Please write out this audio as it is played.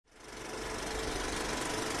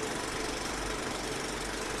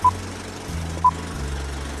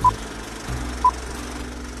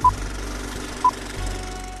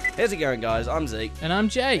How's it going, guys? I'm Zeke. And I'm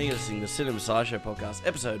Jake. And you're listening to the Cinema Sideshow podcast,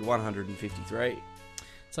 episode 153.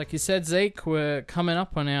 It's like you said, Zeke, we're coming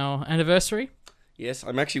up on our anniversary. Yes,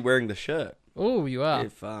 I'm actually wearing the shirt. Oh, you are.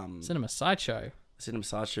 If, Cinema Sideshow. Cinema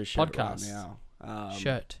Sideshow shirt podcast. right now.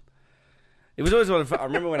 Shirt. It was always one of, I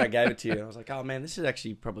remember when I gave it to you, I was like, oh man, this should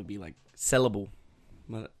actually probably be like sellable.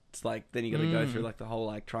 But it's like, then you got to go through like the whole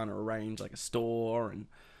like trying to arrange like a store and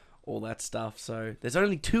all that stuff. So there's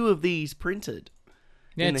only 2 of these printed.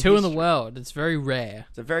 Yeah, 2 in the world. It's very rare.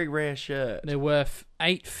 It's a very rare shirt. They're worth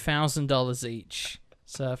 $8,000 each.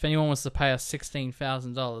 So if anyone wants to pay us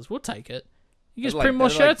 $16,000, we'll take it. You just print more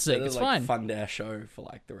shirts, Zeke. It's fine. Fund our show for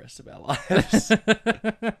like the rest of our lives.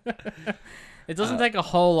 It doesn't take a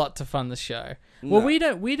whole lot to fund the show. No.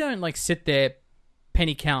 Well, we don't like sit there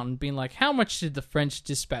penny counting, being like, how much did the French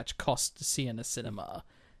Dispatch cost to see in a cinema?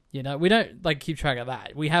 You know, we don't like keep track of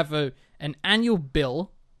that. We have an annual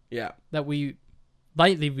bill. Yeah. That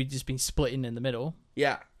lately we've just been splitting in the middle.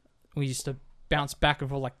 Yeah. We used to bounce back and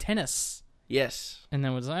forth like tennis. Yes. And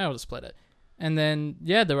then we're like, I'll just split it. And then,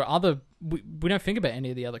 yeah, there are other... We don't think about any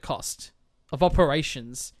of the other cost of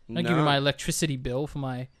operations. I don't give you my electricity bill for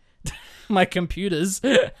my my computers.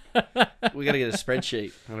 We got to get a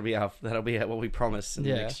spreadsheet. That'll be what we promise in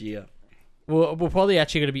the next year. We're probably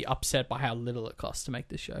actually going to be upset by how little it costs to make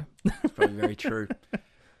this show. It's probably very true.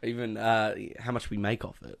 Even how much we make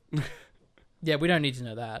off it. Yeah, we don't need to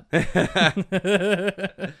know that.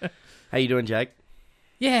 How you doing, Jake?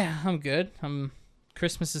 Yeah, I'm good.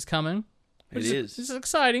 Christmas is coming. It is. This is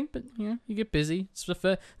exciting, but you get busy.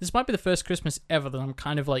 This might be the first Christmas ever that I'm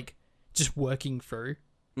kind of like just working through,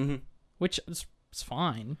 which is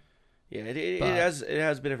fine. Yeah, it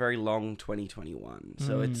has been a very long 2021,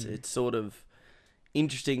 so it's sort of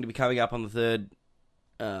interesting to be coming up on the third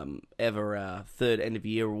third end of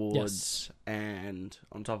year awards, and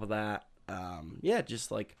on top of that,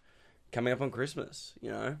 just like coming up on Christmas.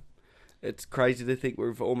 You know, it's crazy to think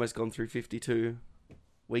we've almost gone through 52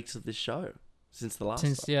 weeks of this show since the last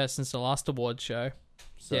since the last award show.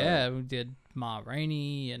 So, yeah, we did Ma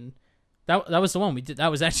Rainey, and that was the one we did.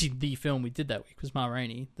 That was actually the film we did that week, was Ma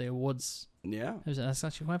Rainey. The awards. Yeah, that's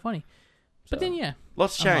actually quite funny. But then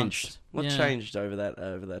lots changed. Lots changed over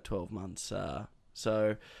that 12 months.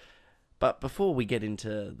 But before we get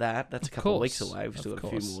into that, that's a couple of weeks away. We've still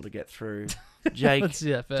got a few more to get through. Jake, do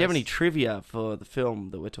you have any trivia for the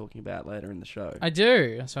film that we're talking about later in the show? I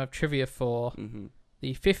do. So I have trivia for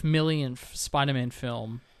the 5th millionth Spider-Man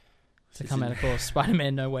film to come out, of course,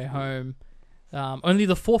 Spider-Man No Way Home. Only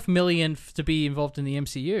the 4th millionth to be involved in the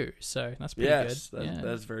MCU, so that's pretty good. Yes,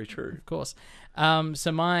 that's very true. Of course.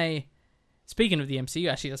 Speaking of the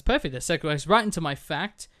MCU, actually, that's perfect. That segues right into my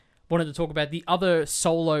fact. Wanted to talk about the other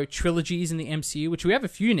solo trilogies in the MCU, which we have a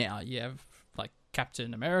few now. You have like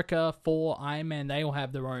Captain America, Thor, Iron Man. They all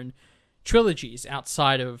have their own trilogies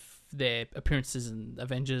outside of their appearances in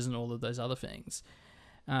Avengers and all of those other things.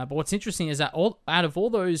 But what's interesting is that out of all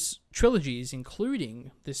those trilogies,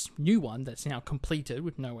 including this new one that's now completed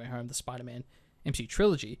with No Way Home, the Spider-Man MCU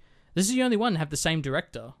trilogy, this is the only one to have the same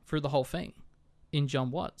director through the whole thing, in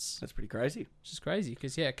John Watts. That's pretty crazy. Which is crazy,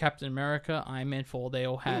 because, Captain America, Iron Man 4, they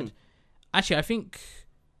all had... Actually, I think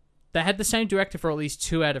they had the same director for at least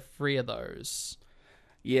 2 out of 3 of those.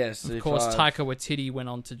 Yes. Of course, Taika Waititi went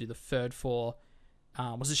on to do the third for...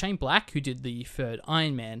 was it Shane Black who did the third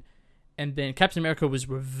Iron Man? And then Captain America was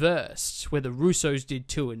reversed, where the Russos did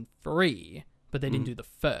 2 and 3, but they didn't do the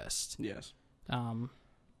first. Yes.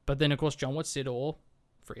 But then, of course, John Watts did all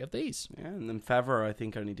 3 of these. Yeah, and then Favreau, I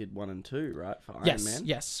think, only did 1 and 2, right, for Iron Man?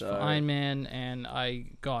 Yes, for Iron Man, and I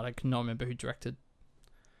cannot remember who directed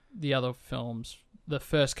the other films. The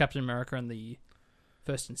first Captain America and the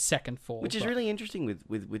first and second Thor. Which is really interesting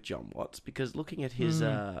with John Watts, because looking at his...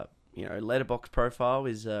 letterbox profile,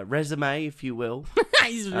 his resume, if you will.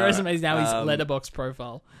 His resume is now his letterbox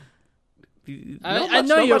profile. Not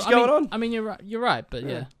much going on. I mean, you're right, but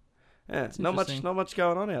yeah. Not much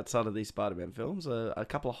going on outside of these Spider-Man films. A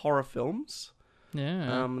couple of horror films.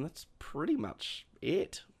 Yeah. That's pretty much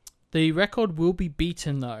it. The record will be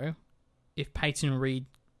beaten, though, if Peyton Reed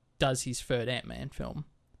does his third Ant-Man film,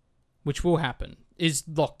 which will happen. Is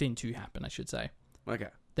locked in to happen, I should say. Okay.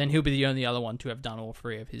 Then he'll be the only other one to have done all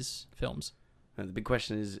 3 of his films. And the big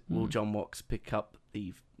question is, will John Watts pick up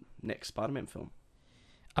the next Spider-Man film?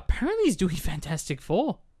 Apparently he's doing Fantastic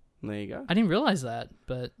Four. There you go. I didn't realize that,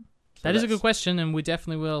 but that is a good question, and we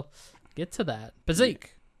definitely will get to that. But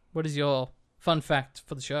Zeke, what is your fun fact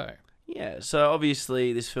for the show? Yeah, so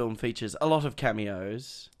obviously this film features a lot of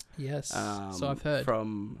cameos. Yes, so I've heard.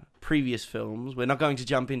 From previous films. We're not going to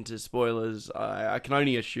jump into spoilers. I can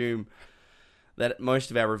only assume that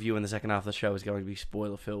most of our review in the second half of the show is going to be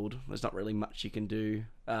spoiler-filled. There's not really much you can do.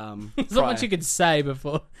 There's not much you can say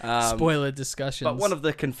before spoiler discussions. But one of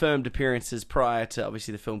the confirmed appearances prior to,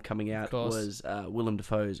 obviously, the film coming out was Willem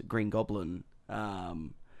Dafoe's Green Goblin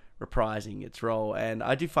reprising its role. And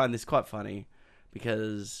I do find this quite funny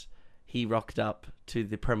because he rocked up to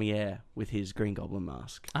the premiere with his Green Goblin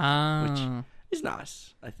mask, which is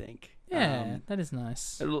nice, I think. Yeah, that is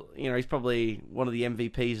nice. He's probably one of the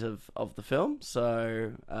MVPs of the film.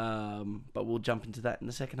 So, but we'll jump into that in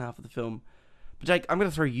the second half of the film. But Jake, I'm going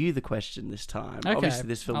to throw you the question this time. Okay. Obviously,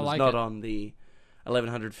 this film is not on the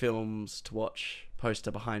 1100 films to watch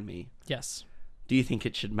poster behind me. Yes. Do you think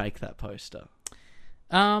it should make that poster?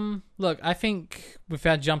 Look, I think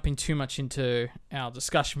without jumping too much into our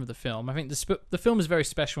discussion of the film, I think the film is very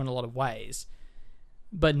special in a lot of ways.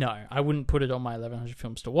 But no, I wouldn't put it on my 1100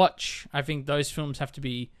 films to watch. I think those films have to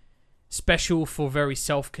be special for very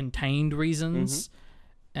self-contained reasons.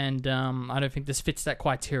 And I don't think this fits that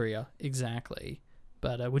criteria exactly.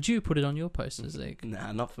 But would you put it on your poster, Zeke?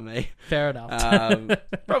 Nah, not for me. Fair enough.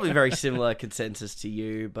 Probably very similar consensus to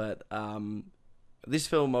you, but this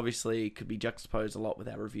film obviously could be juxtaposed a lot with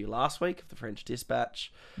our review last week of The French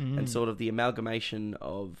Dispatch and sort of the amalgamation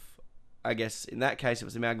of, I guess, in that case, it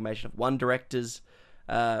was the amalgamation of one director's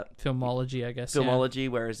filmology, I guess. Filmology,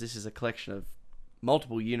 whereas this is a collection of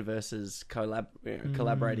multiple universes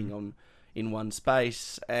collaborating in one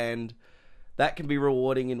space, and that can be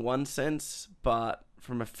rewarding in one sense, but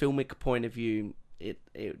from a filmic point of view,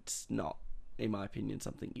 it's not, in my opinion,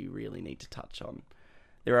 something you really need to touch on.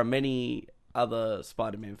 There are many other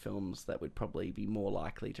Spider-Man films that would probably be more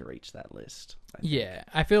likely to reach that list.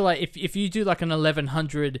 I feel like if you do like an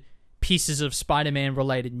 1100 pieces of Spider-Man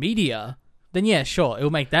related media, then yeah, sure, it'll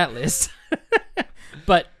make that list.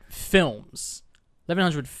 But films,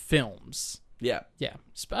 1100 films. Yeah.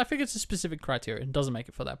 I think it's a specific criteria. It doesn't make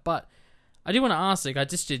it for that. But I do want to ask, I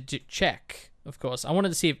just did check, of course. I wanted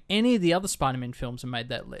to see if any of the other Spider-Man films have made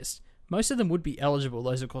that list. Most of them would be eligible.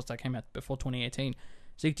 Those, of course, that came out before 2018.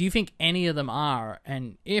 So do you think any of them are?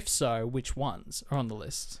 And if so, which ones are on the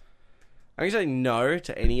list? I'm going to say no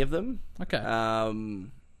to any of them. Okay.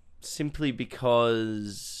 Simply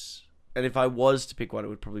because... And if I was to pick one, it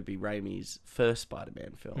would probably be Raimi's first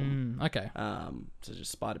Spider-Man film. Okay. So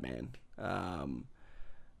just Spider-Man.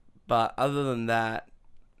 But other than that,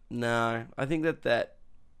 no. I think that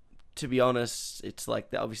to be honest, it's like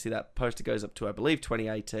obviously that poster goes up to, I believe,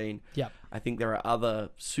 2018. Yep. I think there are other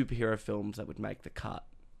superhero films that would make the cut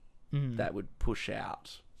that would push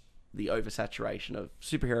out the oversaturation of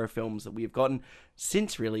superhero films that we have gotten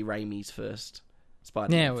since really Raimi's first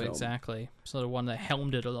Spider-Man film. Exactly. Sort of one that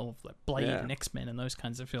helmed it along with like Blade and X-Men and those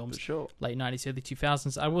kinds of films. For sure. Late 90s, early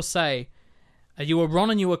 2000s. I will say, you were wrong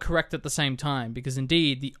and you were correct at the same time, because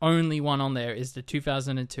indeed, the only one on there is the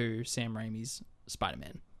 2002 Sam Raimi's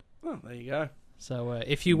Spider-Man. Oh, there you go. So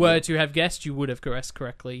if you were to have guessed, you would have guessed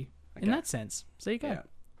correctly in that sense. So there you go. Yeah.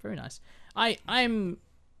 Very nice. I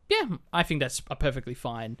think that's a perfectly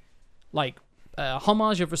fine, like,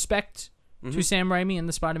 homage of respect to Sam Raimi and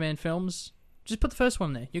the Spider-Man films. Just put the first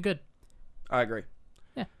one there. You're good. I agree.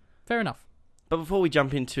 Yeah, fair enough. But before we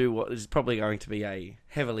jump into what is probably going to be a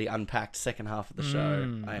heavily unpacked second half of the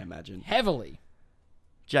show, I imagine. Heavily.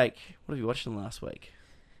 Jake, what have you watched in the last week?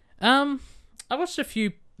 I watched a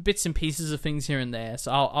few bits and pieces of things here and there,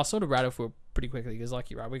 so I'll sort of rattle through pretty quickly, because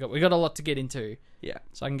like you're right, we got a lot to get into. Yeah.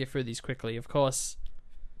 So I can get through these quickly. Of course,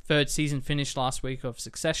 third season finished last week of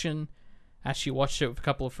Succession. Actually watched it with a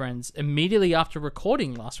couple of friends immediately after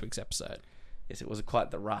recording last week's episode. Yes, it was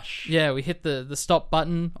quite the rush. Yeah, we hit the stop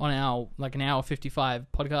button on our an hour 55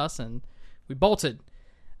 podcast and we bolted.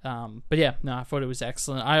 But yeah, no, I thought it was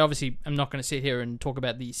excellent. I obviously am not going to sit here and talk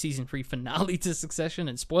about the season 3 finale to Succession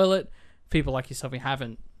and spoil it. People like yourself who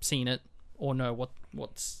haven't seen it or know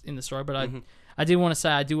what's in the story. But I do want to say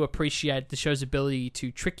I do appreciate the show's ability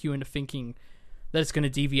to trick you into thinking that it's going to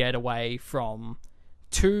deviate away from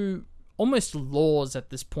two almost laws at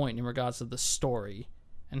this point in regards to the story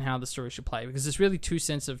and how the story should play, because there's really two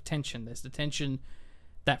senses of tension. There's the tension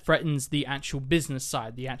that threatens the actual business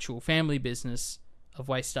side, the actual family business of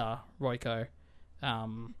Waystar Royco,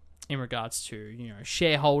 in regards to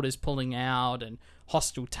shareholders pulling out and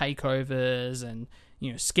hostile takeovers and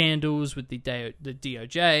scandals with the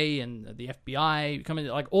DOJ and the FBI coming,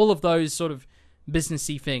 like all of those sort of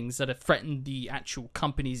businessy things that have threatened the actual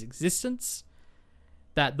company's existence.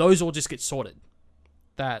 That those all just get sorted.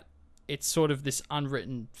 That it's sort of this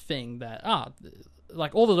unwritten thing that,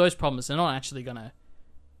 like all of those problems are not actually going to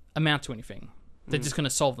amount to anything. They're just going to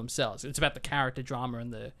solve themselves. It's about the character drama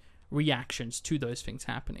and the reactions to those things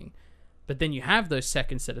happening. But then you have those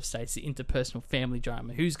second set of states, the interpersonal family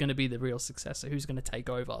drama. Who's going to be the real successor? Who's going to take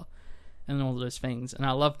over? And all of those things. And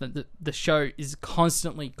I love that the show is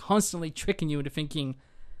constantly tricking you into thinking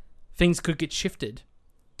things could get shifted.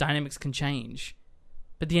 Dynamics can change.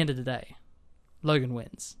 But at the end of the day, Logan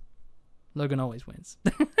wins. Logan always wins.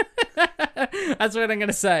 That's what I'm going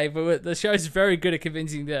to say. But the show's very good at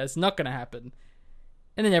convincing that it's not going to happen.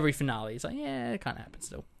 And then every finale is like, yeah, it can't happen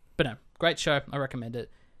still. But no, great show. I recommend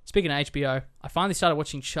it. Speaking of HBO, I finally started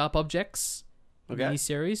watching Sharp Objects. Okay.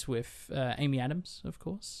 Miniseries with Amy Adams, of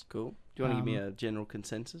course. Cool. Do you want to give me a general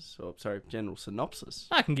consensus? Or, sorry, general synopsis?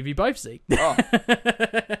 I can give you both, Zeke. Oh.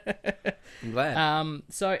 I'm glad.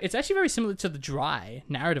 So it's actually very similar to The Dry,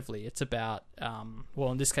 narratively. It's about,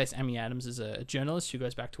 well, in this case, Amy Adams is a journalist who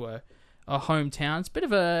goes back to her hometown. It's a bit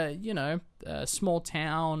of a small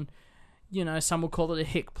town. Some will call it a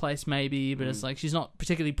hick place maybe, but it's like she's not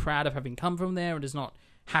particularly proud of having come from there and is not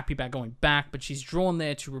happy about going back, but she's drawn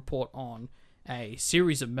there to report on a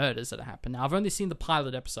series of murders that have happened. Now, I've only seen the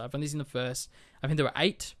pilot episode. I've only seen the first. I think there were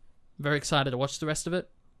 8. I'm very excited to watch the rest of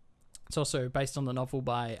it. It's also based on the novel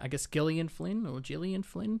by, I guess, Gillian Flynn,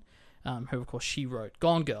 who, of course, she wrote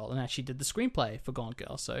Gone Girl and actually did the screenplay for Gone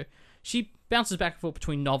Girl. So she bounces back and forth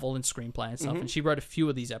between novel and screenplay and stuff, and she wrote a few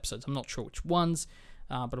of these episodes. I'm not sure which ones,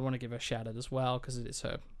 but I want to give her a shout-out as well because it is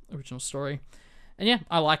her original story. And yeah,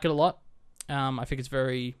 I like it a lot. I think it's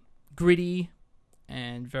very gritty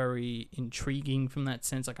and very intriguing from that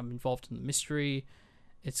sense. Like, I'm involved in the mystery.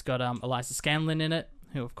 It's got Eliza Scanlon in it,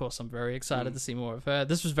 who, of course, I'm very excited to see more of her.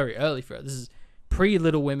 This was very early for her. This is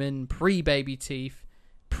pre-Little Women, pre-Baby Teeth,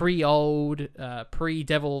 pre-Old,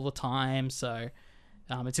 pre-Devil All the Time. So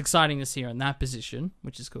it's exciting to see her in that position,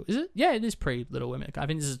 which is cool. Is it? Yeah, it is pre-Little Women. I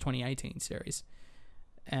think this is a 2018 series.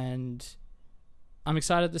 And I'm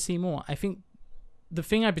excited to see more. I think the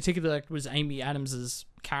thing I particularly liked was Amy Adams'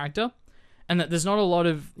 character, and that there's not a lot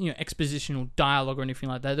of expositional dialogue or anything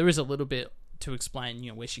like that. There is a little bit to explain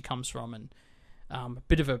where she comes from and a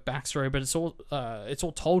bit of a backstory, but it's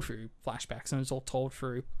all told through flashbacks, and it's all told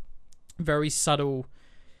through very subtle,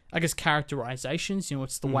 I guess, characterizations.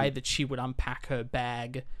 It's the way that she would unpack her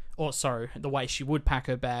bag, the way she would pack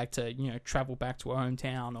her bag to travel back to her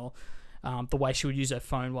hometown, or the way she would use her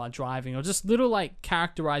phone while driving, or just little like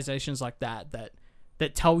characterizations like that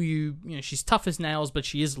tell you, she's tough as nails, but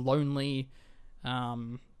she is lonely.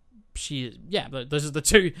 Those are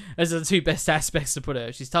the two best aspects to put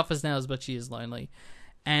her. She's tough as nails, but she is lonely.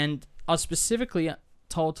 And I was specifically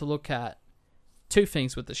told to look at 2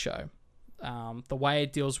 things with the show. The way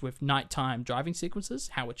it deals with nighttime driving sequences,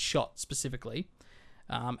 how it's shot specifically,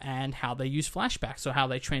 and how they use flashbacks, or how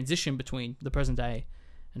they transition between the present day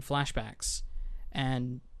and flashbacks.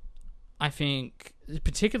 And I think,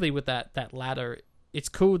 particularly with that latter, it's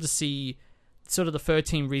cool to see sort of the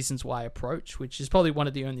 13 Reasons Why approach, which is probably one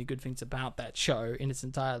of the only good things about that show in its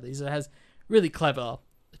entirety, is it has really clever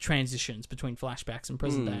transitions between flashbacks and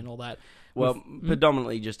present day and all that. Well,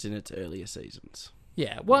 predominantly just in its earlier seasons.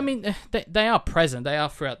 Yeah, well, I mean, they are present, they are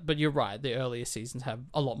throughout, but you're right, the earlier seasons have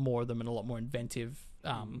a lot more of them and a lot more inventive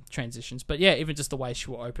transitions. But yeah, even just the way she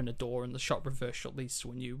will open a door and the shot reverse shot leads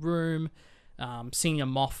to a new room, seeing a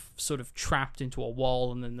moth sort of trapped into a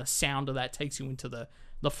wall, and then the sound of that takes you into the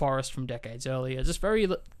forest from decades earlier. Just very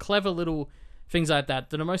clever little things like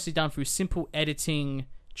that are mostly done through simple editing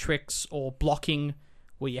tricks or blocking,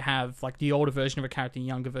 where you have like the older version of a character and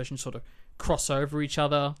younger version sort of cross over each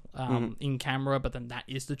other in camera, but then that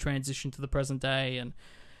is the transition to the present day. And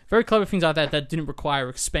very clever things like that didn't require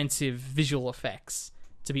expensive visual effects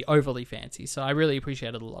to be overly fancy. So I really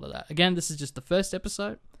appreciated a lot of that. Again, this is just the first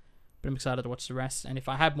episode, but I'm excited to watch the rest. And if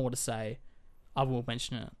I have more to say, I will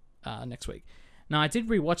mention it next week. Now, I did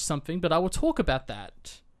rewatch something, but I will talk about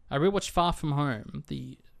that. I rewatched Far From Home,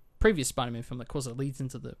 the previous Spider-Man film that, of course, it leads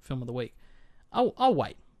into the film of the week. I'll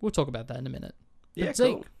wait. We'll talk about that in a minute. Yeah, but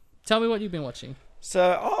Zeke, cool. Tell me what you've been watching.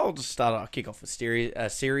 So I'll just kick off a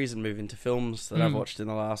series and move into films that I've watched in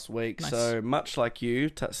the last week. Nice. So much like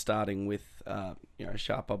you, starting with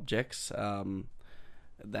Sharp Objects,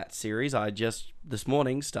 that series, I just this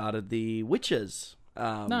morning started The Witches.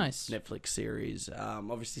 Nice Netflix series.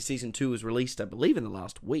 Obviously, season 2 was released, I believe, in the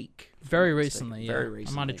last week. Very recently. Very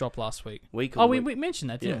recently. I might have dropped last week. We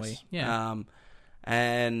mentioned that, didn't we? Yeah.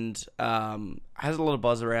 And has a lot of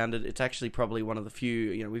buzz around it. It's actually probably one of the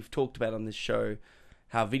few, we've talked about on this show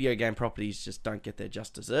how video game properties just don't get their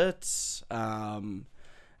just desserts. And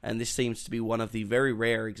this seems to be one of the very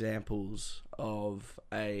rare examples of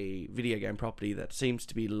a video game property that seems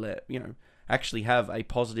to be actually have a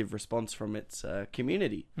positive response from its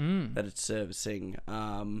community that it's servicing.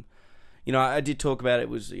 I did talk about it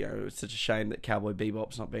was, it's such a shame that Cowboy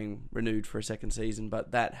Bebop's not being renewed for a second season,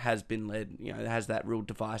 but that has been led, it has that real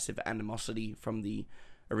divisive animosity from the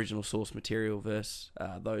original source material versus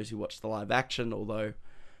those who watched the live action, although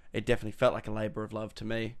it definitely felt like a labour of love to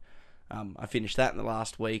me. I finished that in the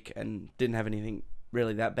last week and didn't have anything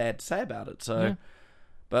really that bad to say about it. So,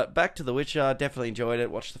 But back to The Witcher, definitely enjoyed it.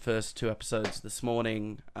 Watched the first 2 episodes this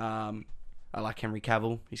morning. I like Henry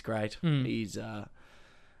Cavill. He's great. He's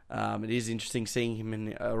it is interesting seeing him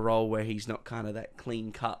in a role where he's not kind of that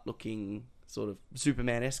clean-cut looking sort of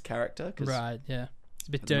Superman-esque character. Right, yeah. It's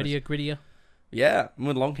a bit dirtier, grittier. Yeah,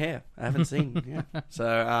 with long hair. I haven't seen. Yeah.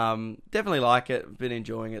 So definitely like it. Been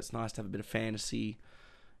enjoying it. It's nice to have a bit of fantasy,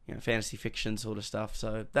 fantasy fiction sort of stuff.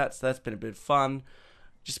 So that's been a bit of fun.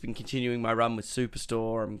 Just been continuing my run with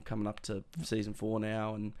Superstore. I'm coming up to season 4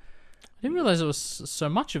 now, and I didn't realize there was so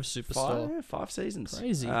much of Superstore. 5 seasons.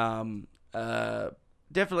 Crazy.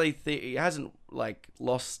 Definitely, it hasn't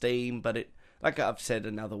lost steam, but it, like I've said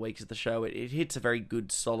in other weeks of the show, it hits a very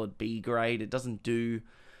good, solid B grade. It doesn't do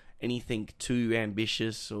anything too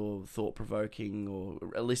ambitious or thought-provoking or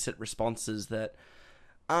elicit responses that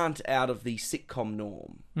aren't out of the sitcom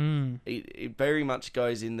norm. It very much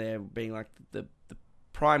goes in there being like the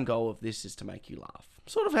prime goal of this is to make you laugh.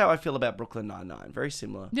 Sort of how I feel about Brooklyn Nine-Nine. Very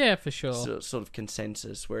similar. Yeah, for sure. Sort of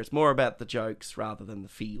consensus, where it's more about the jokes rather than the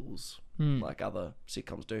feels, like other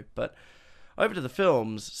sitcoms do. But over to the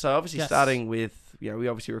films. So obviously starting with, we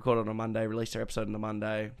obviously recorded on Monday, released our episode on a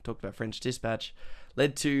Monday, talked about French Dispatch,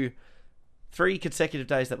 led to 3 consecutive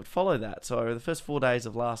days that would follow that. So the first 4 days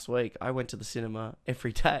of last week, I went to the cinema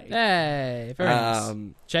every day. Hey, very nice.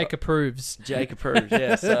 Jake approves. Jake approves,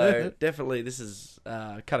 yeah. So definitely this is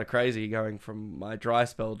kind of crazy going from my dry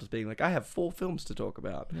spell to being like, I have 4 films to talk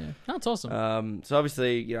about. Yeah, that's awesome. So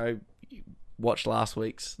obviously,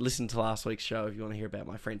 listen to last week's show if you want to hear about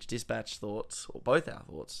my French Dispatch thoughts, or both our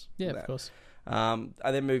thoughts. Yeah, of course.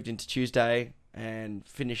 I then moved into Tuesday and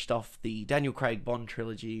finished off the Daniel Craig Bond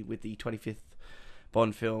trilogy with the 25th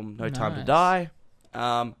Bond film, No Time to Die.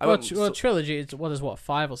 Trilogy, it's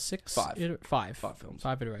 5 or 6? 5. 5 films.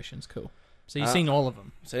 5 iterations, cool. So you've seen all of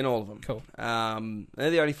them? Seen all of them. Cool.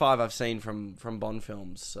 They're the only 5 I've seen from Bond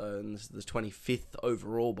films. So this is the 25th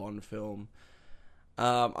overall Bond film.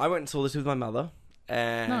 I went and saw this with my mother.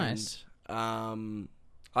 And, nice.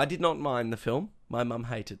 I did not mind the film. My mum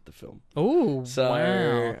hated the film. Oh, so,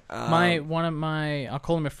 wow. I'll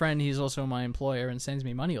call him a friend. He's also my employer and sends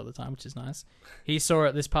me money all the time, which is nice. He saw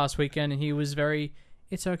it this past weekend and he was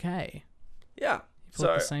it's okay. Yeah. He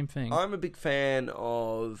thought the same thing. I'm a big fan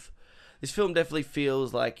of... This film definitely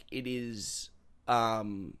feels like it is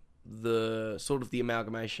the sort of the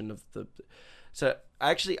amalgamation of the... So,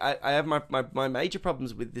 actually, I have my major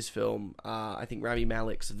problems with this film. I think Rami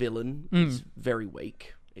Malek's villain is very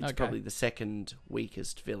weak. It's probably the second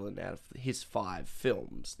weakest villain out of his 5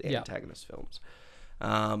 films, the antagonist films.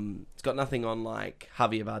 It's got nothing on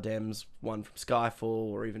Javier Bardem's one from Skyfall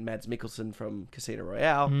or even Mads Mikkelsen from Casino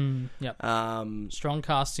Royale. Strong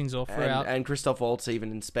castings all throughout. And Christoph Waltz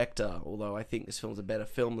even in Spectre, although I think this film's a better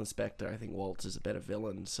film than Spectre. I think Waltz is a better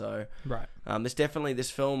villain. So this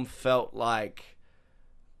film felt like...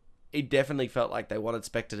 It definitely felt like they wanted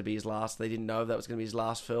Spectre to be his last. They didn't know if that was going to be his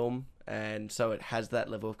last film. And so it has that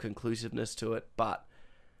level of conclusiveness to it. But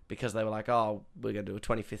because they were like, oh, we're going to do a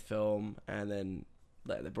 25th film. And then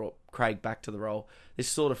they brought Craig back to the role. This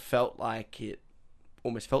sort of felt like it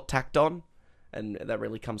almost felt tacked on. And that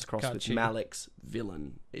really comes across with Malek's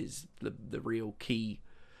villain is the real key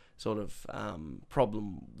sort of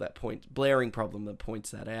blaring problem that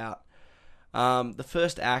points that out. The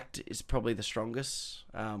first act is probably the strongest.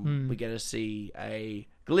 We get to see a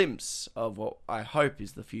glimpse of what I hope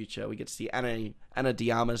is the future. We get to see Ana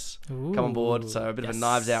de Armas come on board, so a bit of a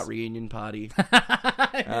Knives Out reunion party.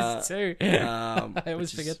 too. I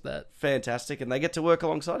always forget that. Fantastic, and they get to work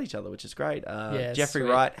alongside each other, which is great. Jeffrey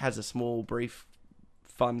Wright has a small, brief,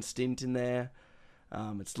 fun stint in there.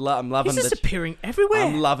 I'm loving. He's just appearing everywhere.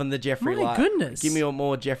 I'm loving the Jeffrey Wright. My goodness, give me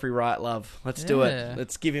more Jeffrey Wright love. Let's do it.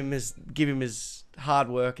 Let's give him his hard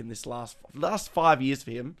work in this last 5 years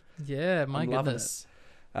for him. Yeah, my goodness.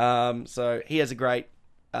 So he has a great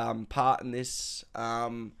part in this.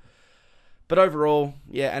 But overall,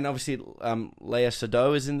 and obviously Léa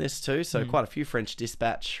Seydoux is in this too. So quite a few French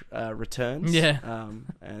Dispatch returns. Yeah,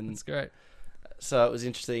 and that's great. So it was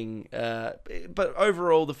interesting. But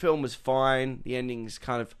overall, the film was fine. The ending's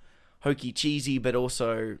kind of hokey, cheesy, but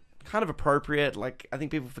also kind of appropriate. I think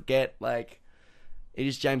people forget, it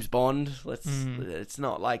is James Bond. It's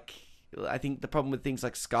not I think the problem with things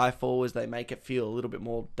like Skyfall is they make it feel a little bit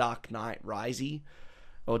more Dark Knight Risey.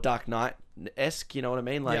 or Dark Knight-esque, you know what I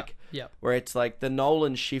mean? Like, yep. Where it's like the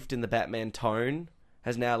Nolan shift in the Batman tone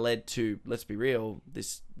has now led to, let's be real,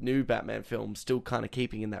 this new Batman film still kind of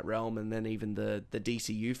keeping in that realm, and then even the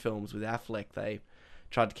DCU films with Affleck, they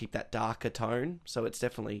tried to keep that darker tone, so it's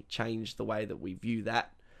definitely changed the way that we view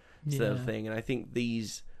that sort of thing. And I think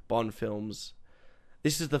these Bond films,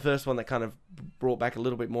 this is the first one that kind of brought back a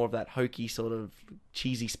little bit more of that hokey sort of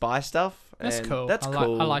cheesy spy stuff. That's cool. That's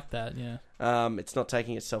cool. I like that, yeah. It's not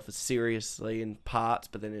taking itself as seriously in parts,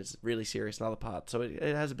 but then it's really serious in other parts. So it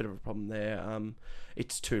has a bit of a problem there.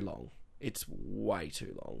 It's too long. It's way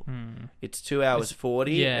too long. It's 2 hours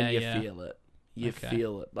 40, and you feel it. You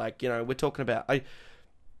feel it. Like, you know, we're talking about...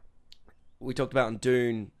 we talked about in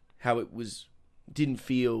Dune how it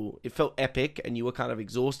felt epic, and you were kind of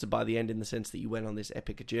exhausted by the end in the sense that you went on this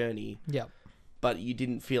epic journey. Yeah. But you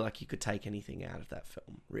didn't feel like you could take anything out of that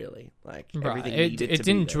film, really. Like, right. Everything it needed to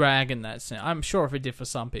didn't be drag in that sense. I'm sure if it did for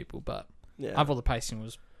some people, but I thought the pacing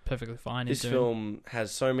was perfectly fine. This film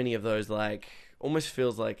has so many of those, like, almost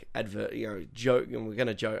feels like joke, and I'm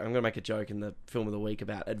gonna make a joke in the film of the week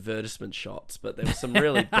about advertisement shots, but there were some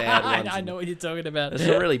really bad ones. I know what you're talking about. There's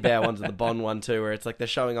some really bad ones in the Bond one too, where it's like they're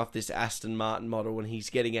showing off this Aston Martin model when he's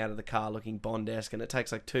getting out of the car looking Bond-esque, and it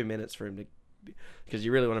takes like 2 minutes for him to, because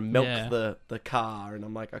you really want to milk the car, and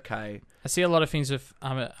I'm like, okay. I see a lot of things with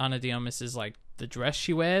Ana de Armas is like the dress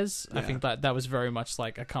she wears. I think that was very much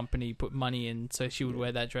like a company put money in, so she would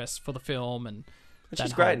wear that dress for the film, and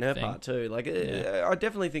she's great in her part too. Like, I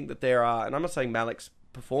definitely think that there are, and I'm not saying Malik's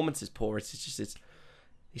performance is poor. It's just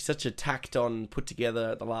he's such a tacked on, put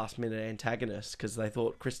together at the last minute antagonist because they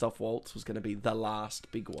thought Christoph Waltz was going to be the last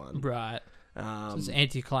big one. Right. So it's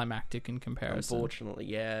anticlimactic in comparison. Unfortunately,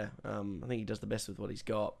 yeah. I think he does the best with what he's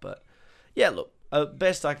got, but yeah. Look,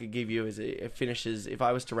 best I could give you is it finishes. If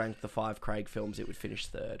I was to rank the 5 Craig films, it would finish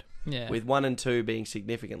third. Yeah. With 1 and 2 being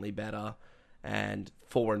significantly better, and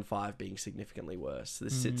 4 and 5 being significantly worse. So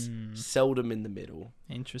this sits seldom in the middle.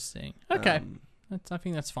 Interesting. Okay. I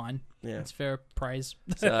think that's fine. Yeah. That's fair praise.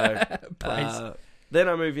 So, praise. Then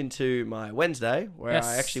I move into my Wednesday, where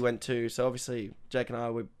I actually went to... So obviously, Jake and I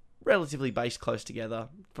were relatively based close together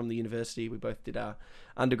from the university. We both did our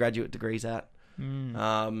undergraduate degrees at.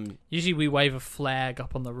 Usually we wave a flag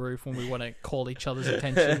up on the roof when we want to call each other's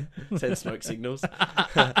attention. Send smoke signals.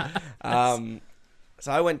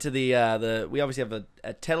 So I went to we obviously have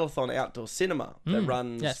a telethon outdoor cinema that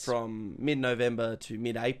runs from mid-November to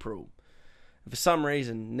mid-April. For some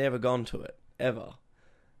reason, never gone to it, ever.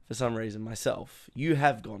 For some reason, myself. You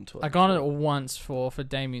have gone to it. I gone it once for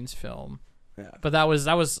Damien's film. Yeah. But I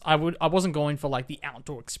wasn't going for like the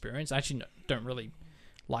outdoor experience. I actually don't really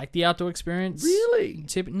like the outdoor experience. Really?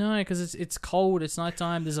 No, because it's cold, it's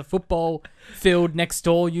nighttime, there's a football field next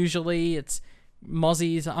door usually, it's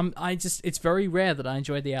mozzies. It's very rare that I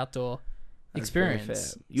enjoy the outdoor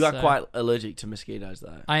experience. You are quite allergic to mosquitoes,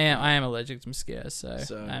 though. I am allergic to mosquitoes,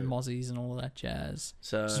 and mozzies and all of that jazz.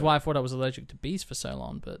 Which is why I thought I was allergic to bees for so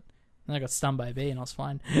long, but then I got stung by a bee and I was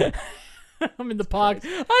fine. I'm in the park.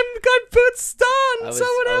 I got put stung.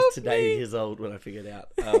 Someone help me. I was today years old when I figured out.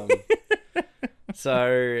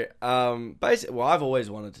 Basically, I've always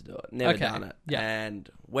wanted to do it. Never done it. Yeah. And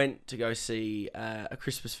went to go see a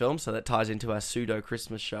Christmas film, so that ties into our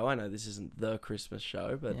pseudo-Christmas show. I know this isn't the Christmas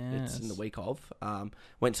show, but it's in the week of.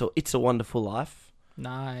 Went to It's a Wonderful Life.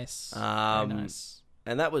 Nice. Very nice.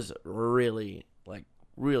 And that was really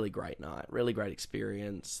great night. Really great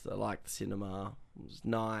experience. I liked the cinema. It was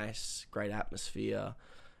nice. Great atmosphere.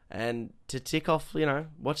 And to tick off,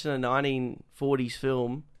 watching a 1940s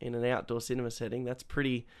film in an outdoor cinema setting, that's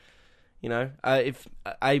pretty, if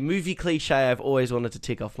a movie cliche I've always wanted to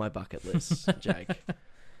tick off my bucket list, Jake.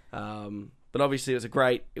 But obviously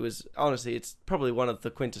it's probably one of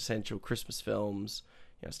the quintessential Christmas films.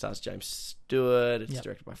 It stars James Stewart. It's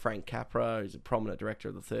directed by Frank Capra, who's a prominent director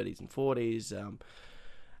of the 30s and 40s.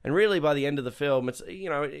 And really by the end of the film, it's,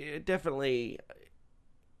 it definitely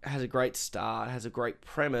has a great start, has a great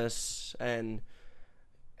premise, and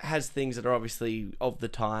has things that are obviously of the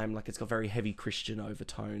time. Like, it's got very heavy Christian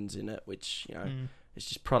overtones in it, which, it's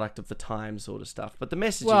just product of the time sort of stuff. But the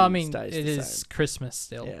messaging stays the same. It is Christmas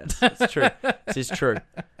still. Yes, it's true. This is true.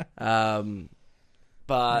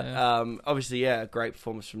 Obviously, a great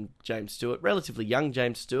performance from James Stewart. Relatively young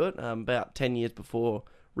James Stewart, about 10 years before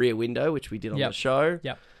Rear Window, which we did on the show.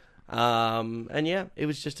 Yep. It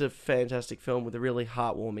was just a fantastic film with a really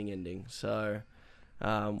heartwarming ending. So,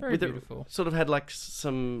 very beautiful. Sort of had like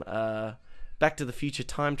some Back to the Future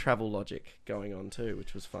time travel logic going on too,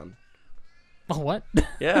 which was fun. Oh, what?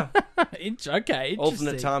 Yeah. Okay, interesting.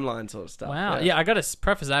 Alternate timeline sort of stuff. Wow. Yeah, I got to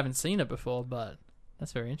preface, I haven't seen it before, but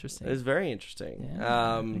That's very interesting. It's very interesting.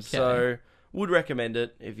 Yeah. Okay. So, would recommend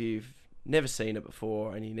it if you've never seen it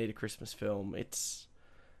before and you need a Christmas film. It's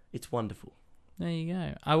wonderful. There you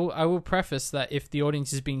go. I will preface that if the audience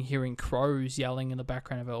has been hearing crows yelling in the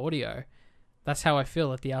background of our audio, that's how I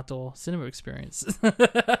feel at the outdoor cinema experience.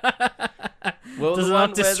 Well, does it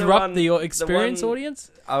not disrupt the experience, audience?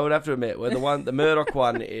 I would have to admit, the Murdoch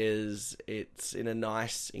one it's in a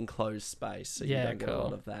nice enclosed space, so you don't get a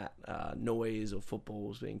lot of that noise or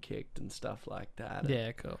footballs being kicked and stuff like that.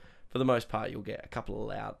 Yeah, cool. For the most part, you'll get a couple of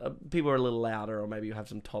loud... people are a little louder, or maybe you'll have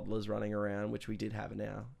some toddlers running around, which we did have in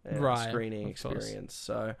our screening experience.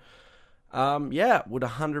 So, would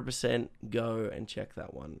 100% go and check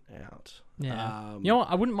that one out. Yeah. You know what?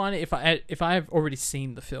 I wouldn't mind it if I have already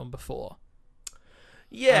seen the film before.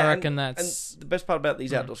 Yeah. I reckon that's... And the best part about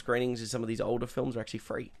these outdoor screenings is some of these older films are actually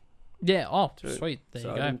free. Yeah. Oh, sweet. There you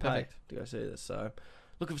go. I didn't pay to go see this. So,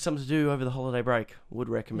 looking for something to do over the holiday break. Would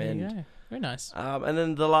recommend. There you go. Very nice. And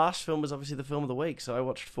then the last film was obviously the film of the week. So I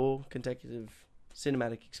watched 4 consecutive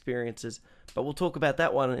cinematic experiences. But we'll talk about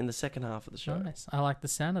that one in the second half of the show. Nice. I like the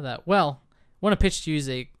sound of that. Well, I want to pitch to you,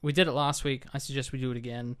 Zeke. We did it last week. I suggest we do it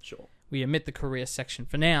again. Sure. We omit the career section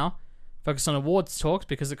for now. Focus on awards talks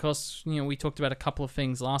because, of course, we talked about a couple of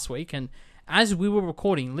things last week. And as we were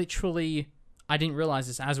recording, literally, I didn't realize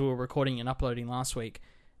this as we were recording and uploading last week,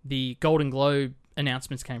 the Golden Globe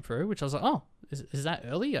announcements came through, which I was like, oh, is that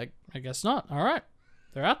early? I guess not. All right.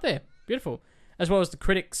 They're out there. Beautiful. As well as the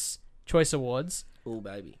Critics' Choice Awards. Oh,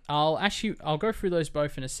 baby. I'll go through those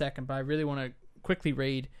both in a second, but I really want to quickly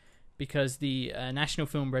read because the National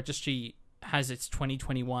Film Registry has its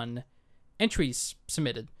 2021 entries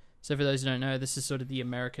submitted. So for those who don't know, this is sort of the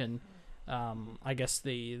American, I guess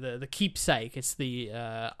the keepsake. It's the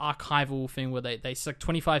archival thing where they select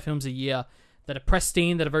 25 films a year that are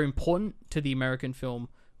pristine, that are very important to the American film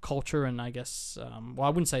culture, and I guess, I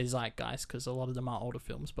wouldn't say zeitgeist because a lot of them are older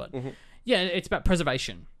films, but it's about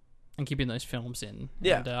preservation and keeping those films in.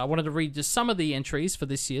 Yeah. And I wanted to read just some of the entries for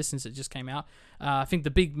this year since it just came out. I think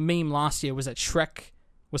the big meme last year was that Shrek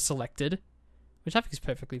was selected, which I think is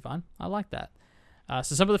perfectly fine. I like that.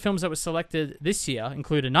 So some of the films that were selected this year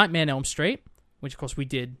include A Nightmare on Elm Street, which of course we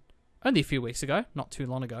did only a few weeks ago, not too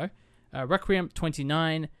long ago. Requiem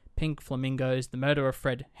 29, Pink Flamingos, The Murder of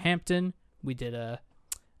Fred Hampton. We did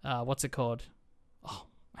what's it called? Oh,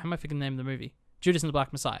 how am I thinking the name of the movie? Judas and the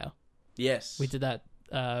Black Messiah. Yes. We did that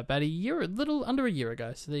about a little under a year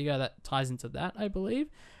ago. So there you go. That ties into that, I believe.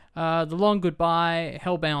 The Long Goodbye,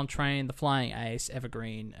 Hellbound Train, The Flying Ace,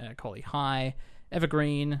 Evergreen, Collie High,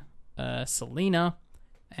 Evergreen, Selena,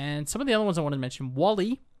 and some of the other ones I wanted to mention.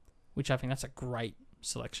 Wall-E, which I think that's a great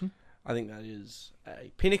selection. I think that is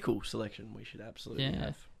a pinnacle selection we should absolutely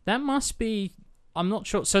have. That must be... I'm not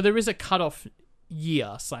sure. So there is a cutoff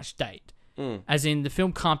year/date. As in, the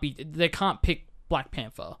film can't be... They can't pick Black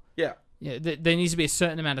Panther. Yeah. Yeah. There needs to be a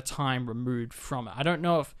certain amount of time removed from it. I don't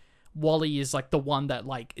know if Wall-E is like the one that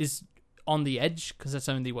like is on the edge, because that's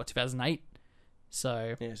only, 2008?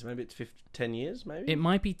 So... Yeah, so maybe it's 10 years, maybe? It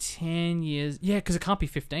might be 10 years. Yeah, because it can't be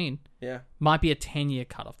 15. Yeah. Might be a 10-year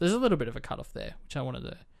cutoff. There's a little bit of a cutoff there, which I wanted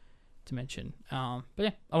to mention. But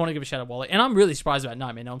yeah, I want to give a shout out to Wall-E. And I'm really surprised about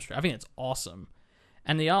Nightmare on Elm Street. I think it's awesome.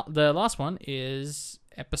 And the last one is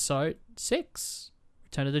Episode 6,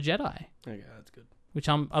 Return of the Jedi. Okay, that's good. Which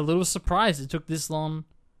I'm a little surprised it took this long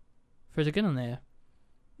for it to get in there.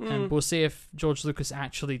 And we'll see if George Lucas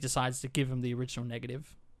actually decides to give him the original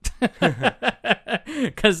negative.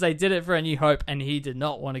 Because they did it for A New Hope and he did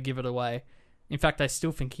not want to give it away. In fact, I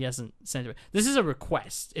still think he hasn't sent it. This is a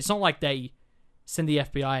request. It's not like they send the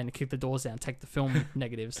FBI and kick the doors down, take the film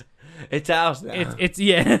negatives. It's ours now. It's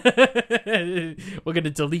yeah. We're going to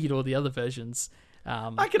delete all the other versions.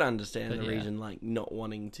 I can understand the reason, like, not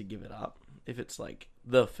wanting to give it up. If it's, like,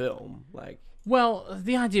 the film, like... Well,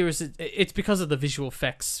 the idea is it's because of the visual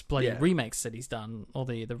effects remakes that he's done, or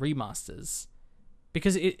the remasters.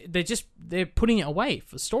 Because they're putting it away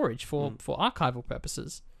for storage, for archival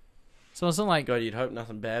purposes. So it's not like... God, you'd hope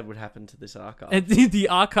nothing bad would happen to this archive. The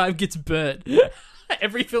archive gets burnt.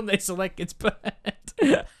 Every film they select gets burnt.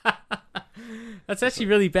 That's actually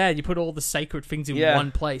really bad. You put all the sacred things in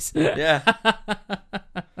one place. Yeah.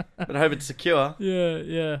 But I hope it's secure.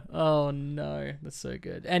 Yeah. Oh, no. That's so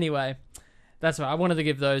good. Anyway, that's right. I wanted to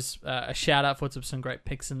give those a shout-out for some great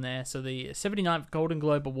picks in there. So the 79th Golden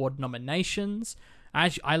Globe Award nominations...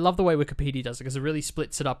 I love the way Wikipedia does it because it really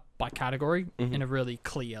splits it up by category in a really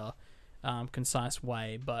clear, concise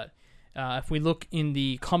way. But if we look in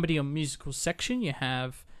the comedy or musical section, you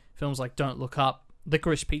have films like Don't Look Up,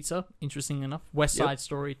 Licorice Pizza, interesting enough, West Side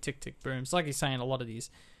Story, Tick, Tick, Boom. So like you're saying, a lot of these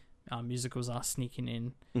musicals are sneaking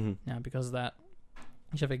in now because of that.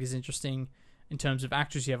 which I think is interesting. In terms of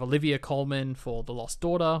actors, you have Olivia Colman for The Lost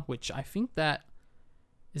Daughter, which I think I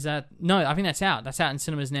think that's out. That's out in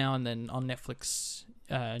cinemas now and then on Netflix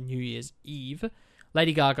New Year's Eve.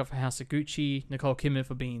 Lady Gaga for House of Gucci, Nicole Kidman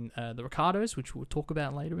for being The Ricardos, which we'll talk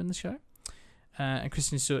about later in the show, and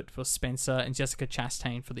Kristen Stewart for Spencer, and Jessica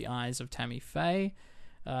Chastain for The Eyes of Tammy Faye.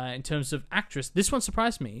 In terms of actress, this one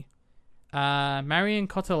surprised me. Marion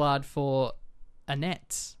Cotillard for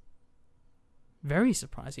Annette. Very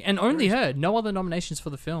surprising. And only her. No other nominations for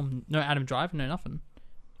the film. No Adam Driver, no nothing.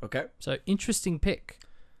 Okay. So, interesting pick.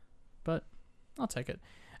 But I'll take it.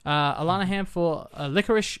 Alana Hamm for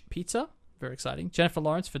Licorice Pizza. Very exciting. Jennifer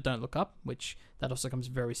Lawrence for Don't Look Up, which that also comes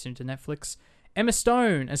very soon to Netflix. Emma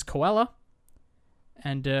Stone as Koala.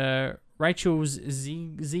 And Rachel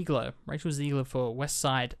Ziegler for West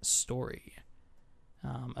Side Story.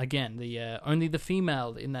 Again, only the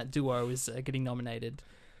female in that duo is getting nominated.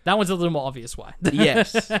 That one's a little more obvious why.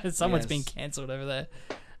 Yes. Someone's been cancelled over there.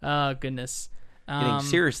 Oh, goodness. Getting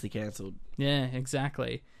seriously cancelled. Yeah,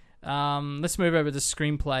 exactly. Let's move over to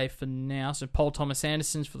screenplay for now. So Paul Thomas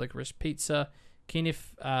Anderson's for Licorice Pizza.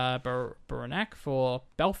 Kenneth Branagh for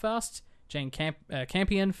Belfast. Jane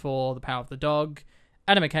Campion for The Power of the Dog.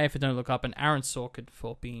 Adam McKay for Don't Look Up. And Aaron Sorkin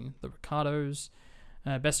for Being The Ricardos.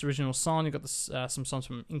 Best Original Song, you got some songs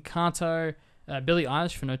from Encanto. Billie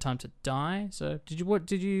Eilish for No Time to Die. So did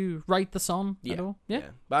you rate the song at all?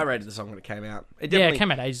 Yeah. But I rated the song when it came out. It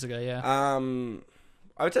came out ages ago. Yeah.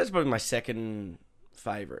 I would say it's probably my second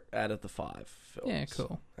favorite out of the 5 films. Yeah,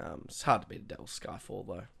 cool. It's hard to beat Adele's Skyfall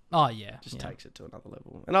though. Oh yeah, just takes it to another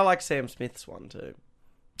level. And I like Sam Smith's one too.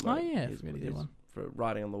 He's really good one for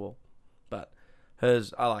Writing on the Wall. But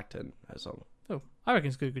hers, I liked her song. Oh, I reckon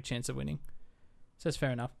it's got a good chance of winning. So that's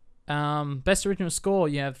fair enough. Best Original Score,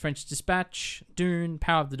 you have French Dispatch, Dune,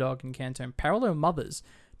 Power of the Dog, and Encanto, and Parallel Mothers.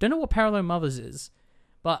 Don't know what Parallel Mothers is,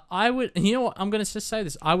 but I would, you know what, I'm going to just say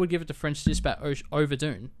this. I would give it to French Dispatch over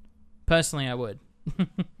Dune. Personally, I would.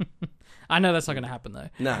 I know that's not going to happen, though.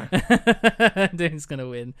 No. Dune's going to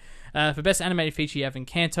win. For Best Animated Feature, you have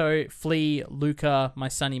Encanto, Flea, Luca, My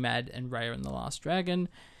Sunny Mad, and Raya and the Last Dragon.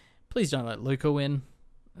 Please don't let Luca win.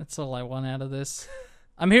 That's all I want out of this.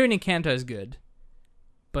 I'm hearing Encanto's good.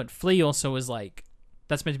 But Flea also is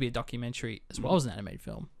that's meant to be a documentary as well as an animated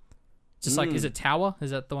film. Just is it Tower?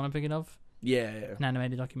 Is that the one I'm thinking of? Yeah. An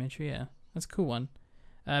animated documentary, yeah. That's a cool one.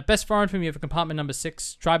 Best foreign film, you have Compartment Number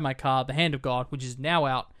 6, Drive My Car, The Hand of God, which is now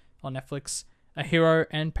out on Netflix, A Hero,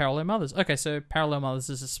 and Parallel Mothers. Okay, so Parallel Mothers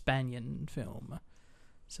is a Spanian film.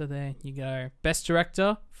 So there you go. Best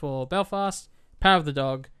director for Belfast, Power of the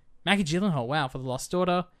Dog, Maggie Gyllenhaal, wow, for The Lost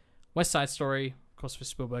Daughter, West Side Story, of course for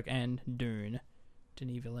Spielberg, and Dune.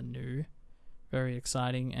 Denis Villeneuve. Very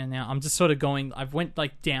exciting. And now I'm just sort of going, I've went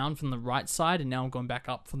down from the right side and now I'm going back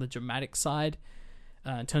up from the dramatic side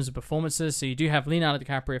in terms of performances. So you do have Leonardo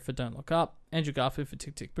DiCaprio for Don't Look Up, Andrew Garfield for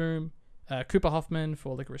Tick Tick Boom, Cooper Hoffman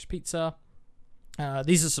for Licorice Pizza.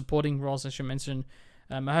 These are supporting roles I should mention.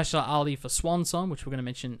 Mahershala Ali for Swan Song, which we're going to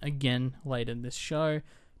mention again later in this show.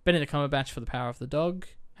 Benedict Cumberbatch for The Power of the Dog.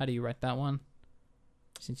 How do you rate that one?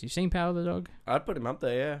 Since you've seen Power of the Dog? I'd put him up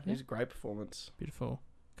there, yeah. He's a great performance. Beautiful.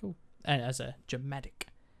 Cool. And as a dramatic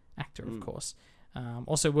actor, of course.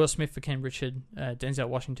 Also, Will Smith for Ken Richard, Denzel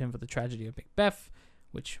Washington for The Tragedy of Macbeth,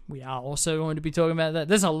 which we are also going to be talking about that.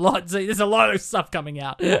 There's a lot of stuff coming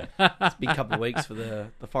out. It's a big couple of weeks for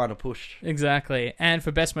the final push. Exactly. And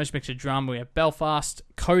for Best Motion Picture Drama, we have Belfast,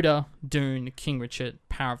 Coda, Dune, King Richard,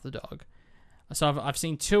 Power of the Dog. So I've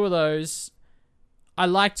seen 2 of those. I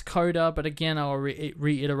liked Coda, but again, I'll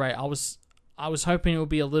reiterate, I was hoping it would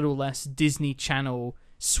be a little less Disney Channel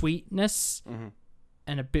sweetness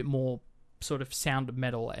and a bit more sort of sound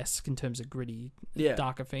metal-esque in terms of gritty,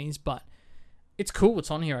 darker themes, but it's cool it's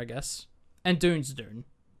on here, I guess. And Dune's Dune,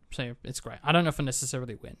 so it's great. I don't know if I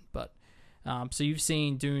necessarily win, but so you've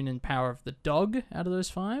seen Dune and Power of the Dog out of those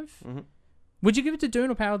 5? Would you give it to Dune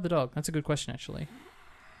or Power of the Dog? That's a good question, actually.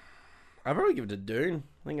 I'd probably give it to Dune.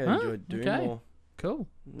 I think I enjoyed Dune more. Cool.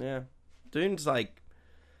 Yeah. Dune's like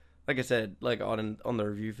I said, on the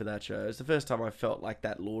review for that show, it's the first time I felt like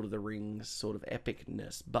that Lord of the Rings sort of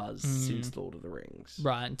epicness buzz since Lord of the Rings.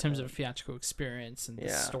 Right, in terms of a theatrical experience and the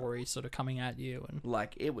story sort of coming at you. And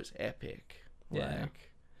it was epic. And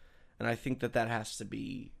I think that has to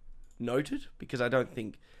be noted because I don't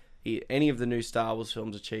think any of the new Star Wars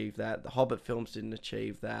films achieved that. The Hobbit films didn't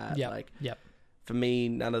achieve that. For me,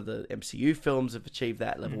 none of the MCU films have achieved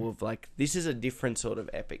that level of this is a different sort of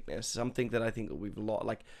epicness. Something that I think that we've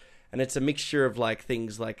and it's a mixture of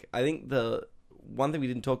things I think the one thing we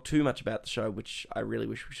didn't talk too much about the show, which I really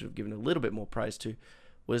wish we should have given a little bit more praise to,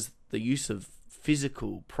 was the use of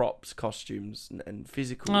physical props, costumes, and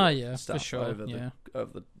physical stuff for sure. over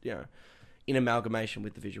the in amalgamation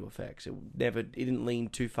with the visual effects. It didn't lean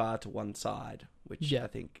too far to one side, which I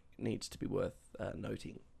think needs to be worth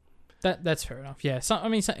noting. That's fair enough. Yeah.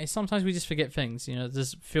 Sometimes we just forget things.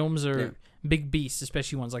 There's films are big beasts,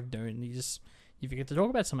 especially ones like Dune. You forget to talk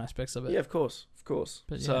about some aspects of it. Yeah, of course.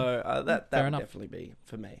 But, so that would definitely be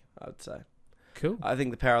for me, I would say. Cool. I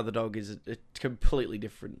think The Power of the Dog is a completely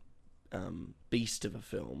different beast of a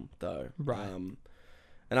film, though. Right.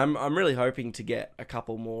 And I'm really hoping to get a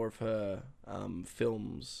couple more of her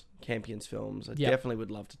films, Campion's films. I definitely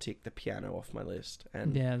would love to tick The Piano off my list.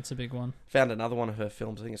 And it's a big one. Found another one of her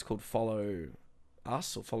films. I think it's called Follow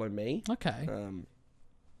Us or Follow Me. Okay.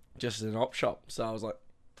 Just as an op shop. So I was like,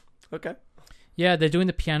 okay. Yeah, they're doing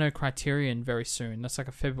The Piano Criterion very soon. That's like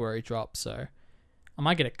a February drop, so I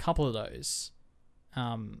might get a couple of those.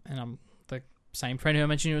 And I'm the same friend who I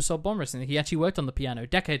mentioned who saw Bomb Wrestling. He actually worked on The Piano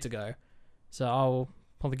decades ago, so I'll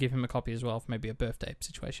probably give him a copy as well for maybe a birthday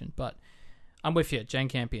situation. But I'm with you, Jane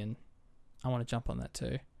Campion. I want to jump on that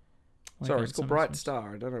too. Sorry, it's called Bright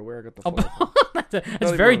Star. I don't know where I got the flow from.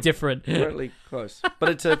 That's very different. Really close. But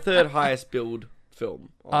it's her third highest billed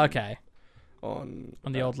film. Okay. On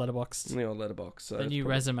the old letterbox. On the old letterbox. So the new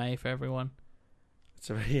resume for everyone.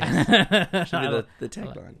 So, should be the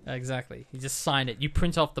tagline. Exactly. You just sign it. You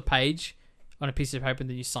print off the page on a piece of paper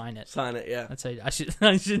and then you sign it. Sign it, yeah. That's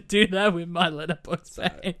I should do that with my letterbox. So,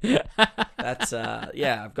 that's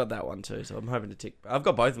I've got that one too. So I'm hoping to tick. I've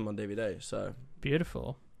got both of them on DVD. So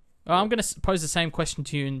beautiful. Well, I'm going to pose the same question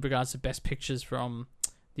to you in regards to best pictures from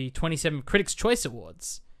the 27 Critics' Choice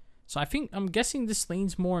Awards. So I'm guessing this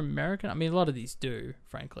leans more American. I mean, a lot of these do,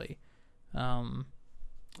 frankly. I'm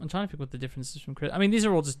trying to pick what the differences from critics. I mean, these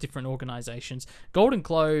are all just different organizations. Golden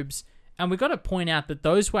Globes, and we've got to point out that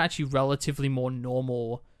those were actually relatively more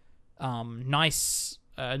normal, nice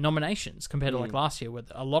nominations compared to like last year, where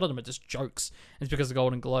a lot of them are just jokes. And it's because the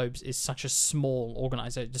Golden Globes is such a small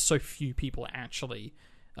organization. Just so few people actually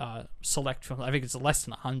select films. I think it's less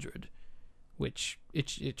than 100, which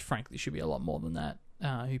it frankly should be a lot more than that.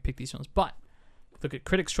 Who picked these films. But look at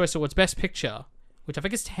Critics' Choice Awards Best Picture, which I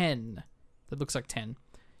think is 10. That looks like 10.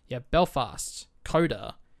 Yeah, Belfast,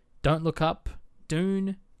 Coda, Don't Look Up,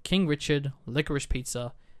 Dune, King Richard, Licorice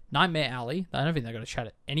Pizza, Nightmare Alley. I don't think they're going to shout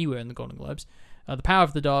it anywhere in the Golden Globes. The Power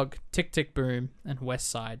of the Dog, Tick Tick Boom, and West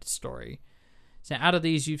Side Story. So out of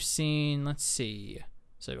these you've seen, let's see.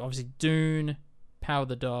 So obviously Dune, Power of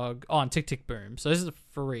the Dog, and Tick Tick Boom. So those are the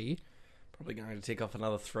 3. Probably going to tick off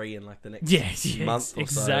another 3 in like the next month or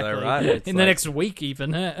so, though, right? It's in the next week,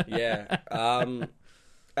 even. Yeah.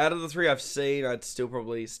 Out of the 3 I've seen, I'd still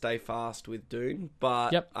probably stay fast with Dune,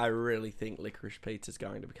 but I really think Licorice Pizza is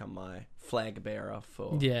going to become my flag bearer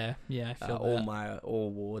for I feel all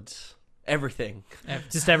awards, everything,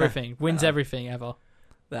 just everything wins everything ever.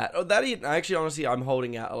 Actually, honestly, I'm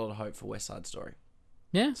holding out a lot of hope for West Side Story.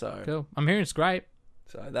 Yeah, so cool. I'm hearing it's great.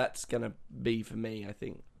 So that's gonna be for me, I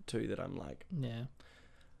think. Too, that I'm like,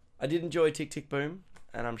 I did enjoy Tick Tick Boom,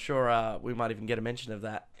 and I'm sure we might even get a mention of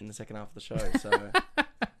that in the second half of the show.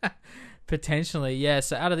 So potentially, yeah.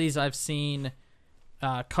 So out of these, I've seen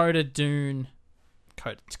Coda, Dune,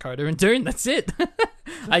 Coda and Dune. That's it.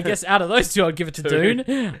 I guess out of those 2, I'd give it to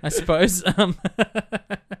Dune, I suppose.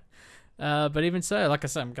 But even so, like I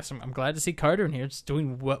said, I'm glad to see Coda in here. It's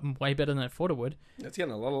doing way better than I thought it would. It's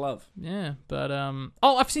getting a lot of love. Yeah, but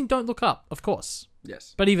I've seen Don't Look Up, of course.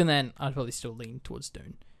 Yes. But even then, I'd probably still lean towards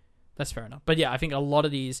Dune. That's fair enough. But yeah, I think a lot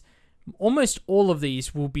of these, almost all of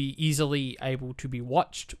these, will be easily able to be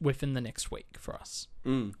watched within the next week for us,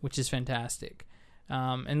 which is fantastic.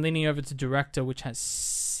 And leaning over to Director, which has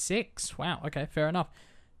 6. Wow, okay, fair enough.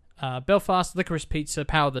 Belfast, Licorice Pizza,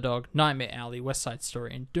 Power of the Dog, Nightmare Alley, West Side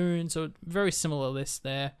Story, and Dune. So very similar list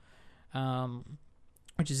there,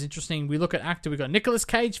 which is interesting. We look at actor. We got Nicolas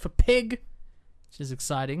Cage for Pig, which is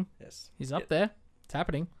exciting. Yes, he's up there. It's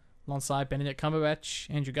happening alongside Benedict Cumberbatch,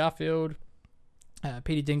 Andrew Garfield,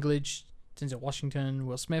 Peter Dinklage, Denzel Washington,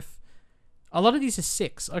 Will Smith. A lot of these are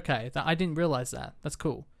 6. Okay, I didn't realize that. That's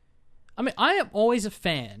cool. I mean, I am always a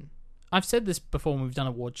fan. I've said this before when we've done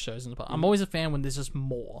award shows in the past. I'm always a fan when there's just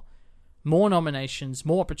more nominations,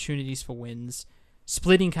 more opportunities for wins,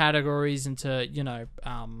 splitting categories into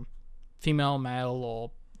female, male,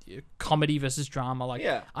 or comedy versus drama.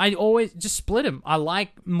 I always just split them. I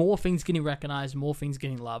like more things getting recognized, more things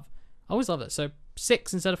getting love. I always love it. So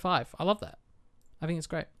 6 instead of 5. I love that. I think it's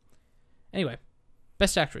great. Anyway,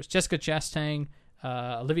 Best Actress: Jessica Chastain,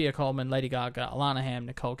 Olivia Colman, Lady Gaga, Alana Hamm,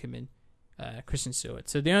 Nicole Kidman, Kristen Stewart.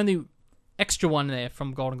 So the only extra one there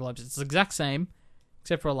from Golden Globes, it's the exact same,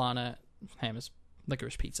 except for Alana Hamm's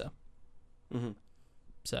Licorice Pizza. Mm-hmm.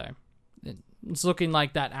 So it's looking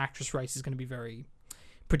like that actress race is going to be very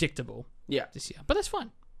predictable. Yeah. This year, but that's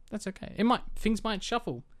fine. That's okay. Things might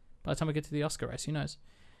shuffle by the time we get to the Oscar race. Who knows?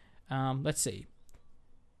 Let's see.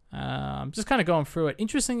 Just kind of going through it.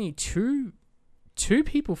 Interestingly, two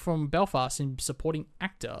people from Belfast in supporting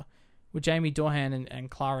actor were Jamie Dornan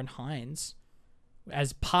and Clara Hines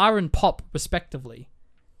as Pa and Pop, respectively.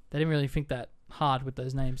 They didn't really think that hard with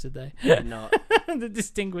those names, did they? No. To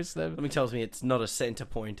distinguish them. Something tells me it's not a center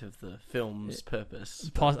point of the film's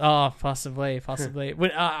purpose. Possibly.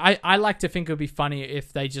 But, I like to think it would be funny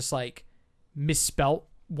if they just like misspelt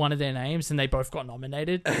one of their names and they both got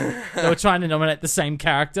nominated. They were trying to nominate the same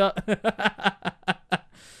character.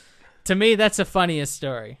 To me, that's a funnier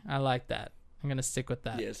story. I like that. I'm going to stick with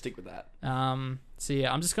that. Yeah, stick with that. So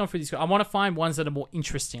yeah, I'm just going through these. I want to find ones that are more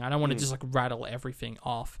interesting. I don't want to just like rattle everything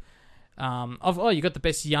off. You got the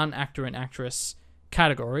best young actor and actress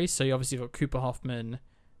category. So you obviously got Cooper Hoffman.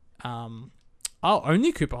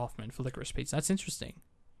 Only Cooper Hoffman for Licorice Pizza. That's interesting.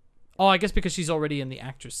 Oh, I guess because she's already in the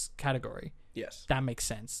actress category. Yes. That makes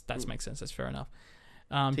sense. Makes sense. That's fair enough.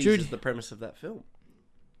 Teases the premise of that film.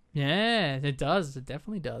 Yeah, it does. It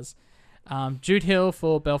definitely does. Jude Hill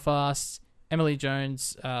for Belfast. Emily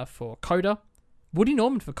Jones for Coda. Woody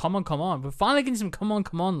Norman for Come On, Come On. We're finally getting some Come On,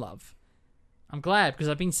 Come On love. I'm glad, because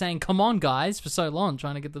I've been saying Come On, guys, for so long,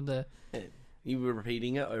 trying to get them to... Yeah. You were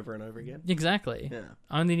repeating it over and over again. Exactly. Yeah.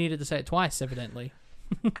 I only needed to say it twice, evidently.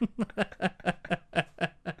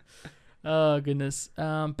 Oh, goodness.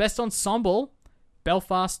 Best Ensemble.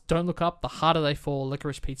 Belfast, Don't Look Up, The Harder They Fall,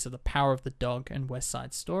 Licorice Pizza, The Power of the Dog, and West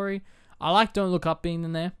Side Story. I like Don't Look Up being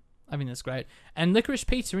in there. I mean, that's great. And Licorice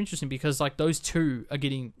Pizza are interesting because like those two are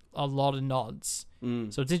getting a lot of nods.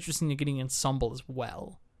 So it's interesting you're getting Ensemble as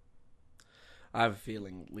well. I have a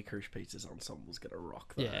feeling Licorice Pizza's Ensemble's going to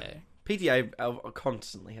rock, though. Yeah. PTA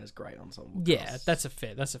constantly has great ensemble Yeah, casts. that's a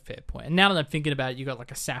fair point. And now that I'm thinking about it, you got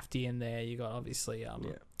like a Safdie in there. You got obviously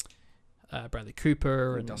Bradley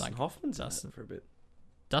Cooper and Dustin like Hoffman's in it for a bit.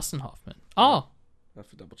 Dustin Hoffman. Oh, I have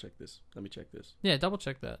to double check this. Let me check this. Yeah, double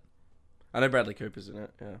check that. I know Bradley Cooper's in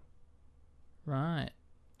it. Yeah. Right.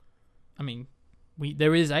 I mean,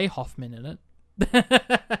 there is a Hoffman in it.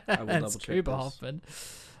 I will double check Cooper this. Hoffman.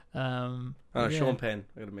 Sean Penn.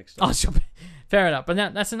 I got it mixed up. Oh, Sean Penn. Fair enough. But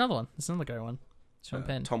that's another one. That's another great one. Sean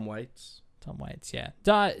Penn. Tom Waits. Tom Waits, yeah.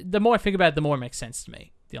 The more I think about it, the more it makes sense to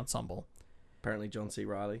me, the ensemble. Apparently John C.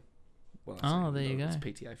 Reilly. Well, there you go. It's a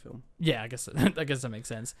PTA film. Yeah, I guess that makes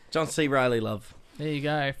sense. John C. Reilly, love. There you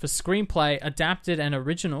go. For screenplay, adapted and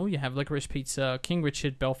original, you have Licorice Pizza, King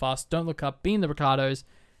Richard, Belfast, Don't Look Up, Being the Ricardos,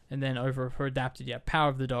 and then over for adapted, you have Power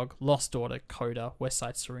of the Dog, Lost Daughter, Coda, West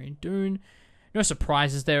Side Story, and Dune. No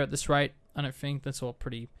surprises there at this rate. I don't think that's all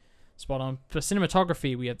pretty spot on. For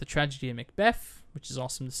cinematography, we have The Tragedy of Macbeth, which is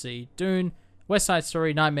awesome to see, Dune, West Side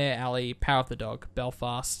Story, Nightmare Alley, Power of the Dog,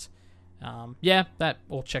 Belfast. That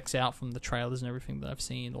all checks out from the trailers and everything that I've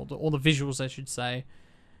seen, all the visuals, I should say.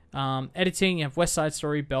 Editing, you have West Side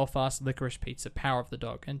Story, Belfast, Licorice Pizza, Power of the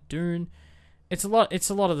Dog, and Dune. It's a lot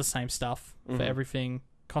of the same stuff for everything.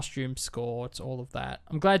 Costume, score, it's all of that.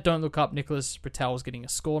 I'm glad Don't Look Up, Nicholas Britell is getting a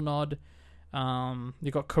score nod.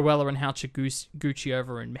 You got Cruella and Houcher Gucci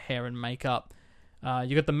over in hair and makeup.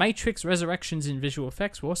 You got The Matrix Resurrections in visual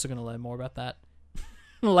effects. We're also going to learn more about that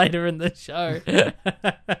later in the show.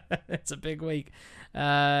 It's a big week.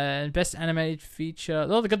 Best animated feature.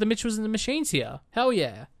 Oh, they got The Mitchells and the Machines here. Hell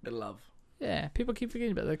yeah. I love. Yeah, people keep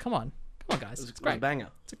forgetting about that. Come on, guys. It's great. Banger.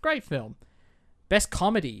 It's a great film. Best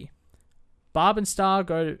comedy. Barb and Star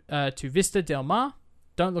go to Vista Del Mar.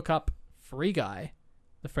 Don't Look Up, Free Guy,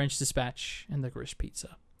 The French Dispatch, and Licorice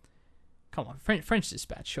Pizza. Come on, French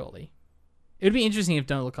Dispatch, surely. It would be interesting if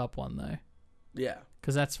Don't Look Up won, though. Yeah.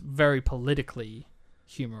 Because that's very politically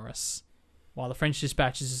humorous. While The French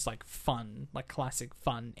Dispatch is just like fun, like classic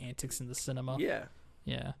fun antics in the cinema. Yeah.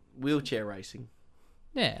 Yeah. Wheelchair racing.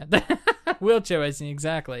 Yeah. Wheelchair racing,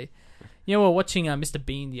 exactly. You know, we were watching Mr.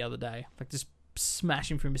 Bean the other day. Like, just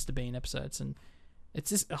smashing through Mr. Bean episodes. And it's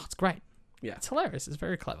just, it's great. Yeah. It's hilarious. It's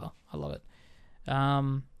very clever. I love it.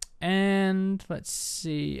 And let's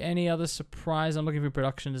see. Any other surprise? I'm looking for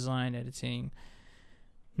production design, editing.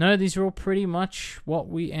 No, these are all pretty much what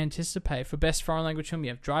we anticipate. For best foreign language film, you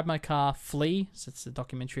have Drive My Car, Flee, so it's the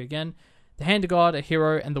documentary again, The Hand of God, A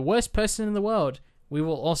Hero, and The Worst Person in the World. We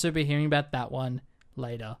will also be hearing about that one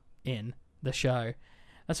later in the show.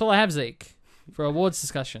 That's all I have, Zeke, for awards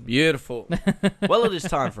discussion. Beautiful. Well, it is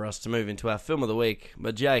time for us to move into our film of the week.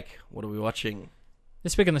 But Jake, what are we watching?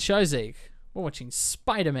 This week on the show, Zeke, we're watching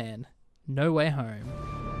Spider-Man, No Way Home.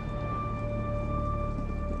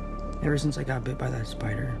 Ever since I got bit by that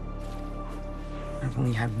spider, I've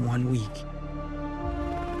only had 1 week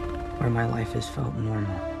where my life has felt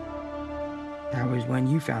normal. That was when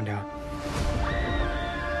you found out.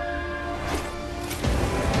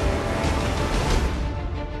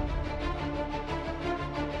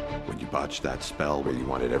 When you botched that spell where you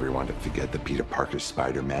wanted everyone to forget that Peter Parker's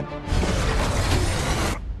Spider-Man,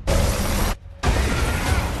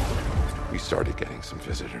 we started getting some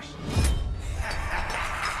visitors.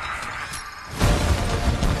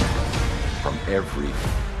 From every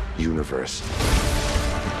universe.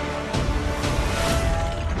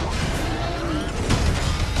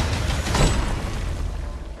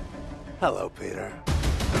 Hello, Peter.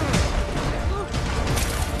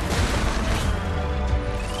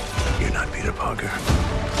 You're not Peter Parker.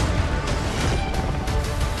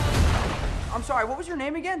 I'm sorry, what was your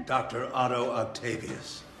name again? Dr. Otto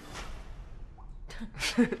Octavius.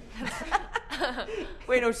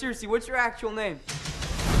 Wait, no, seriously, what's your actual name?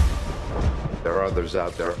 There are others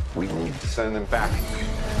out there. We need to send them back.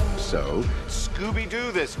 So,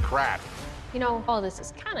 Scooby-Doo this crap. You know, all this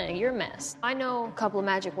is kind of your mess. I know a couple of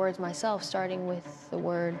magic words myself, starting with the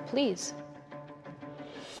word please.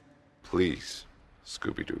 Please,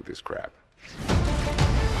 Scooby-Doo this crap.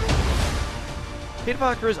 Peter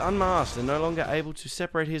Parker is unmasked and no longer able to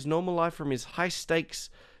separate his normal life from his high-stakes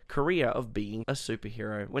career of being a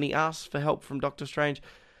superhero. When he asks for help from Doctor Strange,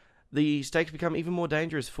 the stakes become even more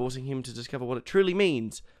dangerous, forcing him to discover what it truly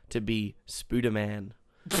means to be Spooderman.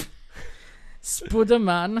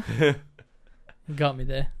 Spooderman. Got me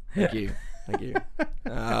there. Thank you.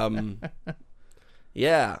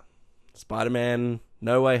 Yeah. Spider-Man,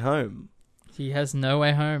 no way home. He has no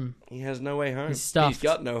way home. He's stuffed. He's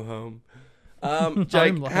got no home.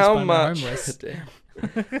 Jake, how much...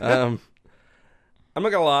 I'm not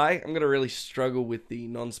going to lie. I'm going to really struggle with the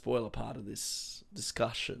non-spoiler part of this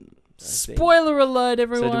discussion. Spoiler alert,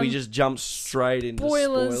 everyone. So do we just jump straight into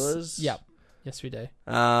spoilers? Yep. Yes, we do.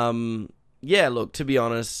 Yeah, look, to be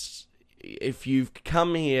honest, if you've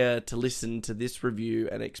come here to listen to this review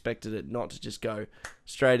and expected it not to just go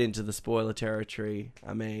straight into the spoiler territory,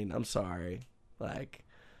 I mean, I'm sorry. Like,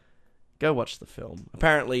 go watch the film.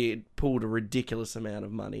 Apparently, it pulled a ridiculous amount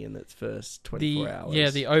of money in its first 24 hours. Yeah,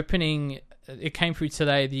 the opening... It came through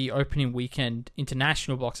today, the opening weekend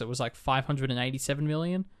international box. It was like 587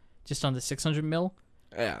 million, just under 600 mil.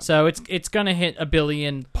 Yeah. So it's going to hit $1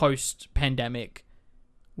 billion post-pandemic,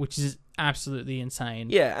 which is absolutely insane.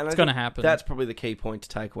 Yeah, and it's going to happen. That's probably the key point to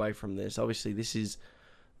take away from this. Obviously, this is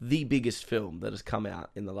the biggest film that has come out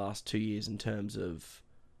in the last 2 years in terms of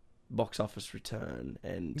box office return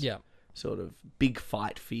and sort of big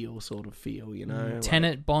fight feel, you know?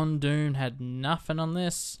 Tenet, Bond, Dune had nothing on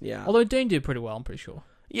this. Yeah. Although Dune did pretty well, I'm pretty sure.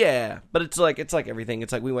 Yeah, but it's like everything.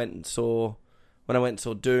 It's like when I went and saw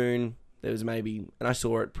Dune, there was maybe, and I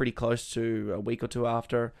saw it pretty close to a week or two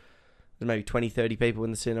after, there was maybe 20, 30 people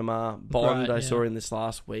in the cinema. Bond, I saw in this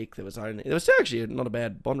last week, there was still actually not a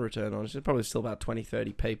bad Bond return, honestly. Probably still about 20,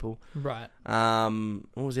 30 people. Right.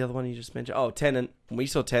 What was the other one you just mentioned? Oh, Tenet. We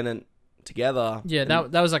saw Tenet together. Yeah,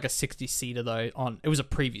 that was like a 60-seater though. It was a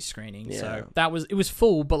preview screening, so it was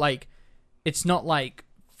full, but like it's not like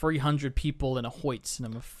 300 people in a Hoyt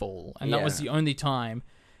cinema full, and that was the only time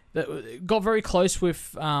that it got very close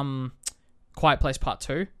with Quiet Place Part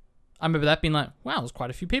 2. I remember that being like, wow, there's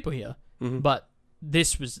quite a few people here, but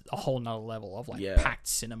this was a whole nother level of like packed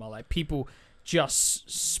cinema, like people just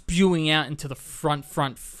spewing out into the front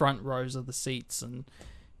rows of the seats, and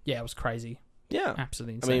it was crazy. Yeah,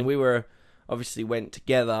 absolutely insane. I mean, we went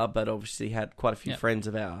together, but obviously had quite a few friends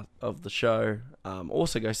of the show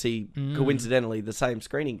also go see, coincidentally, the same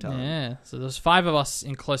screening time. Yeah, so there's 5 of us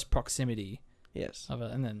in close proximity. Yes.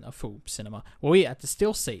 And then a full cinema. Well, we had the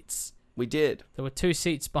still seats. We did. There were 2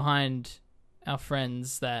 seats behind our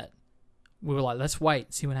friends that we were like, let's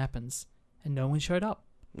wait, see what happens. And no one showed up.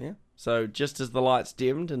 Yeah. So just as the lights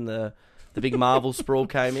dimmed and the big Marvel sprawl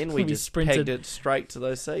came in, we just pegged it straight to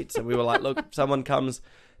those seats. And we were like, look, if someone comes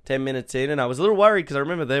 10 minutes in, and I was a little worried because I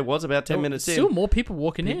remember there was about 10 minutes in. Still more people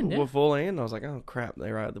walking in. People were falling in. I was like, oh, crap.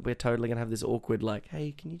 We're totally going to have this awkward, like,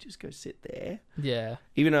 hey, can you just go sit there? Yeah.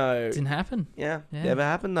 Even though... It didn't happen. Yeah. Never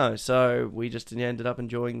happened, though. So we just ended up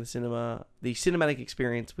enjoying the cinematic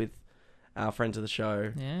experience with our friends of the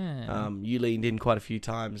show. Yeah. You leaned in quite a few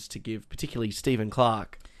times to give, particularly Stephen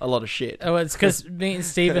Clark, a lot of shit. Oh, it's because me and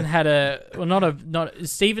Stephen had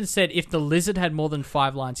Stephen said if the lizard had more than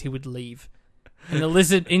 5 lines, he would leave. And the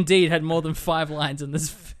lizard indeed had more than 5 lines in this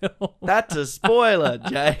film. That's a spoiler,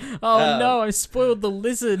 Jay. Oh no, I spoiled the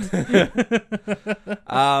lizard.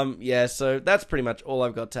 So that's pretty much all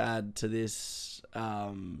I've got to add to this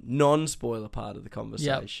non-spoiler part of the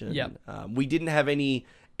conversation. Yep. We didn't have any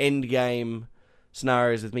endgame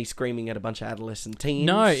scenarios with me screaming at a bunch of adolescent teens.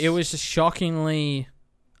 No, it was just shockingly...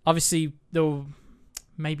 Obviously, there were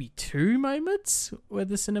maybe 2 moments where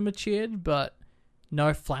the cinema cheered, but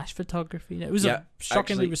no flash photography. It was a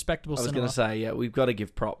shockingly respectable cinema. I was going to say, we've got to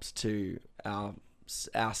give props to our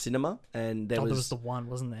cinema, and there was the one,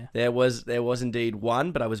 wasn't there? There was indeed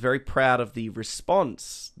one, but I was very proud of the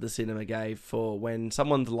response the cinema gave for when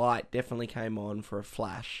someone's light definitely came on for a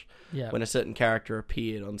flash, when a certain character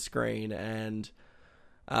appeared on screen, and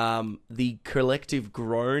the collective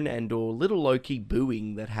groan and or little low-key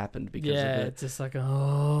booing that happened because of it. It's just like, don't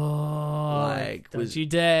you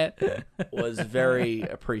dare. Was very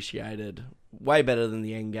appreciated. Way better than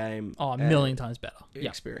the end game. Oh, a million times better.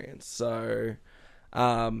 Experience. So,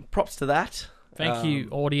 props to that. Thank you,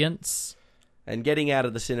 audience. And getting out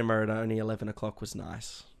of the cinema at only 11 o'clock was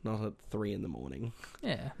nice. Not at 3 in the morning.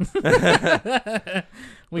 Yeah.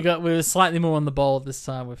 we were slightly more on the ball this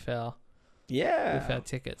time with our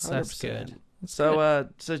tickets. 100%. That's good.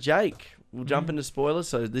 So Jake, we'll jump into spoilers.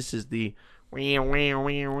 So this is the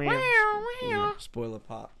spoiler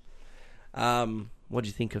part. What do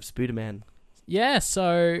you think of Spooderman? Yeah,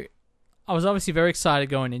 so I was obviously very excited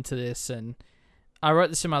going into this, and I wrote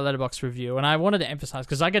this in my Letterboxd review, and I wanted to emphasize,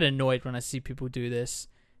 because I get annoyed when I see people do this.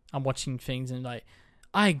 I'm watching things and like,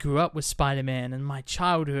 I grew up with Spider-Man in my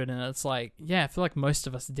childhood, and it's like, yeah, I feel like most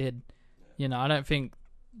of us did. You know, I don't think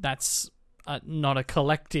that's not a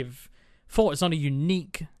collective thought. It's not a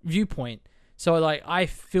unique viewpoint. So like, I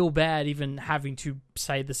feel bad even having to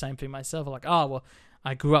say the same thing myself. Like, oh, well,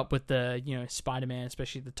 I grew up with the, Spider-Man,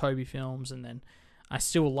 especially the Tobey films, and then I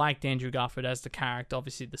still liked Andrew Garfield as the character.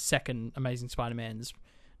 Obviously, the second Amazing Spider-Man is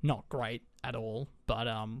not great at all, but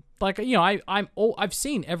I've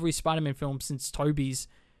seen every Spider-Man film since Tobey's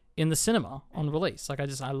in the cinema on release. Like,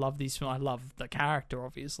 I love these films. I love the character,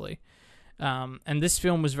 obviously, and this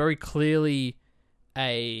film was very clearly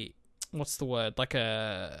a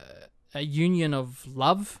union of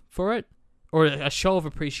love for it. Or a show of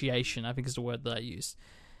appreciation, I think is the word that I used,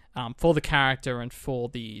 for the character and for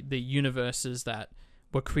the universes that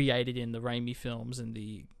were created in the Raimi films and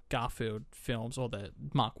the Garfield films, or the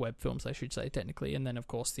Mark Webb films, I should say, technically. And then, of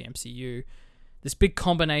course, the MCU. This big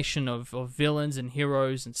combination of villains and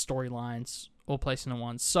heroes and storylines all placed in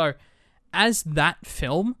one. So, as that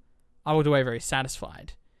film, I walked away very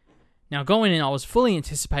satisfied. Now, going in, I was fully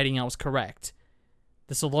anticipating I was correct.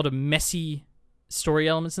 There's a lot of messy story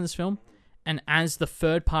elements in this film. And as the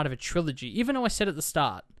third part of a trilogy, even though I said at the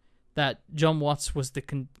start that John Watts was the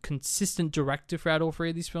consistent director throughout all 3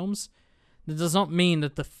 of these films, that does not mean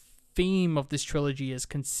that the theme of this trilogy is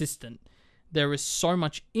consistent. There is so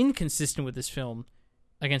much inconsistent with this film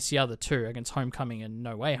against the other 2, against Homecoming and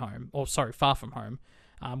No Way Home, Far From Home,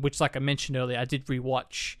 which, like I mentioned earlier, I did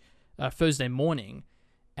rewatch Thursday morning,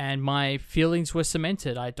 and my feelings were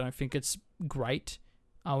cemented. I don't think it's great.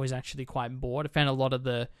 I was actually quite bored. I found a lot of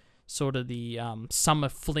the summer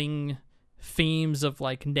fling themes of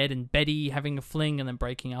like Ned and Betty having a fling and then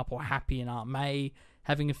breaking up, or Happy and Aunt May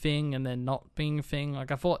having a thing and then not being a thing.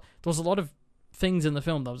 Like, I thought there was a lot of things in the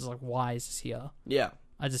film that I was like, why is this here? Yeah.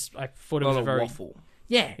 I thought it was a very waffle.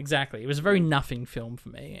 Yeah, exactly. It was a very nothing film for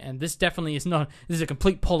me, and this definitely is not. This is a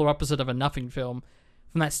complete polar opposite of a nothing film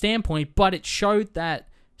from that standpoint. But it showed that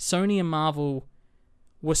Sony and Marvel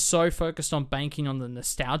was so focused on banking on the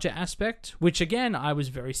nostalgia aspect, which again I was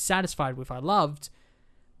very satisfied with. I loved,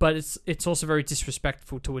 but it's also very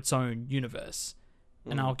disrespectful to its own universe,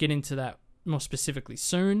 and I'll get into that more specifically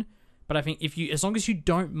soon. But I think as long as you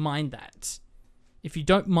don't mind that,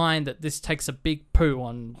 this takes a big poo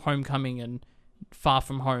on Homecoming and Far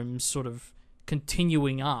From Home's sort of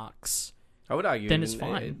continuing arcs, I would argue then it's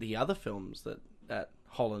fine. The other films that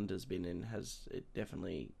Holland has been in it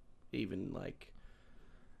definitely even like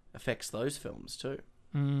affects those films too.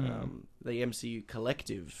 The MCU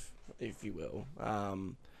collective, if you will,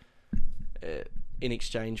 in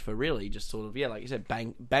exchange for really just sort of, like you said,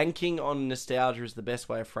 banking on nostalgia is the best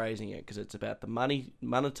way of phrasing it, because it's about the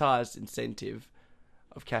monetized incentive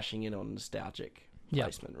of cashing in on nostalgic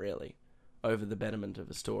placement, really, over the betterment of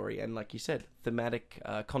a story, and like you said, thematic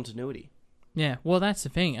continuity. Yeah, well, that's the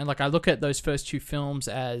thing, and like I look at those first 2 films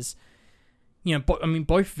as,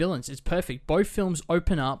 both villains, it's perfect. Both films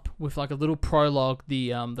open up with like a little prologue,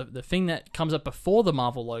 the thing that comes up before the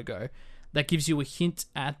Marvel logo that gives you a hint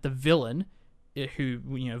at the villain, who,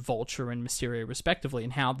 Vulture and Mysterio respectively,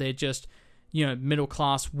 and how they're just, middle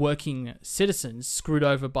class working citizens screwed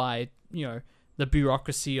over by, the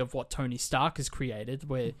bureaucracy of what Tony Stark has created,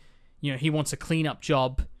 where, he wants a clean up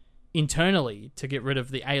job internally to get rid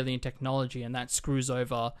of the alien technology, and that screws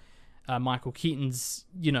over Michael Keaton's,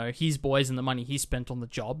 his boys and the money he spent on the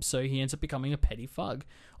job, so he ends up becoming a petty thug.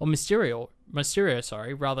 Or Mysterio,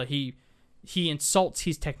 rather, he insults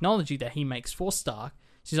his technology that he makes for Stark.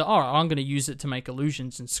 So he's like, all right, I'm going to use it to make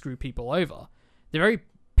illusions and screw people over. They're very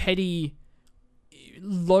petty,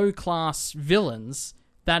 low-class villains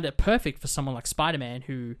that are perfect for someone like Spider-Man,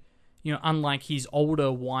 who, unlike his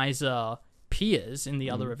older, wiser peers in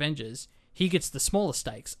the other Avengers, he gets the smaller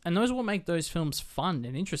stakes. And those will make those films fun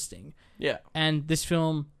and interesting. Yeah. And this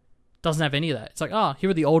film doesn't have any of that. It's like,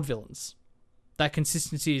 here are the old villains. That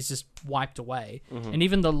consistency is just wiped away. And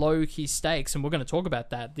even the low-key stakes, and we're going to talk about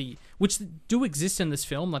that, which do exist in this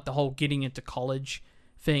film, like the whole getting into college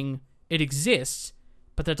thing, it exists,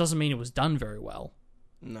 but that doesn't mean it was done very well.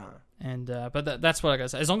 No. And but that's what I gotta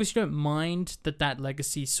say. As long as you don't mind that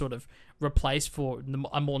legacy sort of replaced for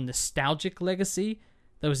a more nostalgic legacy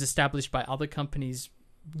that was established by other companies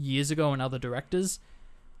years ago and other directors,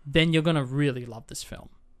 then you're gonna really love this film.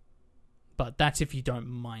 But that's if you don't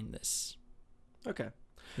mind this. Okay.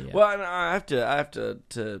 Yeah. Well, and I have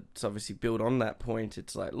to obviously build on that point.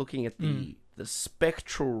 It's like looking at the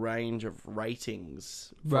spectral range of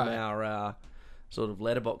ratings from our sort of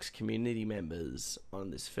Letterboxd community members on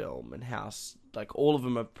this film, and how like all of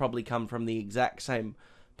them have probably come from the exact same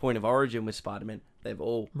point of origin with Spider-Man. They've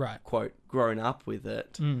all quote grown up with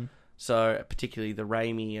it. So particularly the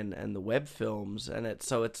Raimi and the Webb films, and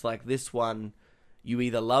it's like this one, you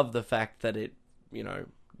either love the fact that it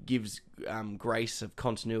gives grace of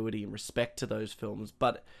continuity and respect to those films,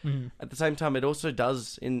 but at the same time it also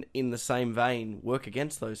does in the same vein work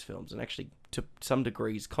against those films and actually to some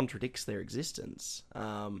degrees contradicts their existence,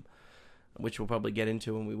 which we'll probably get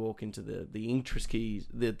into when we walk into the intricacies,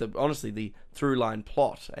 honestly the through line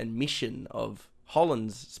plot and mission of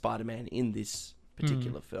Holland's Spider-Man in this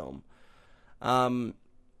particular film. I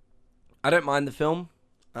don't mind the film.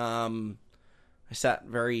 I sat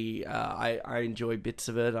very... I enjoy bits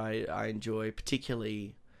of it. I enjoy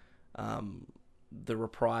particularly the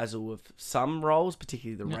reprisal of some roles,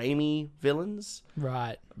 particularly the Raimi villains.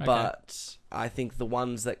 Right. Okay. But I think the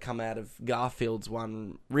ones that come out of Garfield's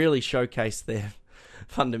one really showcase their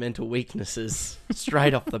fundamental weaknesses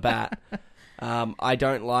straight off the bat. I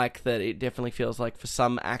don't like that it definitely feels like for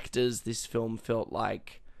some actors this film felt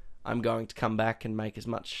like I'm going to come back and make as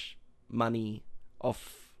much money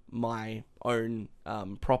off my own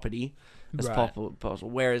property as possible.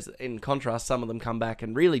 Whereas in contrast, some of them come back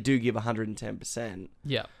and really do give 110%.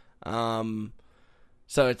 Yeah.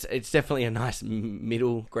 So it's definitely a nice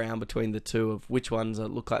middle ground between the two of which ones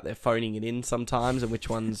look like they're phoning it in sometimes and which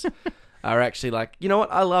ones are actually like, you know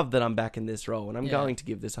what, I love that I'm back in this role and I'm going to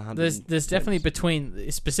give this 100%. There's definitely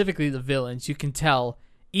between, specifically the villains, you can tell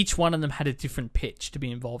each one of them had a different pitch to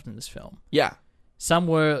be involved in this film. Yeah. Some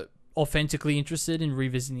were authentically interested in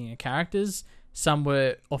revisiting their characters. Some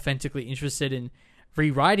were authentically interested in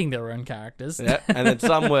rewriting their own characters. Yeah, and then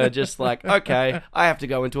some were just like, okay, I have to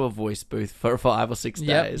go into a voice booth for 5 or 6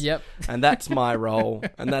 days. Yep. And that's my role,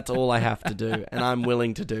 and that's all I have to do, and I'm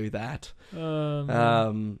willing to do that.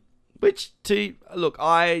 Look,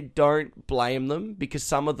 I don't blame them because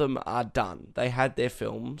some of them are done. They had their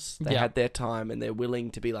films, they had their time, and they're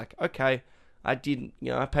willing to be like, okay, I didn't,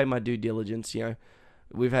 I paid my due diligence,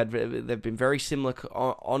 they've been very similar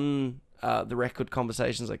on the record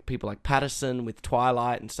conversations, like people like Patterson with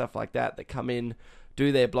Twilight and stuff like that come in,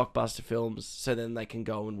 do their blockbuster films, so then they can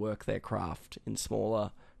go and work their craft in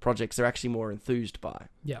smaller projects they're actually more enthused by.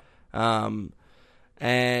 Yeah.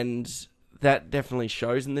 And that definitely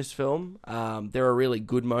shows in this film. There are really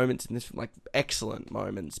good moments in this, like excellent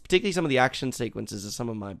moments. Particularly some of the action sequences are some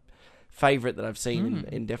of my favorite that I've seen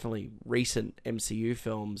in definitely recent MCU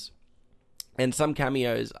films. And some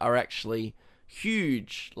cameos are actually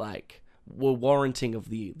huge, like were warranting of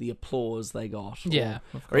the applause they got.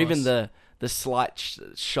 Or even the slight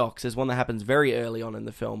shocks. There's one that happens very early on in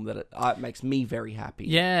the film that it makes me very happy.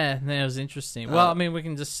 Yeah, that was interesting. Well, I mean, we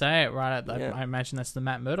can just say it right at that. I imagine that's the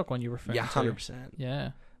Matt Murdock one you're referring to. 100%.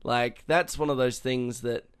 Yeah. Like, that's one of those things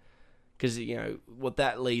that... Because, what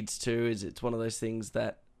that leads to is it's one of those things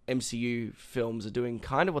that MCU films are doing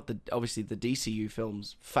kind of what obviously the DCU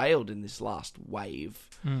films failed in this last wave,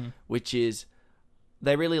 which is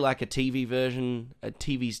they really like a TV version, a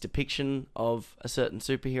TV's depiction of a certain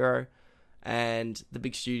superhero, and the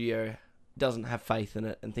big studio doesn't have faith in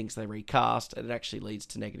it and thinks they recast, and it actually leads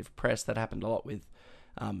to negative press. That happened a lot with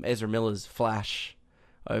Ezra Miller's Flash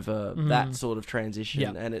over that sort of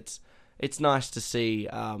transition, and it's nice to see...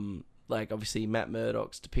 like, obviously, Matt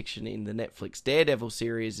Murdock's depiction in the Netflix Daredevil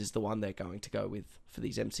series is the one they're going to go with for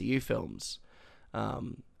these MCU films.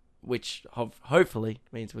 which hopefully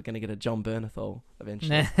means we're going to get a John Bernthal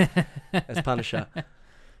eventually as Punisher.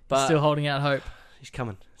 But still holding out hope. He's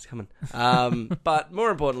coming. But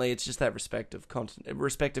more importantly, it's just that respect of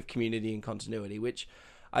community and continuity, which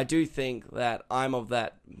I do think that I'm of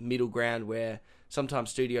that middle ground where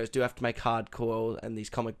sometimes studios do have to make hardcore, and these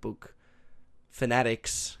comic book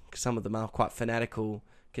fanatics, 'cause some of them are quite fanatical,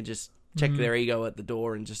 can just check their ego at the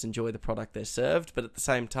door and just enjoy the product they're served. But at the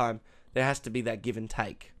same time, there has to be that give and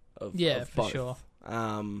take of for both. Sure.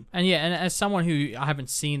 And as someone who I haven't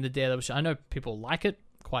seen the Daredevil show, I know people like it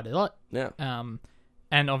quite a lot. Yeah.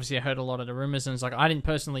 And obviously I heard a lot of the rumors, and it's like I didn't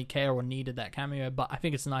personally care or needed that cameo, but I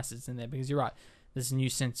think it's nice that it's in there because you're right. There's a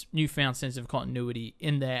newfound sense of continuity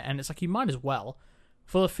in there, and it's like you might as well.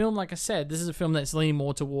 For a film, like I said, this is a film that's leaning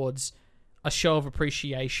more towards a show of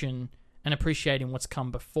appreciation and appreciating what's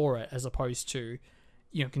come before it, as opposed to,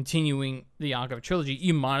 continuing the arc of a trilogy.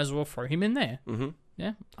 You might as well throw him in there. Mm-hmm.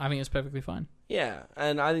 Yeah, I think it's perfectly fine. Yeah,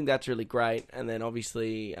 and I think that's really great. And then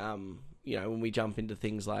obviously, when we jump into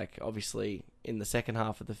things like, obviously, in the second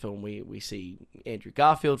half of the film, we see Andrew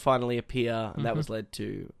Garfield finally appear, and that was led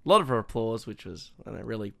to a lot of applause, which was a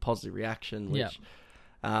really positive reaction, which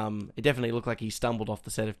it definitely looked like he stumbled off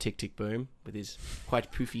the set of Tick, Tick, Boom with his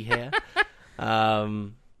quite poofy hair.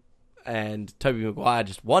 And Tobey Maguire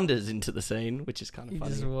just wanders into the scene, which is kind of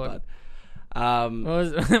funny. But,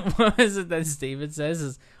 what is it that Steven says?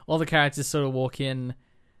 Is all the characters sort of walk in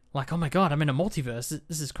like, oh my god, I'm in a multiverse.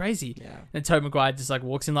 This is crazy. Yeah. And Tobey Maguire just like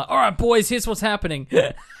walks in like, all right, boys, here's what's happening.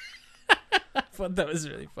 I thought that was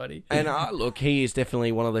really funny. And look, he is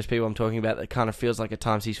definitely one of those people I'm talking about that kind of feels like at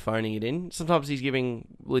times he's phoning it in. Sometimes he's giving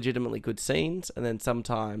legitimately good scenes, and then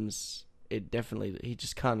sometimes he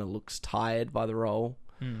just kind of looks tired by the role.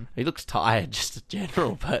 He looks tired just in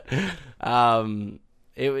general, but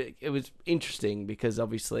it was interesting because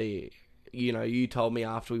obviously, you told me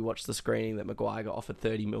after we watched the screening that Maguire got offered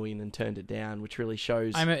 $30 million and turned it down, which really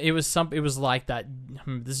shows. I mean, it was like that.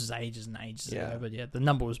 This is ages and ages ago, but yeah, the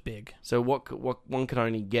number was big. So what one can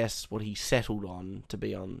only guess what he settled on to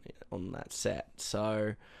be on that set.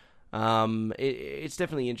 So it's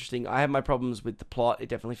definitely interesting. I have my problems with the plot. It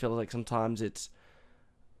definitely feels like sometimes it's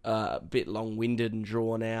a bit long-winded and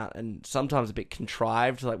drawn out, and sometimes a bit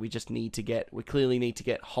contrived. Like we clearly need to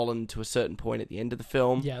get Holland to a certain point at the end of the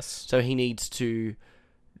film. Yes. So he needs to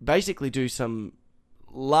basically do some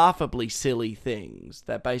laughably silly things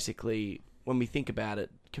that basically, when we think about it,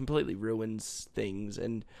 completely ruins things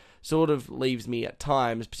and sort of leaves me at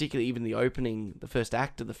times, particularly even the first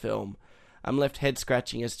act of the film, I'm left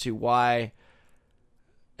head-scratching as to why.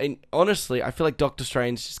 And honestly, I feel like Doctor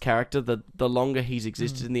Strange's character, the longer he's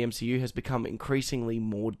existed in the MCU, has become increasingly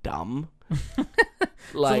more dumb. There's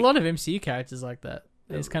a lot of MCU characters like that.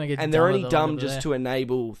 They just kind of get and they're only dumb just to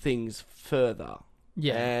enable things further.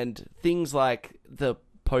 Yeah. And things like the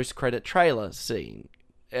post-credit trailer scene,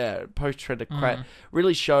 post-credit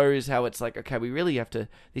really shows how it's like, okay, we really have to.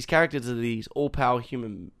 These characters are these all-power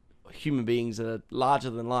human beings that are larger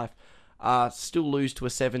than life. Still lose to a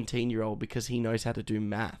 17-year-old because he knows how to do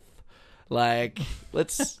math. Like,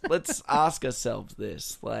 let's ask ourselves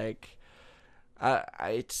this. Like,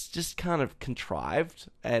 it's just kind of contrived,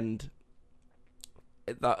 and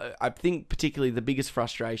I think particularly the biggest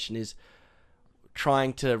frustration is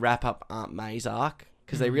trying to wrap up Aunt May's arc,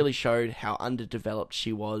 because they really showed how underdeveloped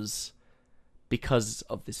she was because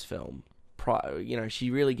of this film.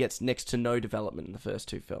 She really gets next to no development in the first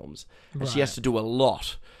two films, and she has to do a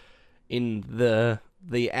lot in the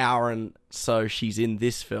hour and so she's in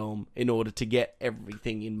this film in order to get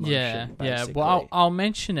everything in motion. Yeah. Well, I'll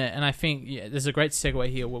mention it, and I think there's a great segue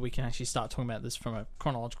here where we can actually start talking about this from a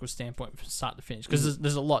chronological standpoint from start to finish, because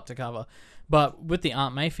there's a lot to cover. But with the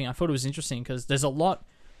Aunt May thing, I thought it was interesting because there's a lot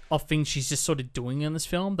of things she's just sort of doing in this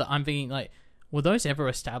film that I'm thinking, like, were those ever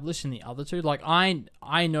established in the other two? Like,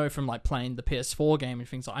 I know from like playing the PS4 game and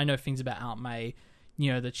things, I know things about Aunt May.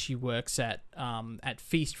 That she works at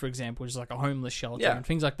Feast, for example, which is like a homeless shelter and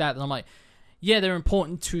things like that. And I'm like, yeah, they're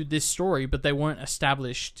important to this story, but they weren't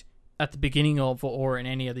established at the beginning of or in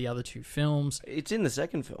any of the other two films. It's in the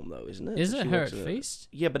second film, though, isn't it? Is it her at Feast?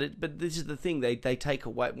 Yeah, but this is the thing. They take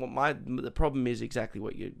away. The problem is exactly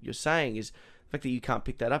what you're saying is the fact that you can't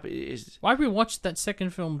pick that up. Is why we watched that second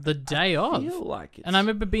film the day of? I feel like it's... And I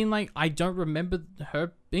remember being like, I don't remember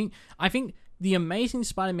her being... I think... The Amazing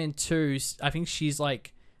Spider-Man 2, I think she's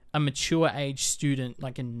like a mature age student,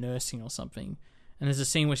 like in nursing or something. And there's a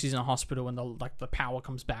scene where she's in a hospital and the power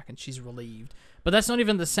comes back and she's relieved. But that's not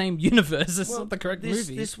even the same universe. It's not the correct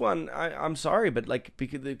movie. This one, I'm sorry, but like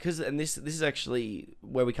because and this is actually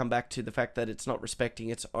where we come back to the fact that it's not respecting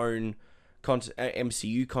its own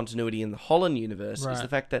MCU continuity in the Holland universe is the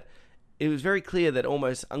fact that it was very clear that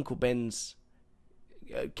almost Uncle Ben's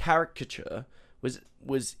caricature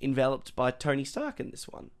was enveloped by Tony Stark in this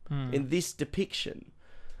one, in this depiction.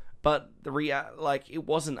 But it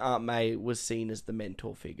wasn't Aunt May was seen as the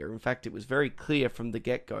mentor figure. In fact, it was very clear from the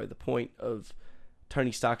get-go, the point of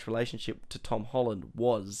Tony Stark's relationship to Tom Holland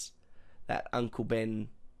was that Uncle Ben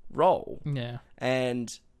role. Yeah.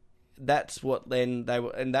 And that's what then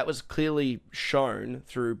and that was clearly shown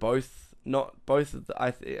through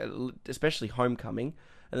especially Homecoming,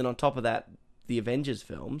 and then on top of that, the Avengers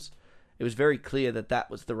films. It was very clear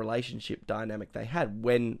that was the relationship dynamic they had.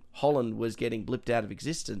 When Holland was getting blipped out of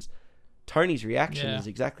existence, Tony's reaction is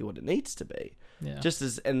exactly what it needs to be. Yeah. Just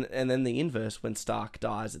as and then the inverse, when Stark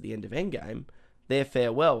dies at the end of Endgame, their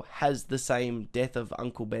farewell has the same death of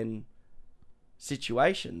Uncle Ben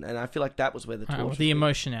situation, and I feel like that was where the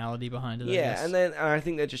emotionality behind it. Yeah, and I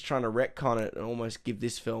think they're just trying to retcon it and almost give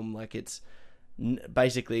this film like it's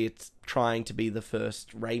trying to be the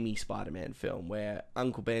first Raimi Spider-Man film, where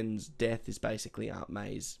Uncle Ben's death is basically Aunt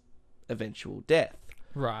May's eventual death.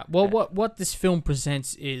 Right. Well, what this film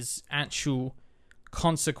presents is actual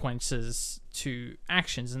consequences to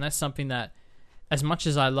actions, and that's something that, as much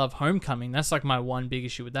as I love Homecoming, that's like my one big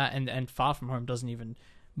issue with that, and Far From Home doesn't even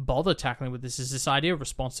bother tackling with this, is this idea of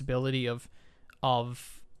responsibility of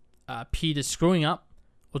Peter screwing up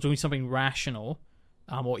or doing something rational,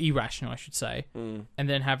 or irrational, I should say, and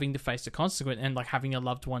then having to face the consequence, and like having a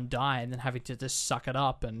loved one die, and then having to just suck it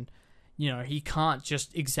up, and he can't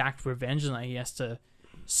just exact revenge on that. He has to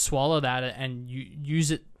swallow that and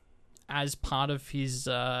use it as part of his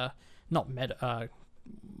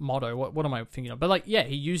motto. What am I thinking of? But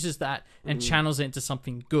he uses that and channels it into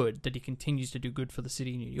something good, that he continues to do good for the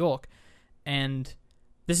city of New York. And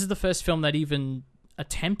this is the first film that even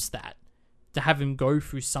attempts that, to have him go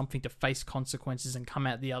through something, to face consequences and come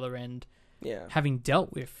out the other end having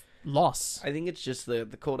dealt with loss. I think it's just the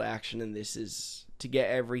call to action in this is to get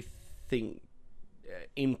everything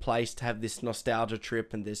in place, to have this nostalgia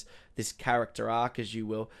trip and this character arc, as you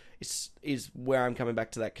will, is where I'm coming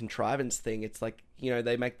back to that contrivance thing. It's like,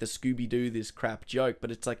 they make the Scooby-Doo this crap joke,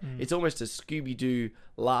 but it's like, it's almost a Scooby-Doo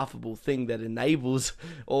laughable thing that enables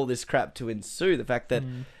all this crap to ensue. The fact that,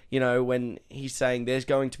 when he's saying there's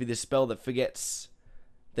going to be this spell that forgets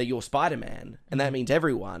that you're Spider-Man, and that means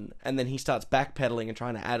everyone, and then he starts backpedaling and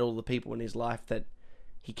trying to add all the people in his life that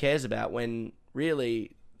he cares about, when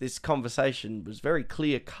really this conversation was very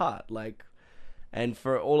clear cut, and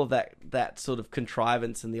for all of that sort of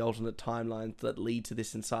contrivance and the alternate timelines that lead to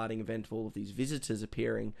this inciting event of all of these visitors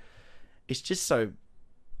appearing, it's just so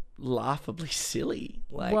laughably silly.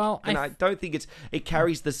 I don't think it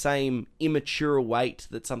carries the same immature weight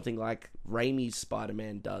that something like Raimi's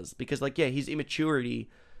Spider-Man does, because his immaturity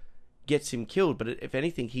gets him killed, but if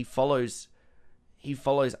anything, he follows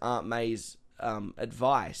Aunt May's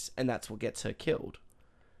advice, and that's what gets her killed.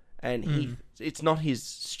 And it's not his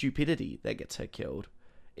stupidity that gets her killed.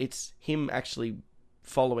 It's him actually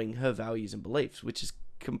following her values and beliefs, which is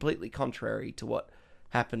completely contrary to what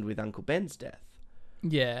happened with Uncle Ben's death.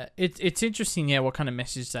 Yeah, it's interesting, what kind of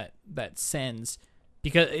message that sends,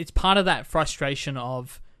 because it's part of that frustration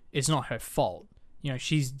of it's not her fault.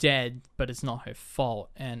 She's dead, but it's not her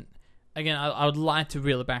fault. And again, I would like to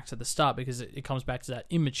reel it back to the start, because it comes back to that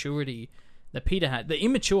immaturity that Peter had. The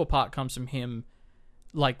immature part comes from him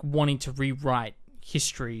wanting to rewrite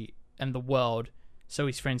history and the world so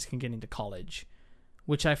his friends can get into college,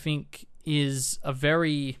 which I think is it's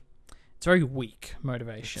very weak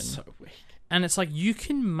motivation. It's so weak. And it's you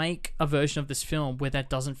can make a version of this film where that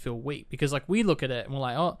doesn't feel weak, because we look at it and we're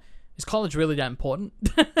like, oh, is college really that important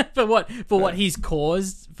for what he's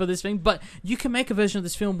caused for this thing? But you can make a version of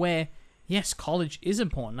this film where, yes, college is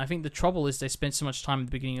important. I think the trouble is they spent so much time at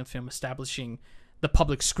the beginning of the film establishing the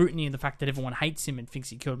public scrutiny and the fact that everyone hates him and thinks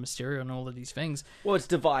he killed Mysterio and all of these things. Well, it's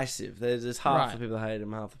divisive. There's half the people that hate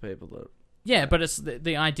him, half the people that... Yeah, but it's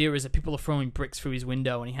the idea is that people are throwing bricks through his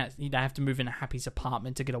window, and they have to move in a Happy's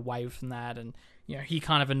apartment to get away from that. And he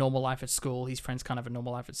can't have a normal life at school. His friends can't have a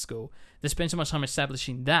normal life at school. They spend so much time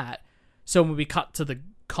establishing that. So when we cut to the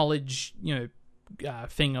college,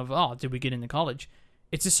 thing of, did we get into college?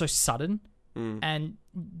 It's just so sudden, and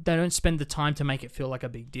they don't spend the time to make it feel like a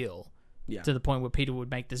big deal. Yeah. To the point where Peter would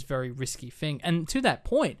make this very risky thing. And to that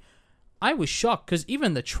point, I was shocked, because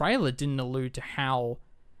even the trailer didn't allude to how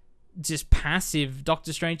just passive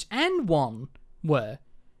Doctor Strange and Wong were.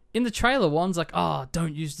 In the trailer, Wong's like, oh,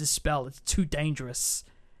 don't use this spell, it's too dangerous.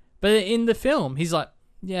 But in the film, he's like,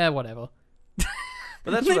 yeah, whatever.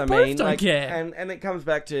 But that's They what I both mean. don't Like, care. and it comes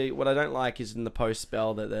back to what I don't like is in the post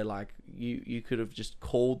spell that they're like, you could have just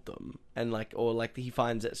called them and like, or like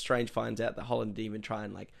Strange finds out that Holland didn't even try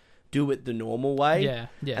and like do it the normal way. Yeah,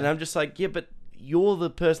 yeah. And I'm just like, yeah, but you're the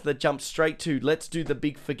person that jumped straight to let's do the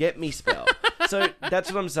big forget me spell. So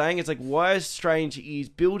that's what I'm saying. It's like, why is Strange? He's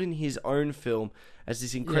building his own film as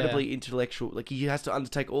this incredibly intellectual. Like he has to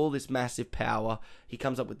undertake all this massive power. He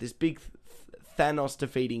comes up with this big Thanos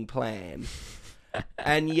defeating plan,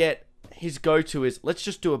 and yet his go-to is let's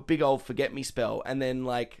just do a big old forget me spell, and then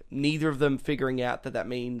like neither of them figuring out that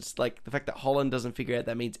means like the fact that Holland doesn't figure out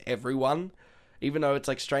that means everyone. Even though it's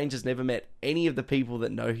like Strange has never met any of the people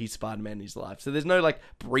that know he's Spider-Man in his life. So there's no like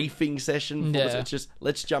briefing session. It's just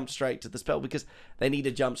let's jump straight to the spell because they need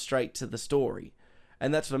to jump straight to the story.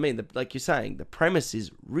 And that's what I mean. Like you're saying, the premise is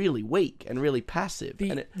really weak and really passive.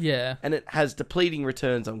 And it has depleting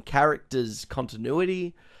returns on characters'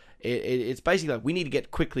 continuity. It's basically like we need to get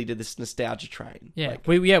quickly to this nostalgia train. Yeah, like,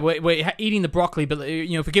 we're eating the broccoli, but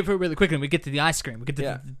if we get through it really quickly, we get to the ice cream, we get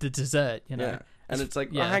to the dessert. Yeah. And it's like,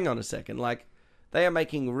 oh, hang on a second, like. They are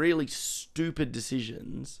making really stupid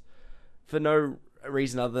decisions for no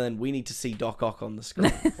reason other than we need to see Doc Ock on the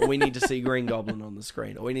screen, or we need to see Green Goblin on the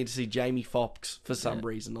screen, or we need to see Jamie Foxx for some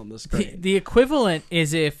reason on the screen. The equivalent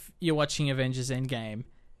is if you're watching Avengers Endgame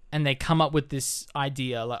and they come up with this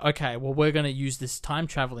idea, like, okay, well, we're going to use this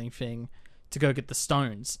time-traveling thing to go get the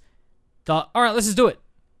stones. All right, let's just do it.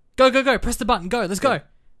 Go, press the button, go, let's go.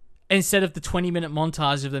 Instead of the 20-minute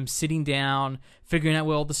montage of them sitting down, figuring out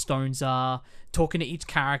where all the stones are, talking to each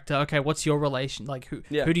character. Okay, what's your relation? Like, who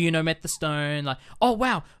do you know met the stone? Like, oh,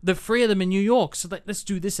 wow, the three of them in New York. So let's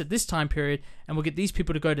do this at this time period, and we'll get these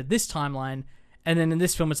people to go to this timeline. And then in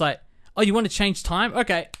this film, it's like, oh, you want to change time?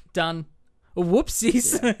 Okay, done.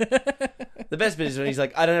 Whoopsies. Yeah. The best bit is when he's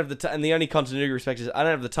like, I don't have the and the only continuity respect is I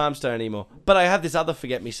don't have the time stone anymore, but I have this other